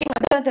thinking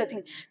other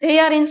thing. They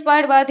are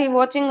inspired by the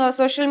watching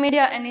social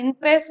media and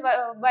impressed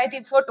by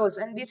the photos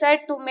and decide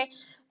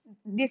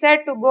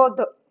to go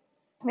the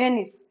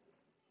Venice.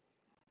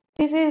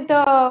 This is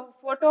the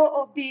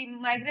photo of the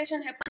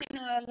migration happening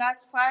in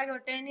last 5 or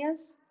 10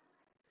 years.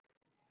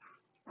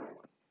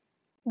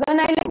 Gun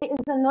Island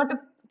is not a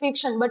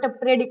fiction but a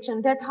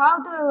prediction that how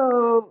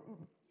the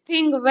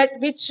thing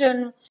which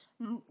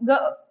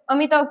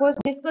Amitav Ghosh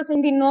discussed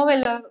in the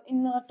novel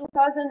in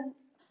 2000.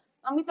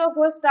 Amitav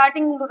was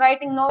starting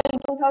writing novel in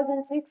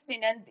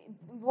 2016, and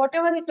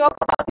whatever he talked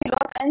about the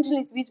Los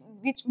Angeles,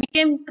 which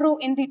became true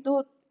in the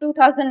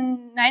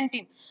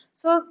 2019.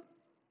 So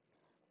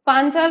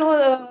Panchal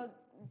was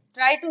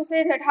try to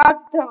say that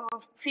how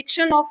the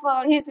fiction of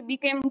his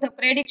became the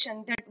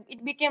prediction that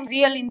it became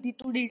real in the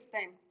 2 days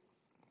time.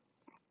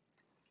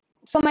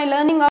 So my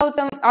learning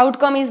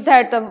outcome is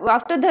that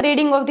after the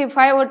reading of the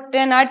 5 or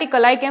 10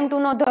 article, I came to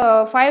know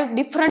the 5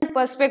 different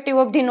perspective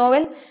of the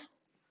novel.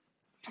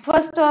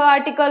 First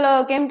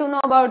article came to know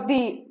about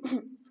the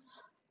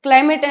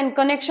climate and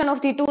connection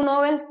of the two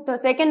novels. The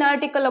second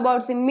article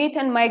about the myth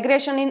and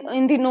migration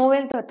in the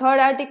novel. The third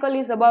article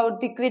is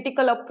about the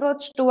critical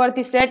approach toward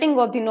the setting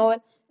of the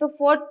novel. The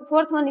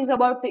fourth one is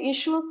about the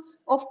issue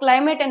of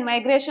climate and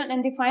migration,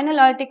 and the final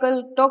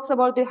article talks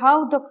about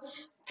how the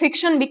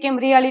fiction became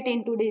reality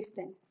in today's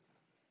time.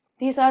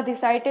 These are the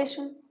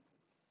citation.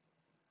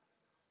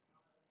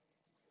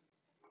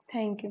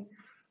 Thank you.